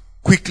act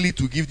quickly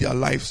to give their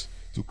lives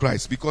to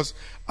Christ. Because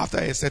after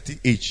a certain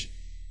age,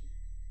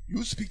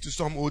 you speak to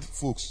some old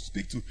folks,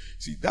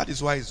 see, that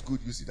is why it's good.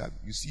 You see that,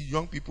 you see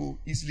young people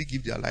easily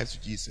give their lives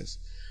to Jesus.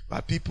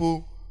 But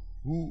people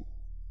who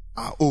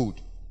are old,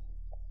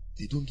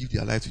 they don't give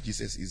their life to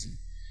Jesus easily.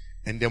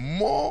 And the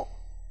more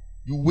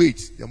you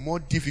wait, the more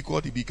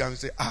difficult it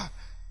becomes to say,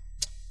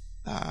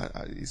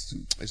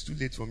 it's too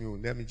late for me.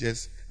 Let me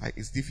just,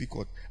 it's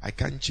difficult. I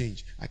can't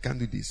change. I can't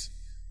do this.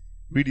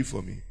 Read it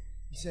for me.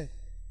 He said,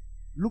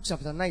 Luke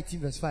chapter 19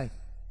 verse 5.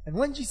 And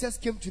when Jesus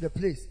came to the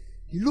place,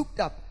 he looked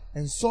up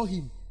and saw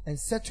him and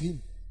said to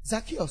him,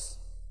 Zacchaeus,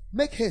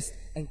 make haste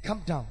and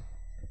come down.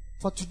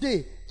 For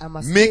today I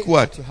must make stay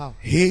what? at your house.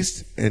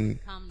 Haste and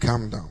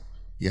come down.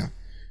 Yeah.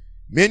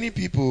 Many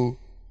people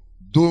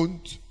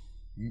don't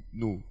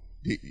know.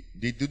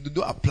 They don't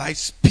apply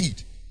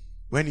speed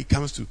when it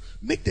comes to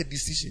make the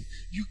decision.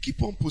 You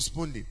keep on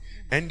postponing.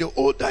 And the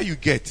older you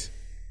get,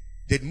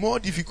 the more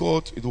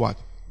difficult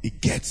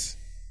it gets.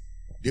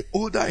 The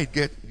older it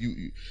gets,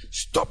 you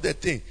stop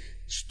that thing.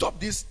 Stop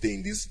this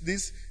thing,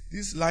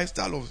 this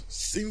lifestyle of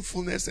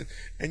sinfulness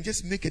and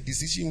just make a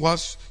decision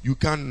whilst you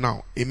can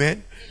now.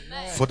 Amen?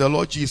 For the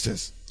Lord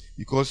Jesus.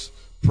 Because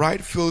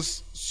pride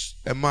fills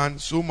a man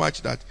so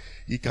much that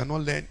he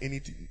cannot learn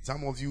anything.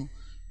 Some of you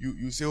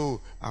say,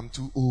 oh, I'm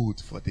too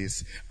old for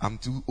this. I'm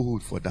too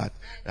old for that.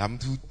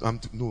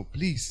 No,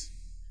 please.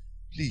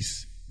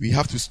 We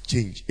have to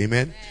change.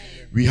 Amen?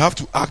 We have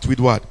to act with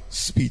what?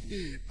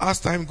 Speed. As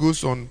time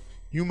goes on,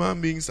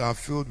 human beings are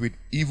filled with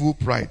evil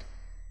pride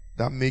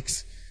that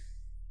makes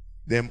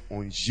them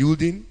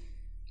unyielding,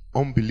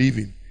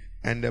 unbelieving,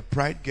 and the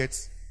pride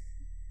gets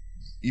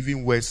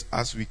even worse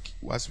as we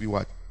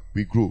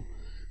grow.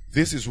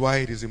 This is why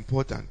it is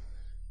important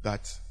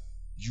that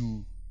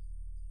you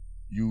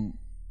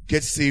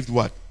get saved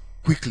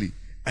quickly,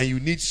 and you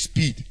need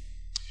speed.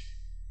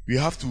 We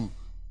have to,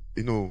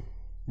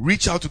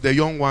 reach out to the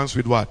young ones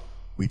with what?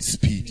 With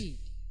speed.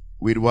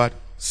 With what?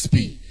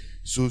 Speed.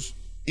 So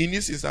in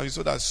this instance, we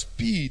saw that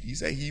speed. He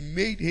said he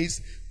made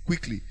haste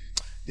quickly.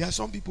 There are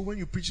some people, when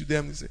you preach to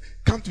them, they say,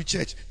 come to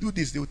church, do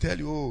this. They will tell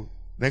you, oh,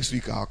 next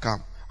week I'll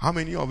come. How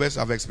many of us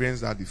have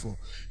experienced that before?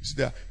 You see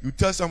that you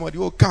tell somebody,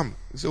 oh, come.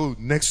 They say, oh,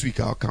 next week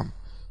I'll come.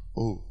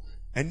 Oh.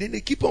 And then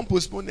they keep on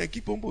postponing and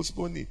keep on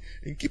postponing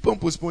and keep on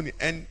postponing.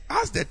 And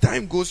as the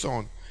time goes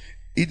on,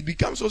 it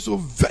becomes also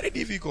very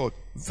difficult.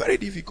 Very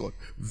difficult.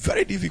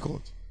 Very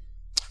difficult.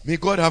 May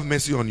God have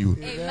mercy on you.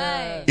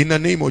 Amen. In the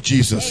name of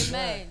Jesus.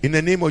 Amen. In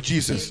the name of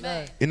Jesus.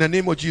 Amen. In the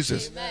name of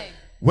Jesus. Amen.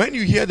 When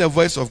you hear the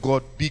voice of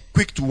God, be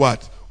quick to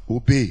what?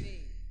 Obey.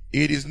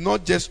 It is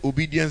not just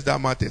obedience that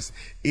matters.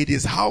 It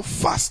is how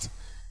fast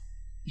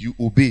you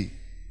obey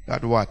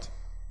that what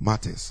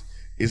matters.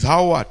 It's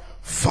how what?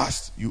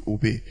 Fast you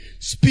obey.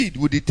 Speed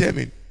will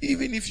determine,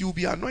 even if you will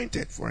be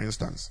anointed, for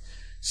instance.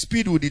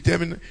 Speed will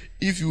determine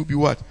if you will be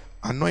what?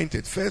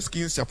 Anointed. 1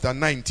 Kings chapter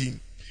 19.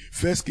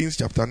 1 Kings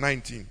chapter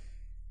 19.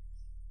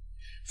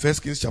 1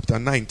 Kings chapter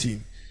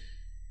 19.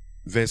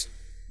 Verse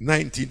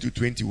 19 to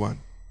 21.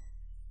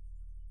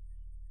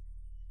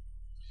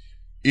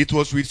 It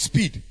was with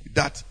speed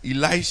that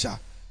Elisha,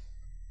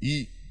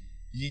 he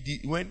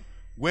did,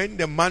 when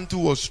the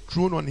mantle was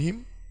thrown on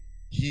him,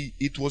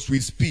 it was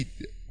with speed.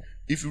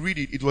 If you read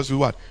it, it was with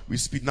what? With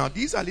speed. Now,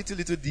 these are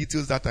little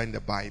details that are in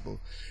the Bible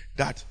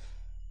that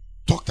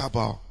talked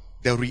about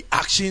the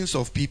reactions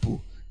of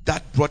people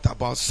that brought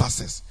about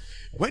success.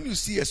 When you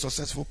see a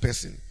successful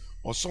person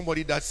or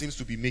somebody that seems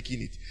to be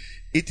making it,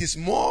 it is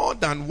more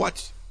than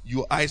what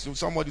your eyes.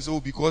 Somebody say, oh,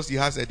 because he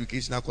has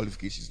educational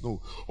qualifications. No.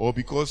 Or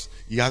because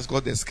he has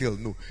got the skill.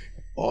 No.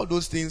 All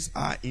those things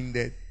are in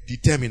the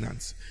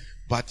determinants.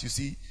 But you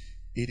see,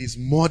 it is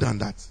more than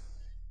that.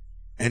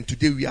 And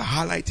today we are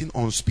highlighting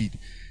on speed.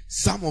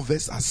 Some of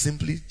us are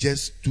simply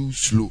just too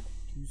slow.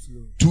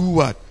 Too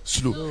what?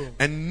 Slow.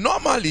 And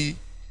normally,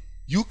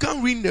 you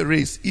can't win the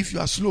race if you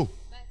are slow.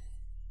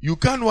 You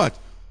can't what?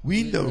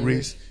 Win the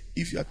race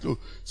if you are slow.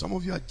 Some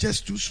of you are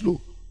just too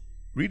slow.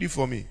 Read it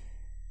for me.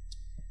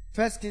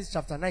 1 Kings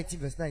chapter 19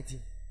 verse 19.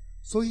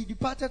 So he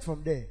departed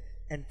from there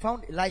and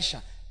found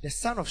Elisha, the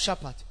son of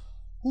Shaphat,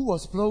 who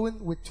was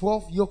plowing with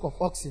 12 yoke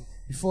of oxen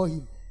before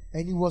him,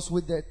 and he was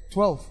with the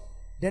 12.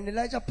 Then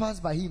Elijah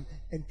passed by him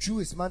and threw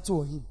his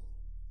mantle on him.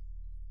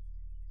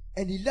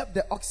 And he left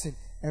the oxen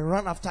and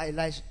ran after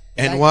Elijah.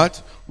 And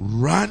what?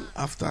 Ran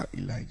after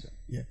Elijah.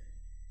 Yeah.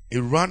 He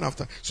ran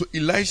after. So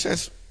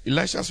Elisha's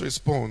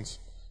response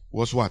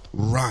was what?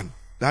 Run.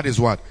 That is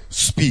what?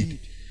 Speed.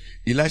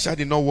 Elisha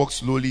did not walk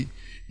slowly.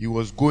 He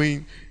was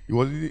going.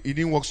 He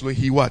didn't walk slowly.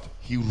 He what?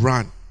 He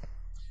ran.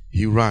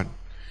 He ran.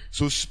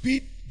 So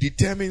speed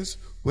determines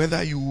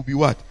whether you will be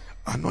what?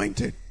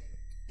 Anointed.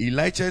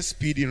 Elijah's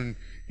speed in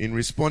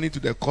responding to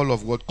the call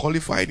of God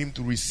qualified him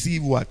to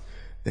receive what?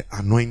 The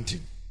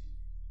anointing.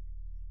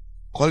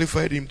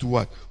 Qualified him to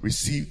what?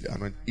 Receive the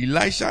anointing.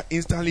 Elisha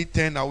instantly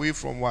turned away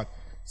from what?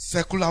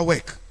 Secular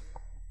work.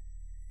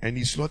 And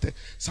he slaughtered.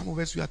 Some of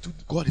us,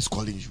 God is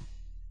calling you.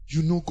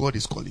 You know God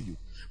is calling you.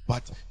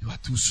 But you are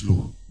too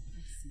slow.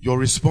 Your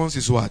response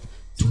is what?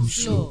 Too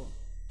slow.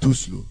 Too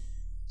slow.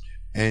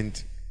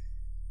 And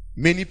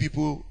many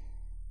people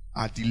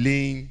are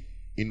delaying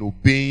in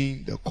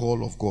obeying the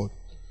call of God.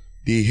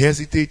 They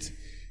hesitate.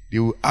 They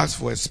will ask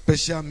for a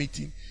special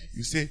meeting.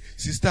 You say,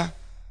 sister,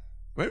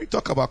 when we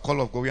talk about call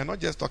of God, we are not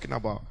just talking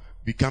about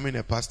becoming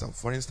a pastor.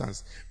 For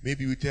instance,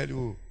 maybe we tell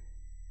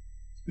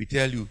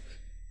you,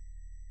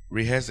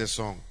 rehearse a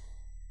song.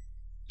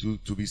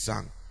 to be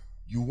sung.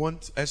 You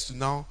want us to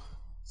now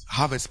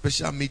have a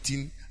special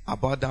meeting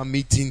about that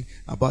meeting,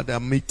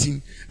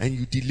 and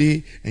you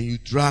delay and you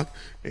drag.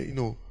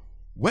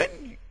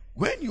 When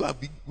you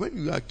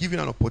are given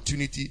an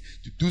opportunity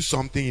to do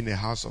something in the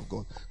house of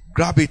God,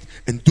 grab it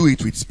and do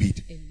it with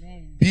speed.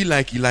 Amen. Be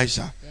like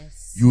Elisha.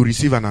 Yes. You will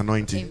receive an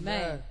anointing.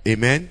 Amen.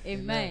 Amen.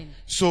 Amen.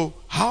 So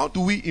how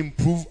do we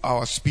improve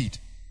our speed?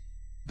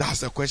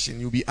 That's the question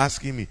you'll be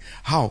asking me.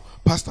 How,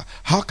 Pastor?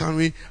 How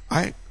can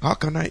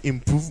I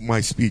improve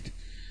my speed?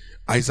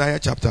 Isaiah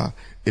chapter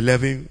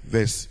 11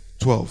 verse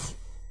 12.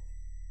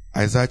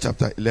 Isaiah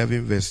chapter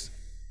 11 verse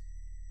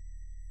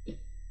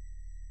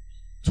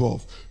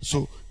 12.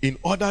 So in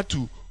order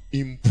to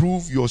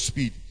improve your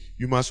speed,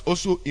 you must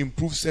also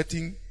improve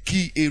certain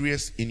key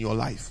areas in your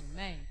life.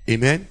 Amen.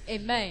 Amen.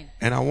 Amen.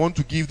 And I want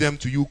to give them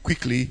to you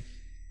quickly,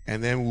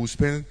 and then we'll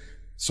spend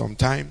some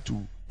time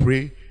to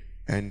pray,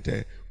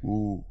 and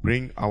we'll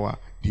bring our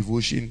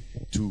devotion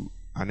to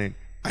an end.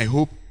 I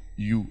hope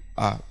you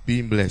are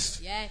being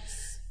blessed.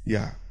 Yes.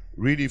 Yeah.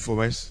 Read it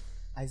for us.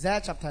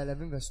 Isaiah chapter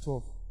 11 verse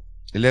 12.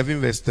 11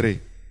 verse 3.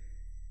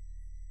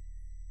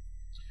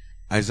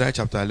 Isaiah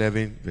chapter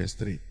 11 verse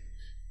 3.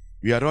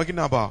 We are talking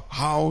about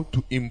how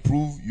to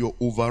improve your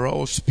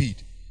overall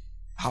speed.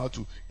 How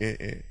to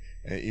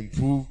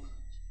improve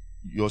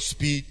your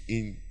speed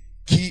in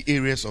key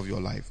areas of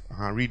your life.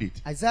 Read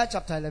it. Isaiah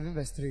chapter 11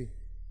 verse 3.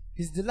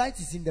 His delight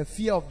is in the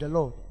fear of the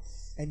Lord,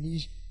 and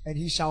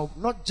he shall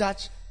not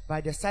judge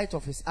by the sight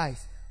of his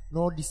eyes,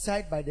 nor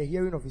decide by the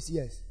hearing of his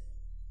ears.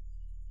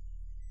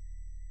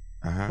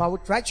 But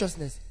with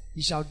righteousness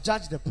he shall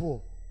judge the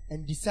poor,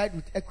 and decide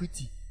with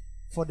equity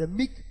for the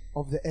meek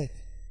of the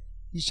earth.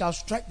 He shall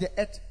strike the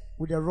earth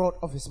with the rod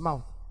of his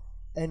mouth,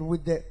 and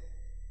with the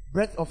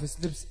breath of his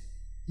lips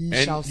he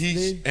shall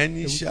slay. And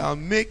he shall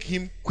make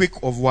him quick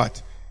of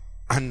what?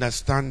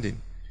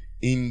 Understanding.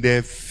 In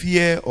the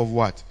fear of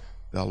what?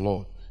 The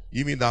Lord.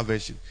 Give me that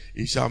version.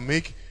 He shall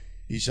make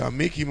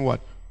him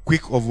what?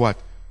 Quick of what?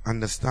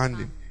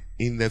 Understanding.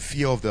 In the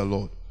fear of the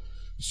Lord.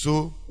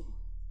 So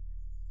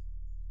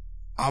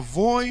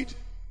avoid,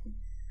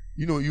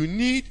 you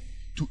need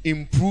to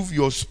improve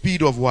your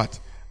speed of what?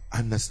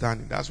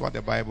 Understanding. That's what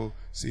the Bible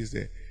says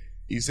there.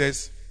 It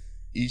says,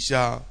 he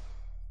shall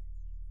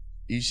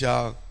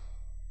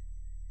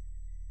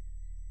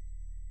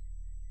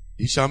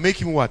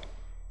make him what?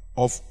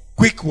 Of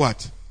quick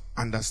what?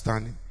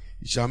 Understanding.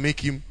 He shall make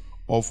him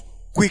of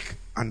quick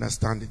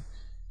understanding.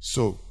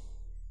 So,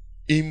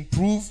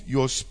 improve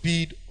your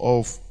speed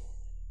of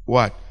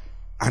what?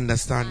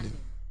 Understanding.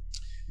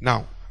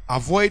 Now,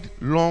 avoid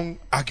long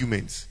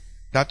arguments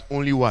that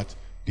only what?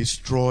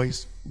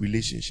 Destroys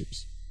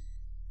relationships.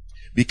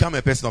 Become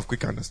a person of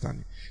quick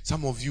understanding.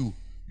 Some of you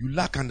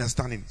lack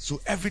understanding.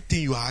 So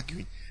everything you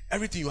argue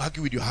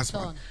with your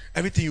husband,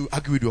 everything you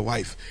argue with your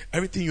wife,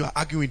 everything you are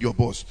arguing with your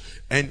boss,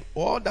 and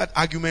all that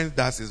argument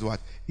does is what?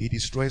 It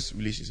destroys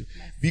relationships.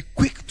 Be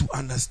quick to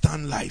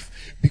understand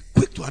life. Be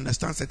quick to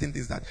understand certain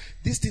things, that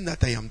this thing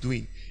that I am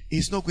doing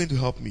is not going to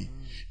help me.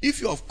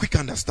 If you have quick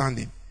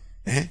understanding,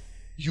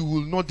 you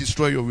will not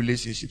destroy your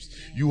relationships.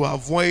 You will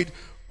avoid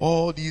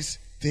all these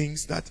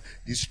things that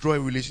destroy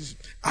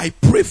relationships. I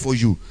pray for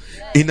you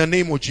in the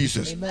name of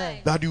Jesus.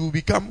 Amen. That you will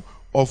become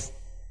of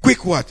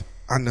quick what?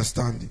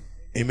 Understanding.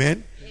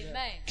 Amen.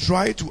 Amen.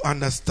 Try to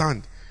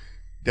understand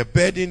the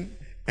burden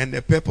and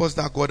the purpose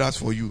that God has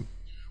for you.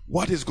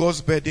 What is God's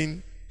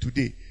burden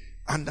today?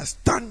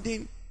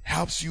 Understanding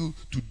helps you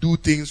to do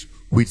things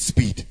with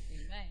speed.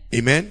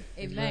 Amen.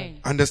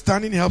 Amen.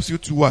 Understanding helps you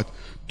to what?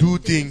 Do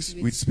things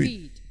with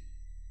speed.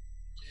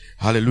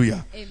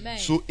 Hallelujah. Amen.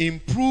 So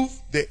improve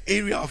the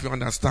area of your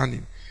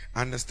understanding.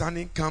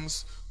 Understanding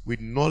comes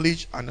with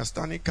knowledge.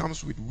 Understanding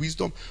comes with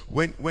wisdom.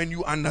 When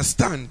you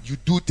understand, you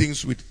do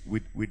things with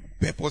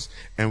purpose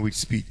and with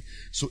speed.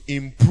 So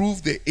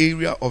improve the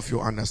area of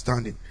your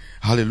understanding.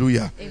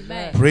 Hallelujah.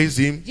 Amen. Praise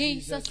him.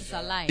 Jesus is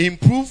alive.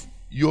 Improve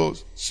your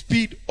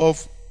speed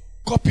of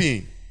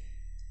copying.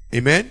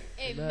 Amen.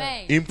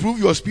 Amen. Improve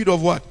your speed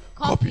of what?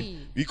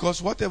 Copying.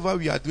 Because whatever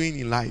we are doing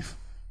in life,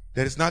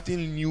 there is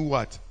nothing new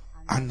what?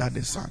 Under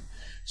the sun.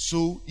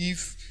 So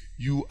if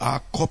you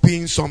are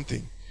copying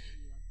something,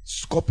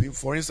 copying,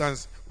 for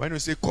instance, when you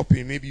say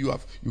copying, maybe you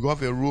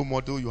have a role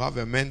model, you have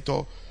a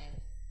mentor.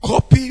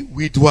 Copy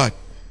with what?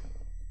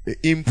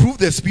 Improve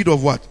the speed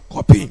of what?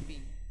 Copying.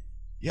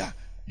 Yeah.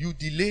 You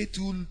delay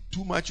too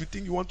much. You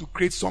think you want to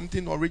create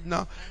something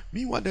original.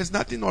 Meanwhile, there's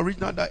nothing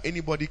original that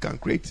anybody can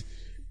create.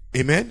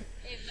 Amen?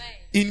 Amen.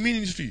 In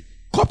ministry,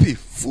 copy,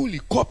 fully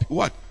copy.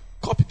 What?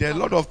 Copy. There are a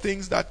lot of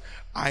things that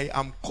I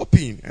am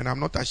copying, and I'm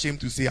not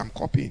ashamed to say I'm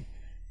copying.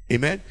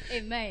 Amen?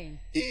 Amen.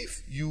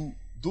 If you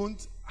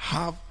don't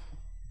have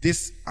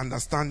this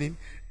understanding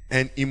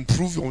and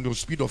improve on your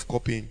speed of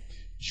copying,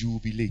 you will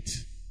be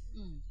late.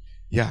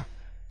 Yeah.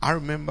 I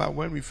remember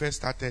when we first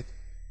started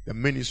the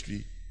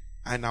ministry,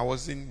 and I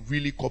wasn't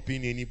really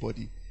copying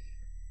anybody.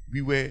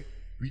 We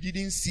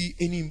didn't see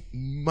any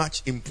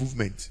much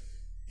improvement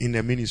in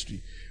the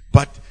ministry.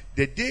 But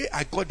the day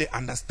I got the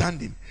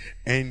understanding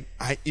and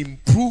I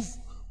improved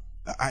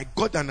I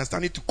got the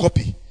understanding to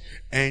copy,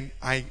 and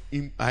I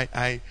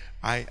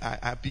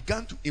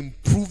began to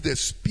improve the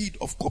speed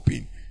of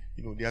copying.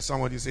 You know, there's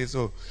somebody says,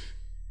 so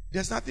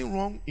there's nothing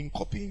wrong in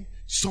copying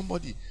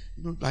somebody.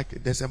 You know, like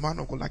there's a man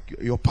of God, like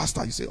your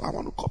pastor. You say, I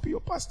want to copy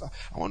your pastor.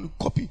 I want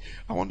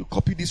to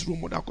copy this role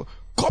model.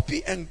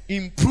 Copy and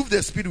improve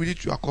the speed with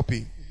which you are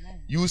copying.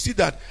 Amen. You will see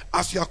that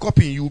as you are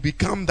copying, you will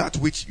become that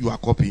which you are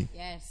copying.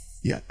 Yes.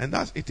 Yeah, and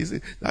that is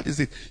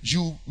it.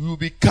 You will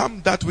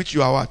become that which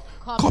you are what?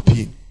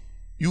 Copying.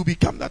 You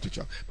become that which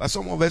you are. But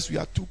some of us, we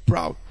are too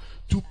proud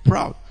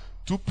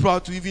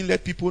to even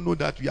let people know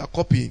that we are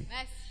copying.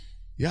 Yes.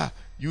 Yeah,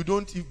 you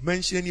don't even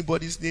mention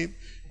anybody's name.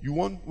 You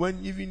won't,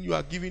 when even you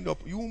are giving up,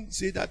 you won't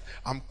say that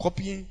I'm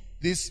copying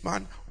this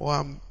man or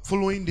I'm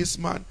following this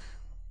man.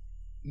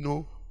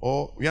 No,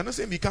 or we are not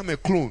saying become a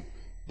clone,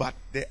 but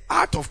the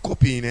art of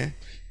copying,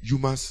 you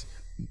must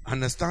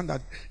understand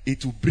that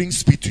it will bring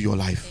speed to your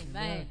life.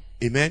 Amen.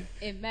 Amen.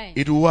 Amen.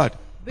 It will what?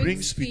 Bring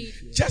Bring speed.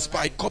 speed to Just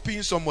your by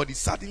copying somebody,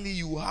 suddenly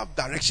you will have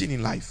direction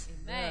in life.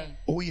 Amen.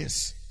 Oh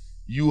yes.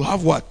 You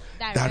have what?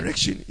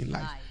 Direction in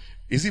life. life.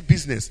 Is it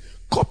business?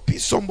 Copy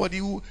somebody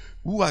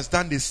who has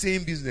done the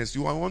same business.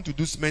 You want to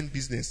do cement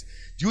business.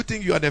 Do you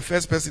think you are the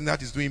first person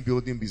that is doing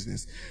building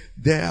business?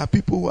 There are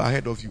people who are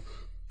ahead of you.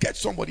 Get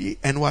somebody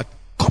and what?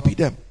 Copy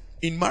them.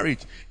 In marriage,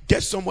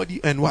 get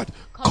somebody and what?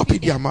 Copy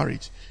their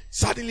marriage.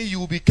 Suddenly you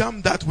will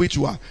become that which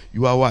you are.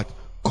 You are what?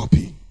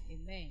 Copying.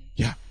 Amen.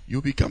 Yeah,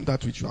 you become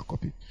that which you are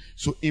copying.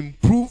 So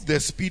improve the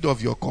speed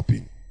of your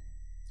copying.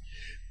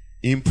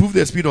 Improve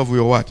the speed of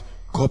your what?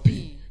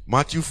 Copying.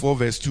 Matthew 4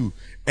 verse 2.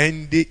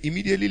 And they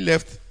immediately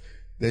left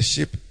the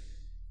ship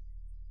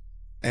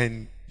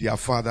and their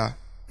father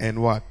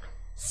and what?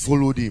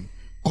 Followed him.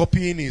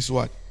 Copying is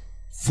what?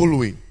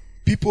 Following.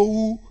 People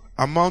who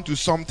amount to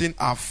something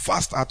are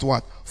fast at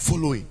what?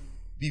 Following.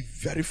 Be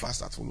very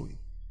fast at following.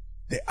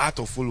 The art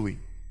of following.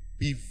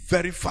 Be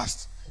very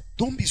fast.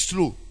 Don't be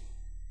slow.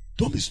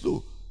 Don't be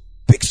slow.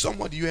 Pick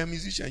somebody. You're a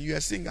musician. You're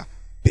a singer.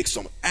 Pick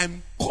someone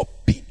and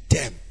copy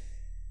them.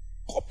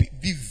 Copy.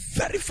 Be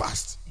very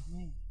fast.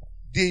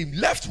 They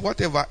left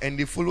whatever and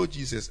they followed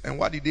Jesus. And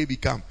what did they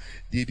become?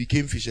 They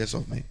became fishers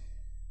of men.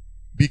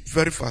 Be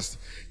very fast.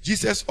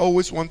 Jesus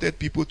always wanted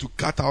people to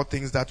cut out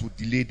things that would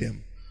delay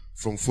them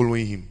from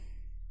following him.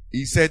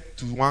 He said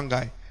to one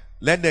guy,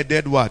 let the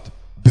dead what?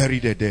 Bury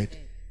the dead.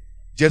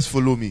 Just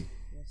follow me.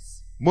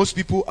 Yes. Most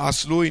people are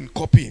slow in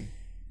copying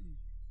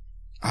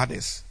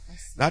others.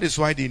 That is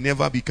why they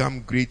never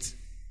become great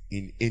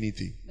in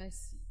anything.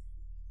 Yes.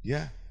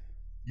 Yeah.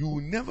 You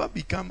will never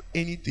become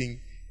anything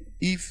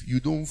if you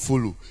don't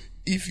follow,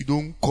 if you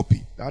don't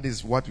copy. That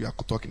is what we are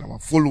talking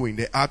about. Following,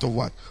 the art of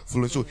what?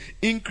 Following. So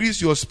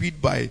increase your speed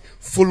by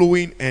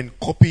following and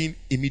copying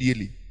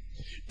immediately.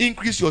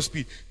 Increase your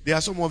speed. There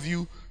are some of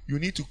you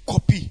need to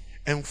copy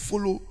and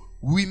follow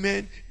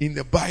women in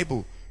the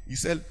Bible. He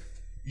said,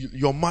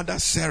 your mother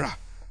Sarah.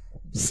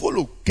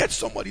 Follow. Get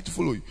somebody to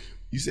follow you.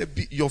 He said,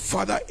 your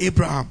father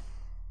Abraham.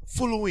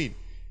 Following.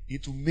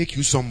 It will make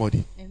you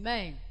somebody.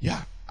 Amen.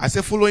 Yeah. I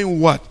said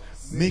following what?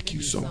 Make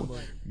you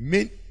somebody.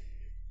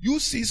 You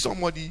see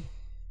somebody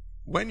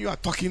when you are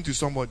talking to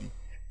somebody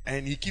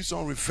and he keeps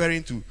on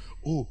referring to,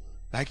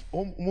 like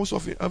most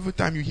of it, every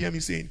time you hear me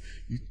saying,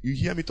 you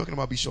hear me talking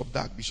about Bishop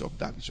Dag.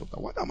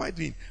 What am I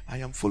doing? I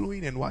am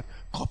following and what?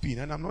 Copying.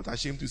 And I'm not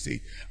ashamed to say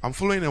it. I'm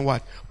following and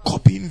what?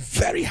 Copying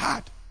very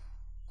hard.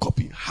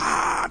 Copying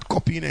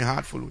and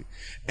hard following.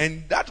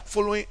 And that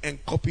following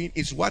and copying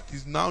is what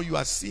is now you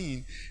are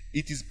seeing.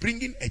 It is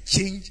bringing a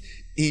change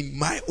in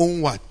my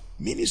own what?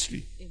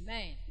 Ministry.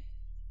 Amen.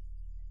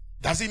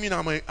 Does it mean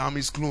I'm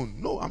his clone?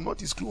 No, I'm not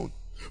his clone.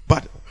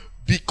 But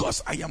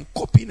because I am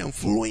copying and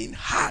following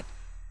hard,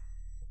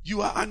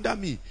 you are under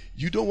me.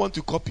 You don't want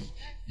to copy.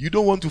 You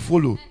don't want to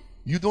follow.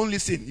 You don't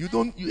listen.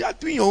 You are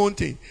doing your own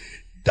thing.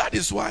 That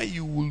is why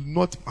you will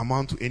not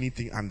amount to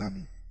anything under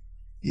me.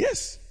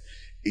 Yes.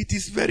 It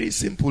is very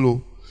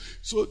simple.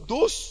 So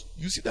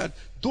you see that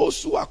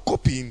those who are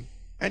copying,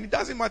 and it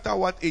doesn't matter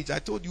what age, I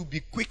told you, be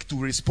quick to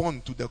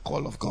respond to the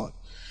call of God.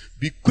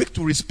 Be quick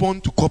to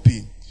respond to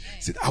copying.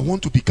 Said, I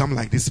want to become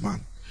like this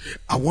man.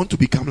 I want to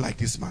become like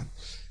this man.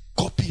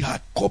 Copy hard.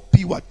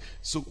 Copy what?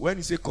 So when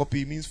you say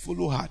copy, it means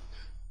follow hard.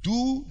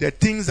 Do the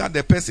things that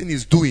the person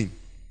is doing.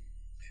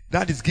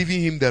 That is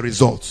giving him the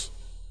results.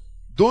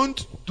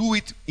 Don't do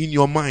it in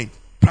your mind.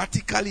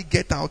 Practically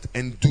get out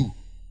and do.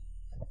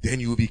 Then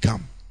you will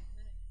become.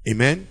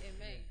 Amen?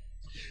 Amen.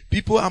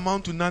 People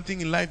amount to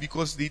nothing in life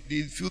because they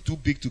feel too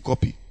big to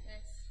copy.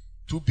 Yes.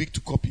 Too big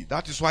to copy.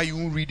 That is why you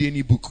won't read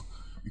any book.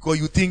 Because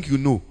you think you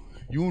know.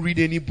 You won't read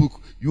any book.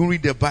 You won't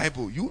read the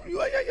Bible. You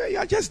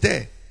are just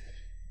there.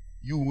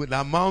 You will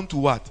amount to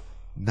what?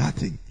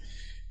 Nothing.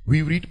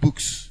 We read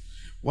books.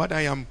 What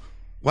I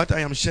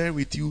am sharing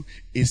with you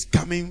is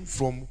coming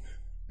from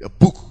a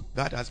book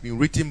that has been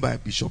written by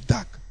Bishop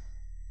Dag.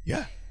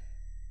 Yeah.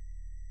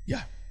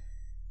 Yeah.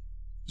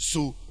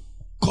 So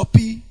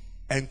copy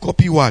and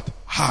copy what?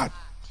 Hard.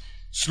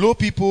 Slow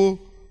people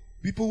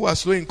who are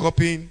slow in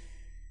copying,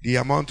 they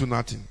amount to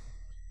nothing.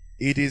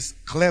 It is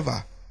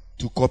clever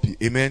to copy.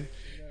 Amen.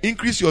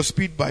 Increase your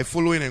speed by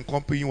following and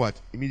copying what?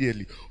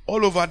 Immediately.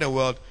 All over the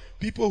world,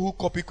 people who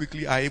copy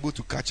quickly are able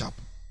to catch up.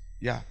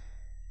 Yeah.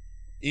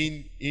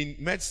 In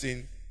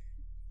medicine,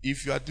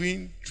 if you are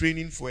doing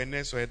training for a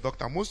nurse or a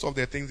doctor, most of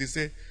the things they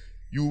say,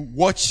 you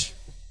watch,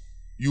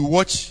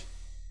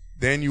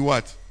 then you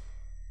what?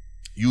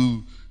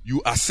 You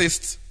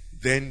assist,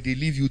 then they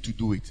leave you to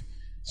do it.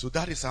 So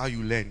that is how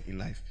you learn in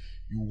life.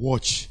 You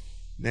watch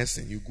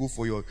nursing, you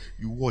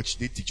watch.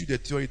 They teach you the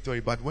theory,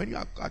 but when you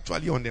are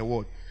actually on the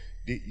ward,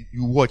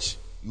 you watch.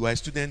 You are a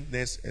student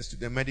nurse, a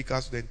student medical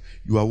student,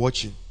 you are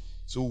watching.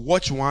 So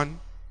watch one,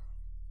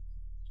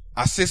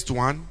 assist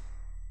one,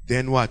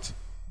 then what?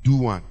 Do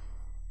one.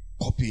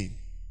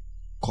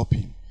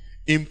 Copying.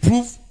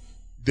 Improve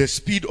the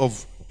speed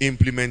of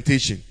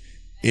implementation.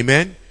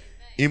 Amen?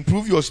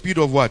 Improve your speed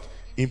of what?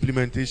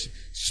 Implementation.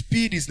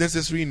 Speed is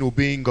necessary in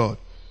obeying God.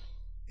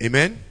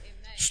 Amen?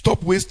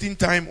 Stop wasting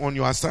time on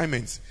your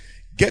assignments.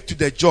 Get to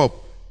the job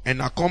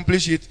and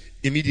accomplish it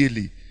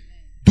immediately.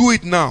 Do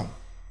it now.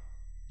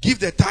 Give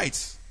the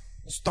tithes.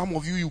 Some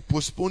of you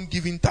postpone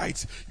giving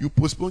tithes. You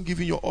postpone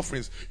giving your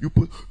offerings.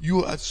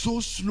 You are so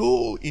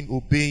slow in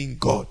obeying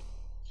God.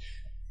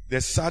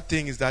 The sad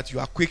thing is that you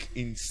are quick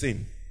in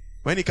sin.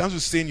 When it comes to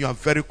sin, you are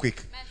very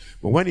quick.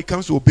 But when it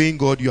comes to obeying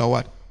God, you are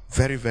what?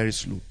 Very, very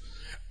slow.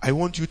 I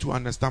want you to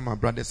understand, my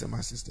brothers and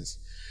my sisters.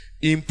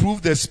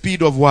 Improve the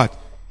speed of what?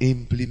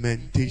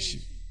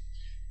 Implementation.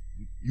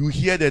 You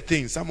hear the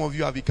thing. Some of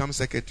you have become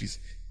secretaries.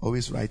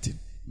 Always writing.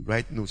 You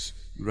write notes.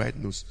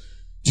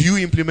 Do you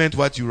implement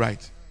what you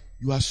write?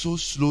 You are so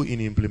slow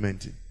in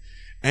implementing.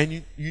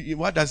 And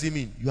what does it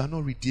mean? You are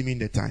not redeeming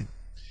the time.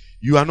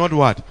 You are not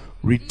what?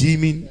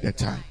 Redeeming the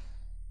time.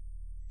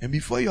 And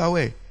before you are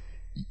aware,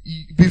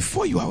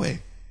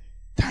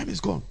 time is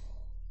gone.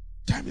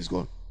 Time is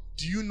gone.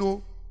 Do you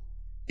know?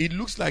 It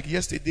looks like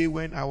yesterday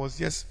when I was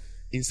just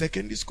in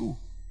secondary school.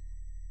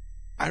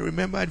 I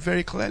remember it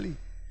very clearly.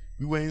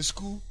 We were in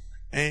school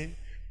and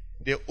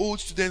the old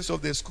students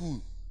of the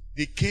school,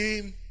 they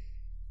came.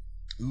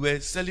 We were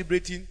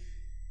celebrating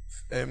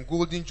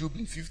Golden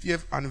Jubilee,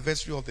 50th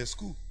anniversary of the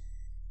school.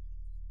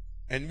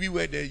 And we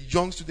were the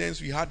young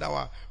students. We had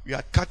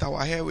cut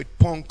our hair with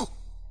punk.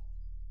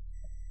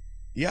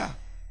 Yeah.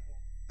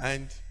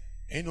 And,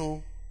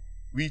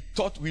 we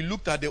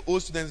looked at the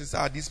old students and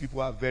said, these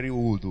people are very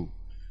old though.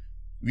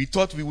 We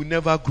thought we would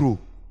never grow.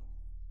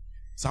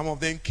 Some of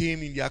them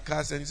came in their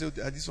cars and said,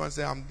 this one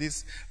said, I'm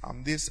this,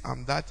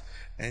 I'm that.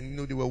 And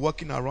they were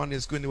walking around the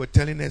school and they were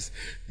telling us,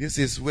 this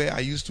is where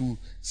I used to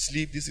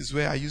sleep, this is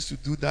where I used to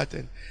do that.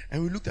 And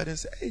we looked at them and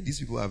said, hey, these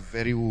people are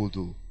very old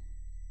though.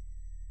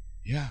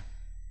 Yeah.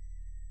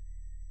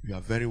 We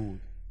are very old.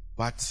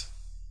 But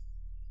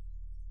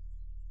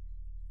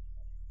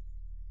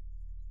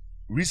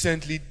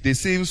recently, the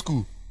same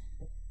school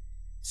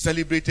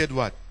celebrated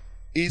what?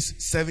 Its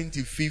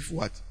 75th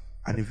what?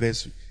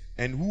 Anniversary.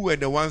 And who were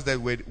the ones that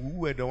were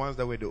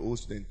the old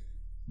students?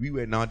 We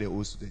were now the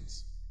old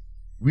students.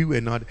 We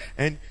were not.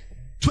 And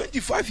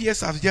 25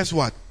 years have just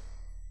what?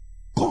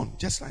 Gone,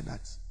 just like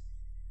that.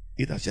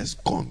 It has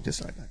just gone,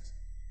 just like that.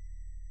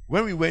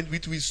 When we went,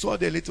 we saw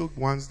the little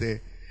ones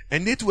there.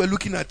 And they were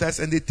looking at us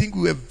and they think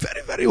we were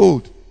very, very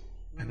old.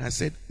 And I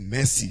said,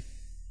 mercy.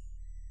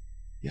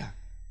 Yeah.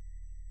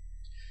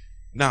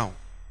 Now,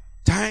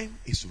 time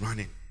is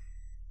running.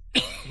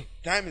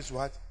 Time is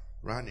what?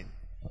 Running.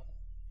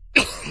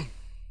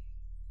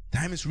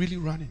 Time is really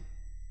running.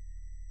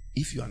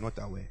 If you are not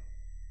aware.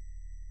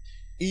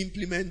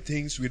 Implement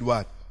things with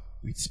what?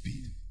 With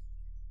speed.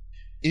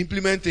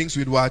 Implement things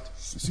with what?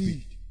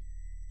 Speed.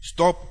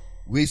 Stop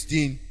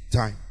wasting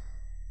time.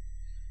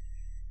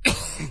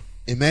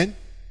 Amen?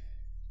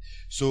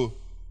 So,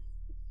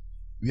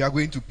 we are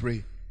going to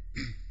pray.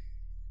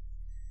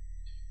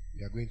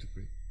 We are going to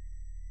pray.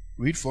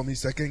 Read for me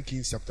 2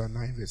 Kings chapter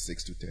 9 verse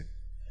 6 to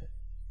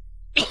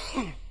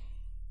 10.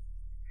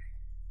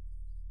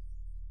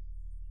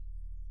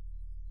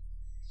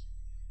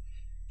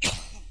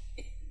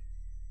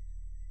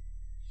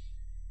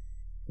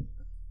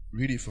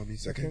 Read it for me,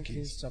 2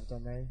 Kings chapter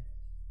 9,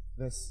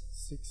 verse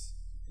 6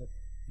 to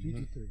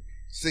 3.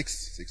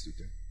 6 to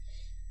 10.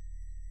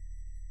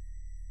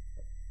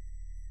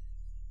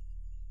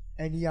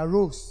 And he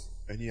arose,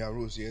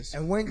 yes.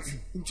 and went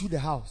into the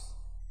house,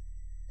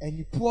 and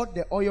he poured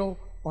the oil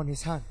on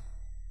his hand,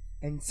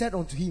 and said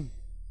unto him,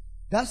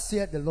 Thus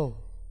saith the Lord,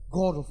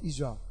 God of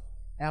Israel,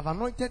 I have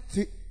anointed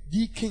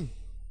thee king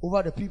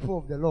over the people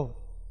of the Lord,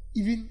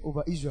 even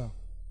over Israel.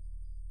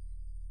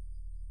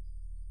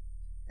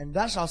 And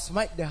thou shalt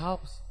smite the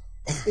house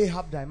of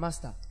Ahab thy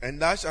master.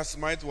 And thou shalt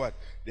smite what?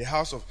 The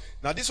house of...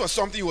 Now this was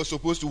something he was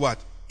supposed to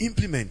what?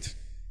 Implement.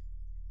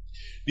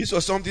 This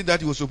was something that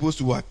he was supposed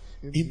to what?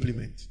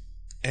 Implement.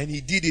 And he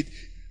did it.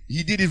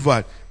 He did it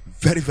what?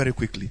 Very, very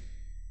quickly.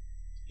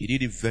 He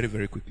did it very,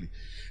 very quickly.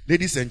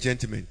 Ladies and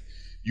gentlemen,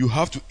 you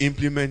have to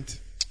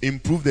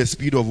improve the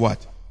speed of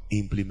what?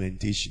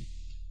 Implementation.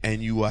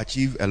 And you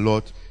achieve a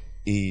lot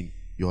in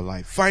your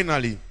life.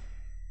 Finally,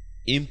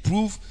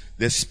 improve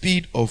the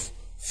speed of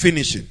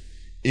finishing.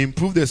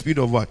 Improve the speed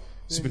of what?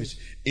 Finish.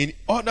 In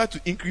order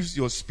to increase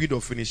your speed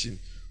of finishing,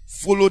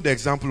 follow the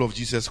example of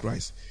Jesus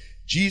Christ.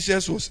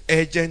 Jesus was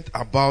urgent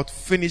about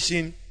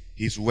finishing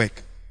his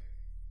work.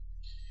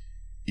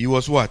 He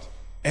was what?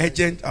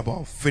 Urgent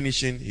about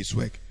finishing his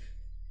work.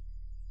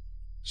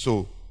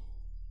 So,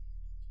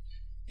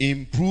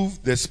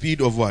 improve the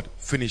speed of what?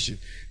 Finishing.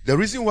 The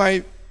reason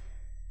why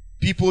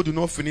people do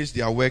not finish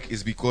their work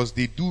is because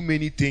they do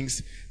many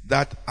things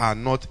that are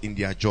not in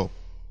their job.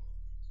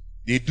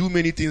 They do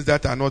many things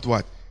that are not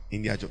what?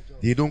 In their job.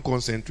 They don't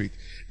concentrate.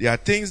 There are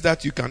things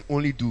that you can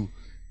only do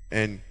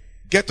and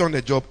get on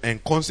the job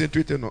and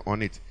concentrate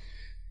on it.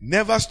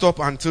 Never stop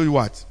until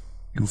what?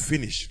 You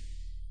finish.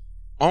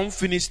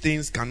 Unfinished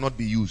things cannot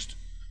be used.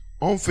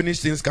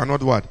 Unfinished things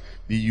cannot what?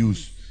 Be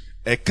used.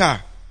 A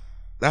car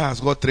that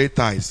has got 3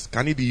 tires,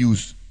 can it be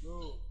used?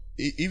 No.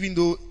 Even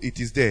though it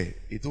is there,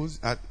 it was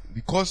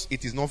because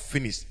it is not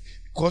finished,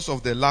 because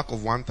of the lack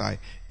of 1 tire,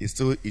 it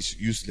still is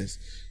useless.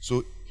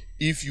 So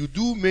if you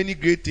do many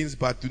great things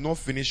but do not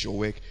finish your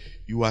work,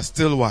 you are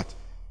still what?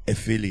 A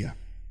failure.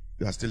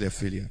 You are still a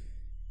failure.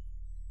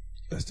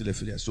 You are still a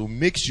failure. So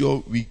make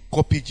sure we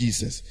copy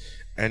Jesus.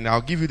 And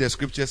I'll give you the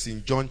scriptures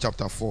in John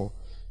chapter 4.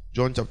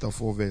 John chapter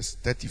 4 verse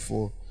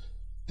 31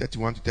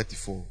 to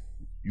 34.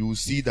 You will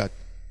see that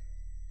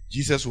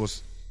Jesus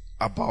was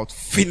about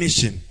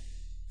finishing.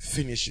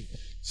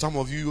 Some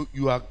of you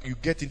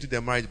get into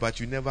the marriage, but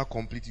you never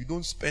complete. You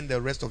don't spend the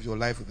rest of your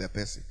life with the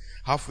person.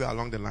 Halfway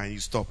along the line, you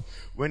stop.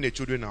 When the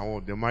children are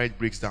old, the marriage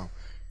breaks down.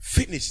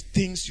 Finish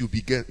things you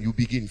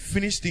begin.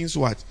 Finish things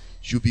what?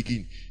 You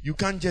begin. You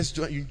can't just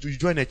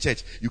join a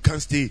church. You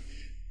can't stay.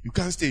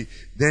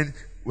 Then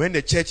when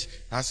the church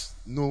has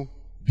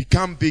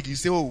become big, you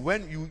say, oh,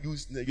 when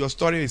your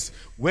story is,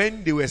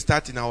 when they were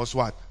starting, I was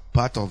what?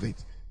 Part of it.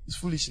 It's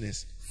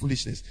foolishness.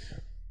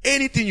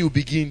 Anything you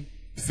begin,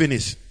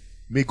 finish.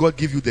 May God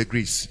give you the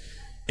grace.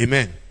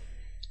 Amen.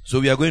 So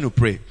we are going to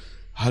pray.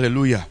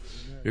 Hallelujah.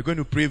 Amen. We're going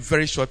to pray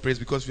very short prayers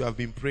because we have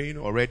been praying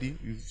already.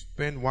 We've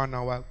spent 1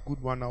 hour, good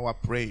 1 hour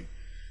praying.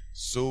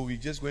 So we're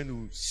just going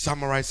to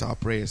summarize our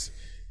prayers.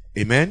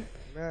 Amen.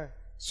 Amen.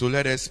 So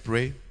let us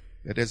pray.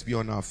 Let us be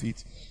on our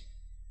feet.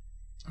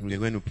 And we're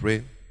going to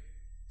pray.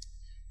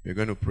 We're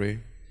going to pray.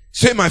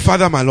 Say, my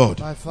Father, my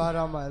Lord. My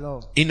Father, my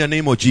Lord. In the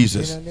name of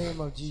Jesus. In the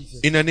name of Jesus.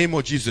 In the name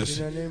of Jesus.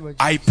 In the name of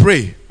Jesus. I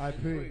pray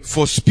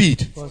for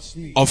speed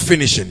of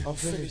finishing.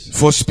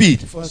 For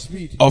speed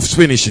of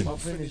finishing.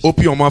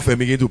 Open your mouth and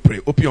begin to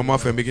pray. Open your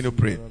mouth and begin to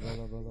pray.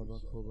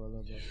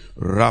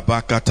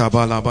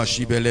 Rabakatabalaba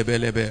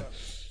shibelebelebe.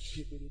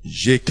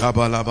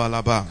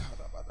 Jekabalabalaba.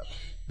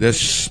 The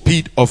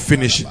speed of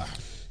finishing.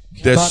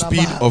 The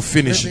speed of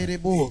finishing.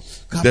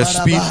 The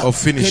speed of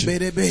finishing.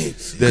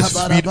 The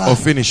speed of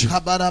finishing.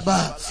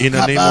 In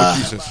the name of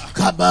Jesus.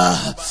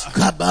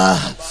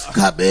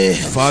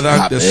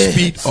 Father, the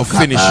speed of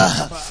finishing.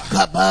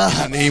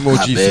 In the name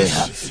of Jesus.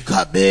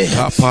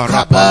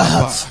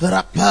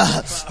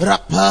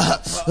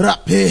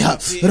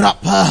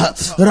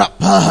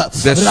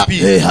 The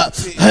speed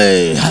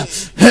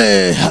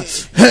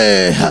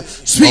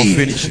of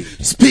finishing.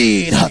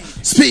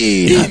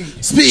 Speed. In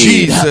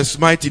Jesus'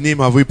 mighty name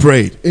have we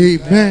prayed.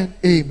 Amen.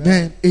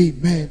 Amen.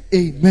 Amen.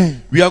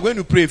 Amen. We are going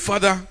to pray.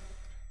 Father,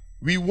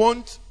 we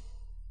want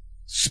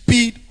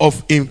speed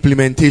of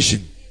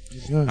implementation.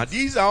 Yes. Now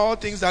these are all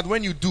things that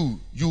when you do,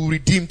 you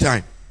redeem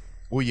time.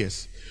 Oh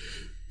yes.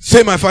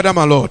 Say, my Father,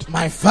 my Lord.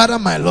 My Father,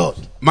 my Lord.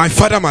 My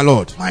Father, my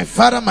Lord. My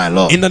Father, my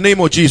Lord. In the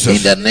name of Jesus.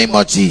 In the name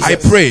of Jesus. I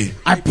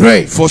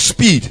pray for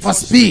speed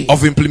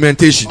of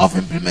implementation.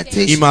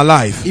 In my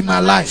life.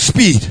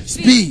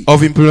 Speed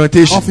of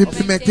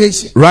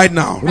implementation. Right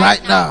now.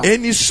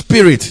 Any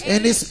spirit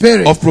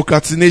of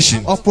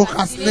procrastination.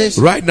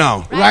 Right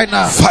now.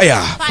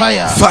 Fire.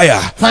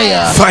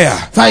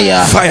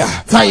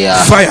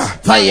 Pray.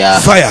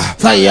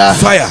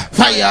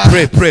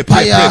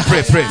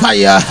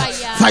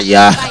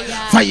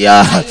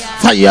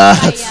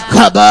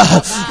 Kaba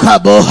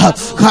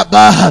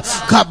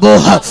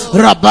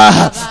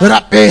Rabah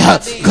Rapeha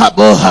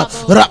Kaboha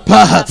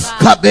Rapaha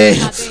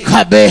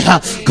Kabeha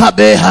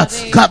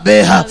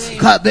Rapaha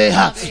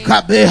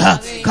Kabeha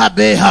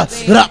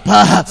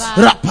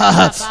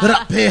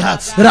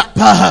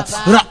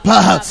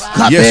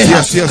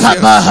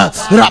Kabaha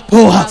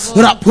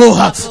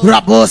Rapoha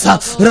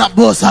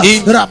Rabosa.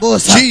 In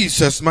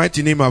Jesus'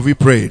 mighty name have we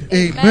prayed.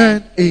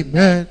 Amen.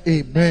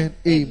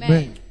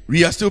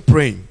 We are still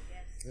praying.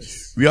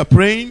 Yes. We are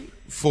praying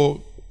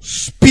for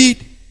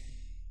speed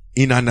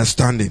in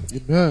understanding.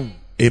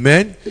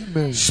 Amen.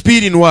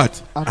 Speed in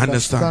what?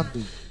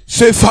 Understanding.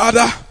 Say,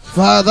 Father.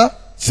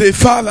 Say,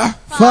 Father.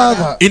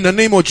 In the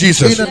name of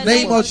Jesus.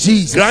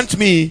 Grant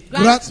me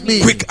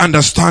quick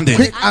understanding.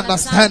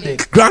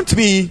 Grant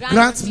me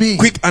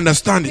quick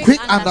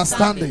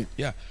understanding.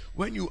 Yeah.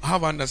 When you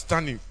have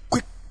understanding,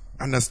 quick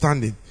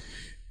understanding,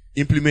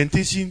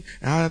 implementation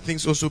and other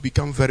things also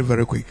become very,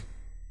 very quick.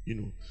 You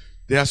know.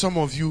 There are some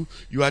of you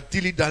are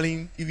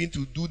dilly-dallying even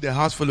to do the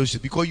house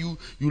fellowship because you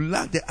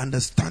lack the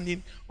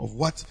understanding of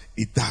what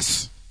it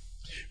does.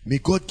 May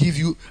God give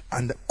you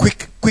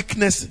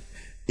quickness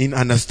in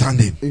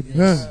understanding.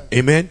 Amen.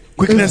 Amen.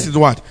 Quickness is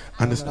what?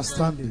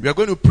 Understanding. We are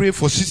going to pray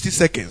for 60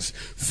 seconds.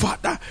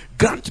 Father,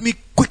 grant me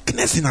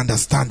quickness in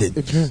understanding.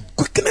 Amen.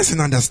 Quickness in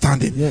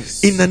understanding.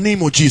 Yes. In the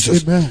name of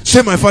Jesus. Amen.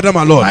 Say, my Father,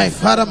 my Lord. My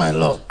Father, my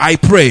Lord, I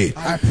pray.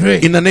 I pray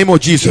In the name of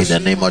Jesus.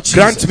 in the name of Jesus.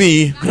 Grant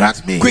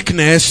me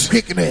quickness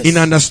in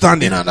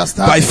understanding. in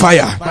understanding. By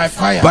fire. By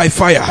fire. By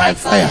fire. By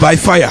fire. By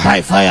fire.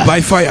 By fire.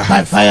 By fire.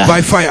 By fire.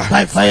 By fire.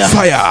 By fire.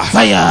 Fire.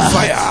 Fire.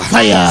 Fire.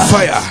 Fire.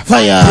 Fire.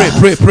 Fire.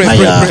 Pray.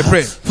 Fire.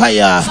 Pray.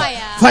 Fire.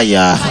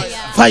 Fire.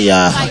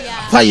 Fire.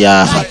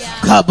 Fire.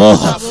 Kabo.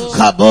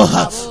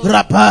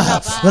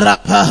 Rapa.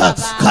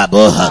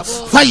 Kabo.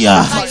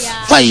 Fire.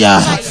 Fire.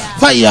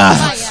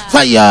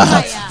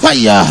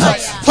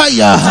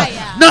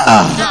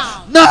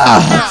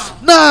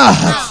 Nah.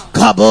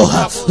 Kabo,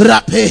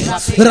 rape,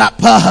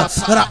 rapa,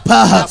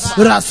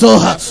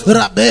 rasoha,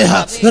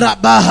 rabeha,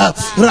 rabaha,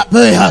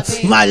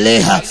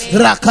 maleha,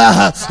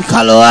 rakaha,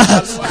 kaloa,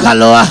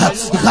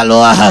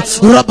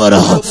 roboro,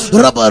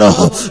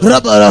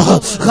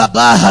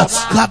 kabaha,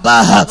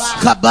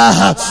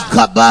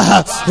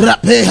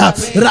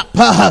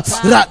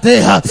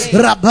 rapeha,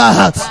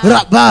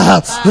 rabaha,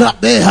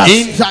 rabeha.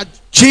 In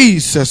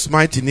Jesus'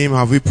 mighty name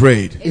have we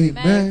prayed.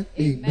 Amen.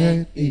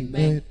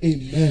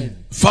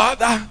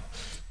 Father,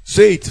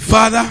 say it.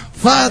 Father,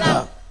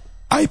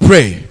 I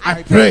pray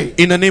In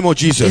in the name of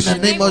Jesus. the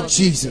name of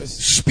Jesus.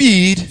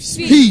 Speed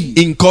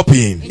in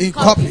copying.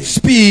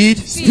 Speed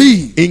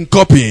in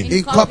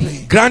copying.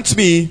 Grant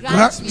me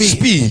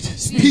speed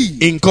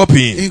in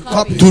copying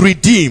to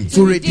redeem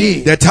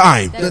the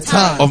time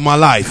of my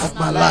life.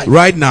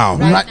 Right now.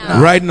 Prayer.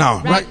 Right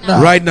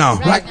now.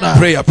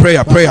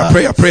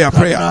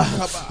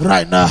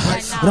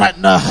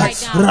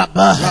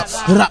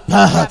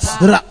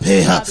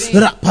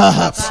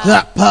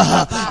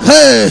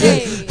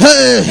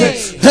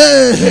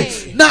 Hey,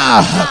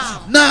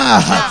 nah,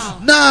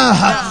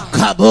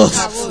 kabos,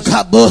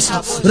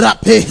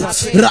 rape,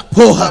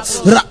 rapoha,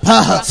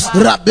 rapaha,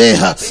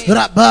 rabeha,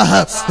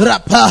 rabaha,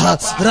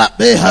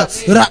 hayeha,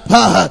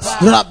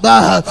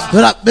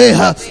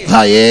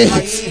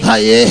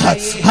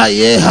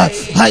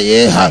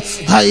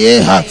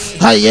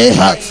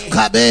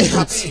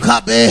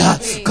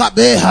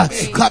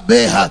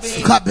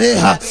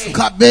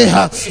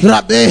 kabeha,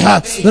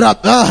 rabeha,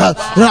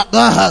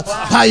 rabaha,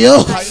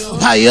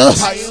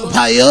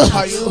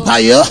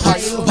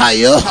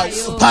 payo,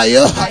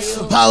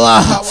 power,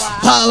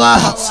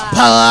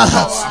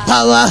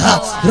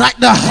 right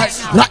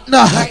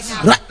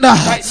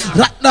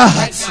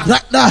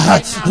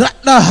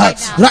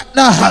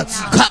now,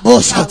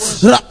 kabos,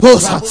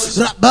 raposa,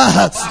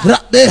 rabaha,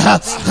 rabeha,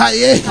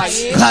 kaye,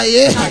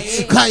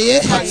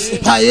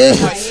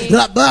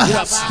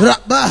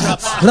 rabaha,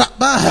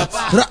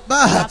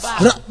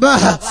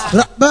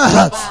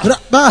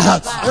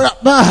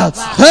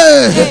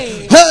 hey,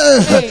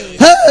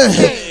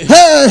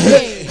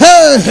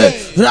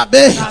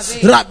 Rabbe,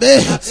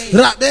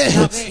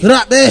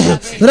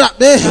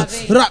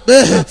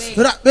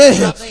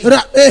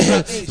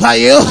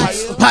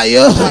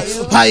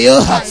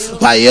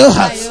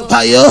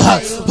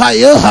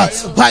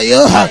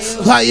 payo,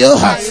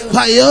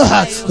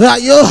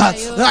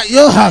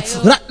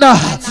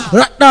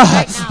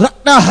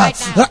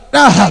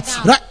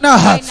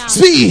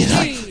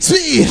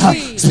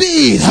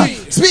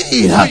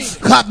 speed,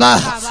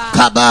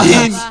 kaba.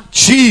 In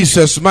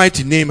Jesus'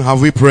 mighty name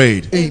have we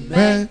prayed.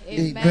 Amen.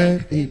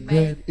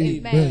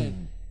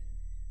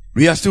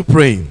 We are still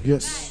praying.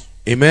 Yes.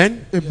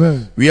 Amen.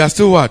 We are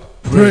still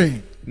what?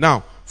 Praying.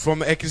 Now,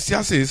 from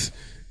Ecclesiastes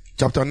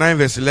chapter 9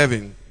 verse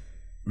 11,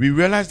 we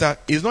realize that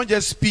it's not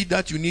just speed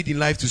that you need in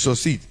life to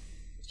succeed.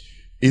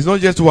 It's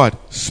not just what?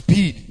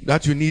 Speed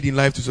that you need in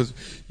life to succeed.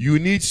 You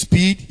need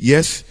speed,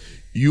 yes.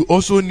 You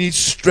also need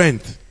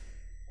strength.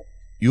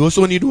 You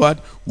also need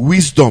what?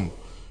 Wisdom.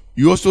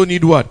 You also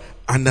need what?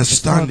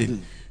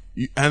 Understanding.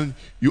 And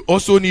you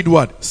also need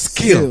what?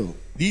 Skill.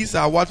 These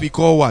are what we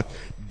call what?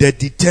 The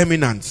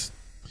determinants.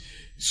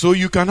 So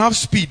you can have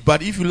speed,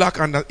 but if you lack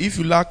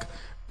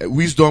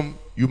wisdom,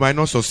 you might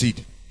not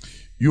succeed.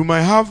 You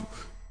might have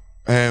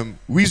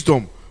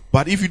wisdom,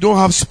 but if you don't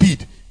have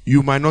speed,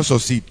 you might not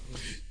succeed.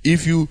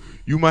 If you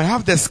might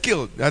have the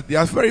skill, that there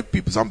are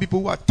some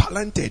people who are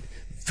talented,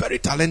 very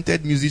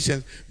talented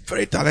musicians,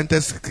 very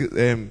talented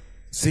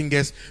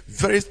singers,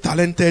 very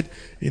talented,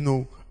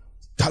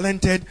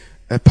 talented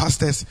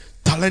pastors,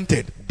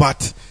 talented,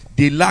 but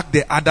they lack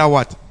the other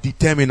what?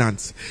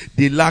 Determinants.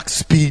 They lack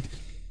speed.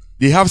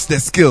 They have the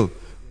skill,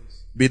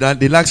 but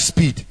they lack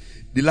speed.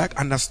 They lack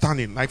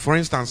understanding. Like for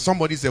instance,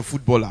 somebody is a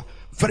footballer,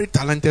 very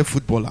talented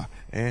footballer,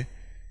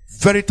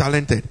 very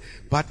talented,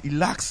 but he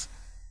lacks.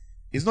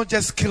 It's not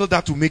just skill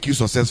that will make you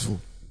successful.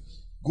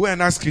 Go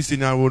and ask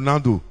Cristiano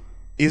Ronaldo.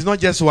 It's not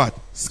just what?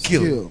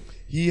 Skill.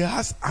 He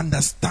has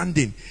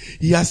understanding.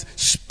 He has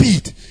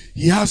speed.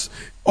 He has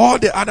all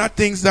the other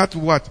things that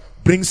what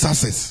bring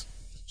success.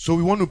 So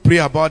we want to pray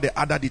about the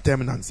other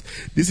determinants.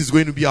 This is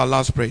going to be our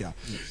last prayer.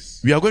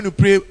 Yes. We are going to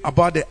pray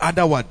about the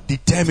other what?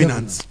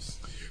 Determinants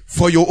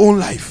for your own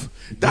life.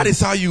 That is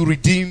how you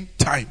redeem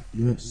time.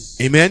 Yes.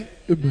 Amen.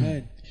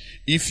 Amen.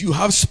 If you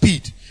have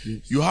speed,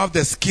 you have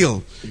the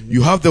skill,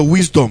 you have the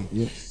wisdom,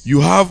 Yes.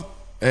 you have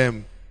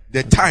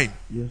the time.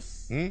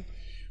 Yes.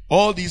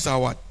 All these are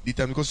what? The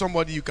time. Because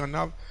somebody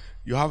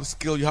you have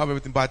skill, you have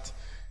everything, but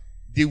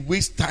they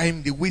waste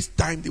time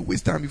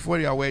before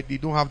they are aware they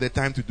don't have the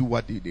time to do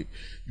what they did.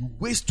 You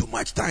waste too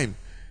much time.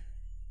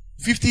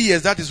 50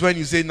 years, that is when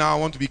you say, now I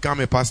want to become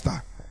a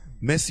pastor.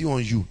 Mercy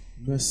on you.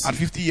 Mercy. At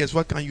 50 years,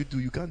 what can you do?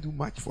 You can't do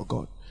much for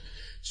God.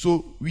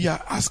 So we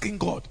are asking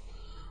God,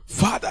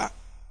 Father,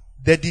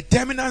 the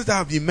determinants that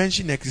have been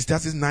mentioned in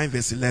Ecclesiastes 9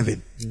 verse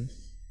 11,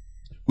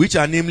 which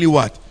are namely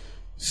what?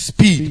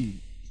 Speed.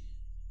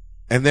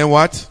 And then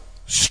what?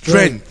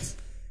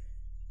 Strength.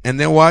 And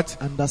then what?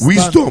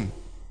 Wisdom.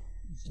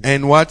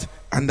 And what?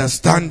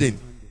 Understanding.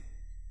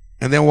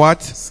 And then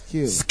what?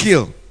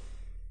 Skill.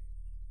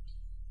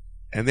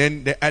 And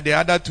then the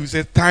other two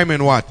says time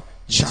and what?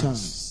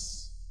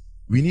 Chance.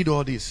 We need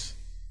all this.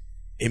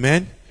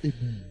 Amen?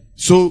 Amen.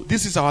 So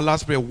this is our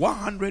last prayer.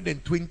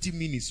 120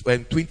 minutes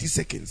and 20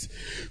 seconds.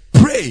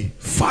 Pray,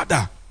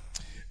 Father,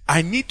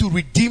 I need to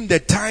redeem the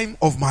time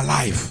of my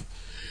life.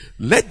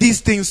 Let these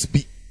things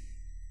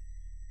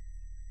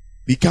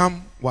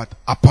become what?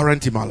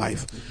 Apparent in my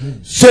life.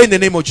 Say in the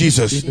name of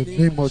Jesus. In the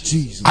name of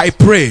Jesus. I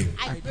pray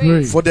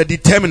pray for the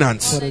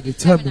determinants for the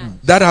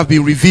determinants that have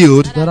been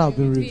revealed that have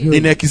been revealed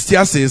in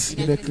Ecclesiastes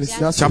in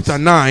Ecclesiastes chapter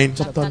 9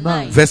 chapter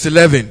 9 verse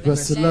 11.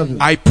 verse 11.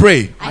 I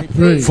pray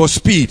pray for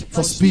speed,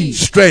 for speed,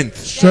 strength,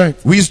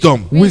 strength,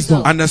 wisdom,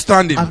 wisdom,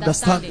 understanding.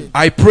 understanding.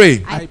 I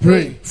pray I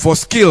pray for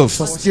skills.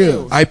 for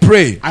skills. I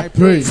pray I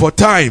pray for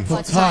time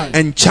time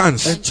and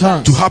chance and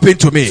chance to happen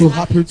to me. to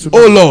happen to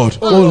Oh me. Lord,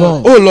 Oh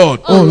Lord, oh Lord,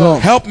 oh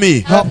Lord, help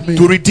me help me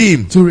to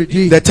redeem to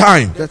redeem the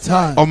time the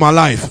time of my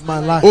life. of my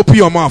life. Open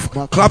your mouth,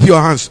 clap your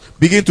hands,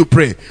 begin to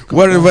pray.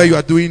 Wherever you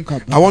are doing,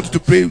 I want you to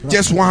pray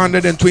just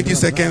 120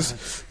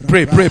 seconds.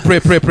 Pray, pray, pray,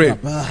 pray, pray.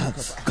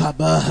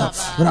 Kabaha,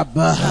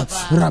 Rabaha,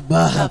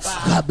 Rabaha,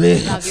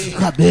 Kabeha,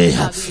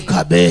 Kabeha,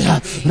 Kabeha,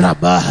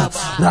 Rabaha,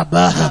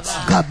 Rabaha,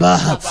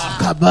 Kabaha,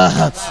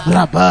 Kabaha,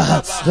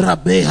 Rabaha,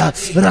 Rabeha,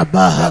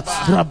 Rabaha,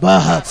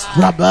 Rabaha,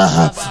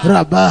 Rabaha,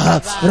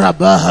 Rabaha,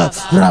 Rabaha,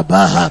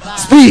 Rabaha.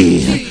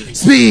 Speed,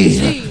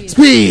 speed,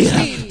 speed,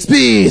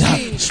 speed,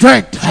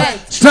 strength,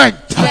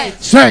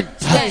 strength,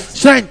 strength,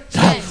 strength,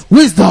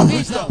 wisdom,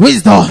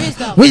 wisdom,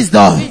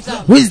 wisdom,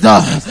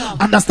 wisdom,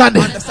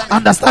 understanding,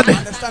 understanding,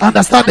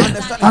 understanding,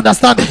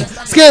 understanding,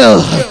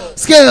 skill,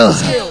 skill,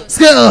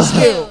 skill,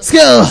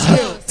 skill,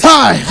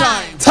 time,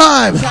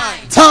 time,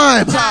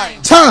 time,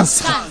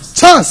 chance,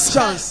 chance,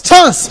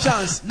 chance,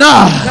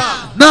 nah,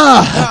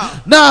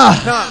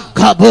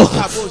 kabo,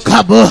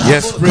 kabo,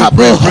 Yes, pray,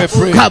 kabo, pray, pray,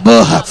 pray.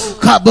 kabo,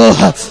 kabo,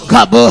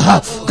 kabo,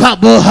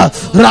 kabo,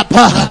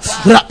 rapa,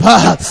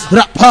 rapa,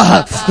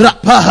 rapa,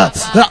 rapa,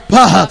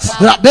 rapa,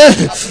 rabe,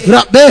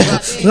 rabe,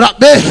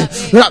 rabe,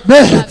 rabe,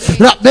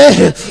 rabe,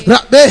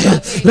 rabe,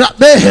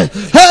 rabe,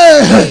 hey,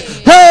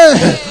 hey,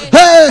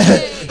 hey,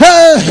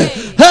 hey,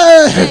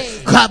 hey.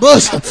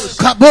 Kabosh,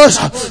 kabosh,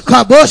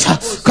 kabosh,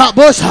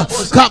 kabosh,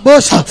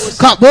 kabosh,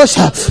 kabosh,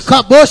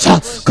 kabosh,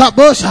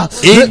 kabosh.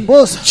 In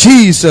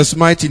Jesus'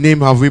 mighty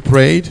name have we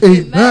prayed.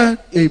 Amen,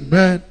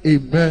 amen,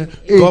 amen.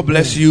 God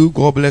bless you.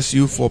 God bless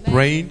you for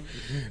praying.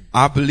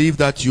 I believe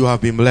that you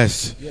have been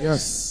blessed.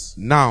 Yes.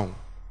 Now,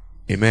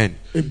 amen.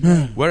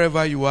 Amen.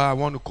 Wherever you are, I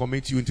want to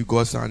commit you into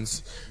God's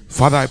hands.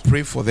 Father, I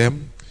pray for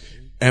them.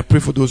 And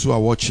pray for those who are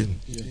watching.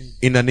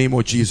 In the name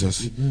of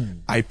Jesus.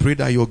 Amen. I pray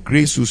that your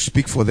grace will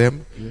speak for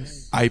them.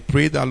 Yes. I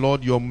pray that,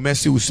 Lord, your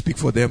mercy will speak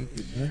for them.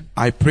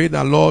 I pray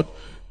that, Lord,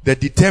 the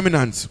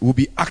determinants will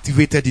be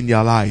activated in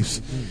their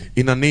lives.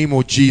 In the name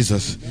of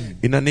Jesus.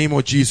 In the name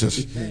of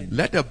Jesus.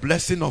 Let the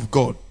blessing of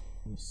God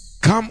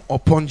come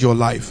upon your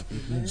life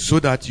so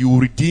that you will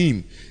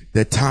redeem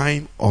the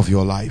time of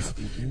your life.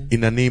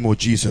 In the name of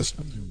Jesus.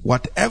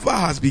 Whatever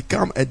has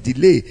become a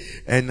delay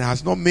and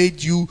has not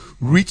made you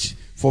reach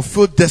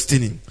fulfilled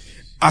destiny,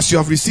 as you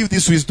have received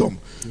this wisdom,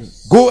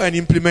 go and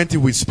implement it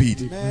with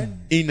speed.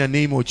 In the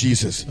name of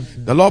Jesus.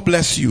 The Lord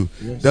bless you.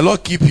 The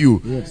Lord keep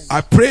you. I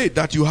pray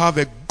that you have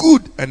a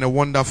good and a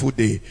wonderful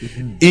day.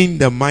 In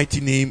the mighty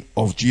name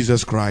of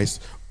Jesus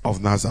Christ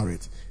of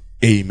Nazareth.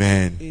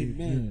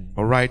 Amen.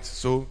 All right.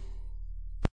 So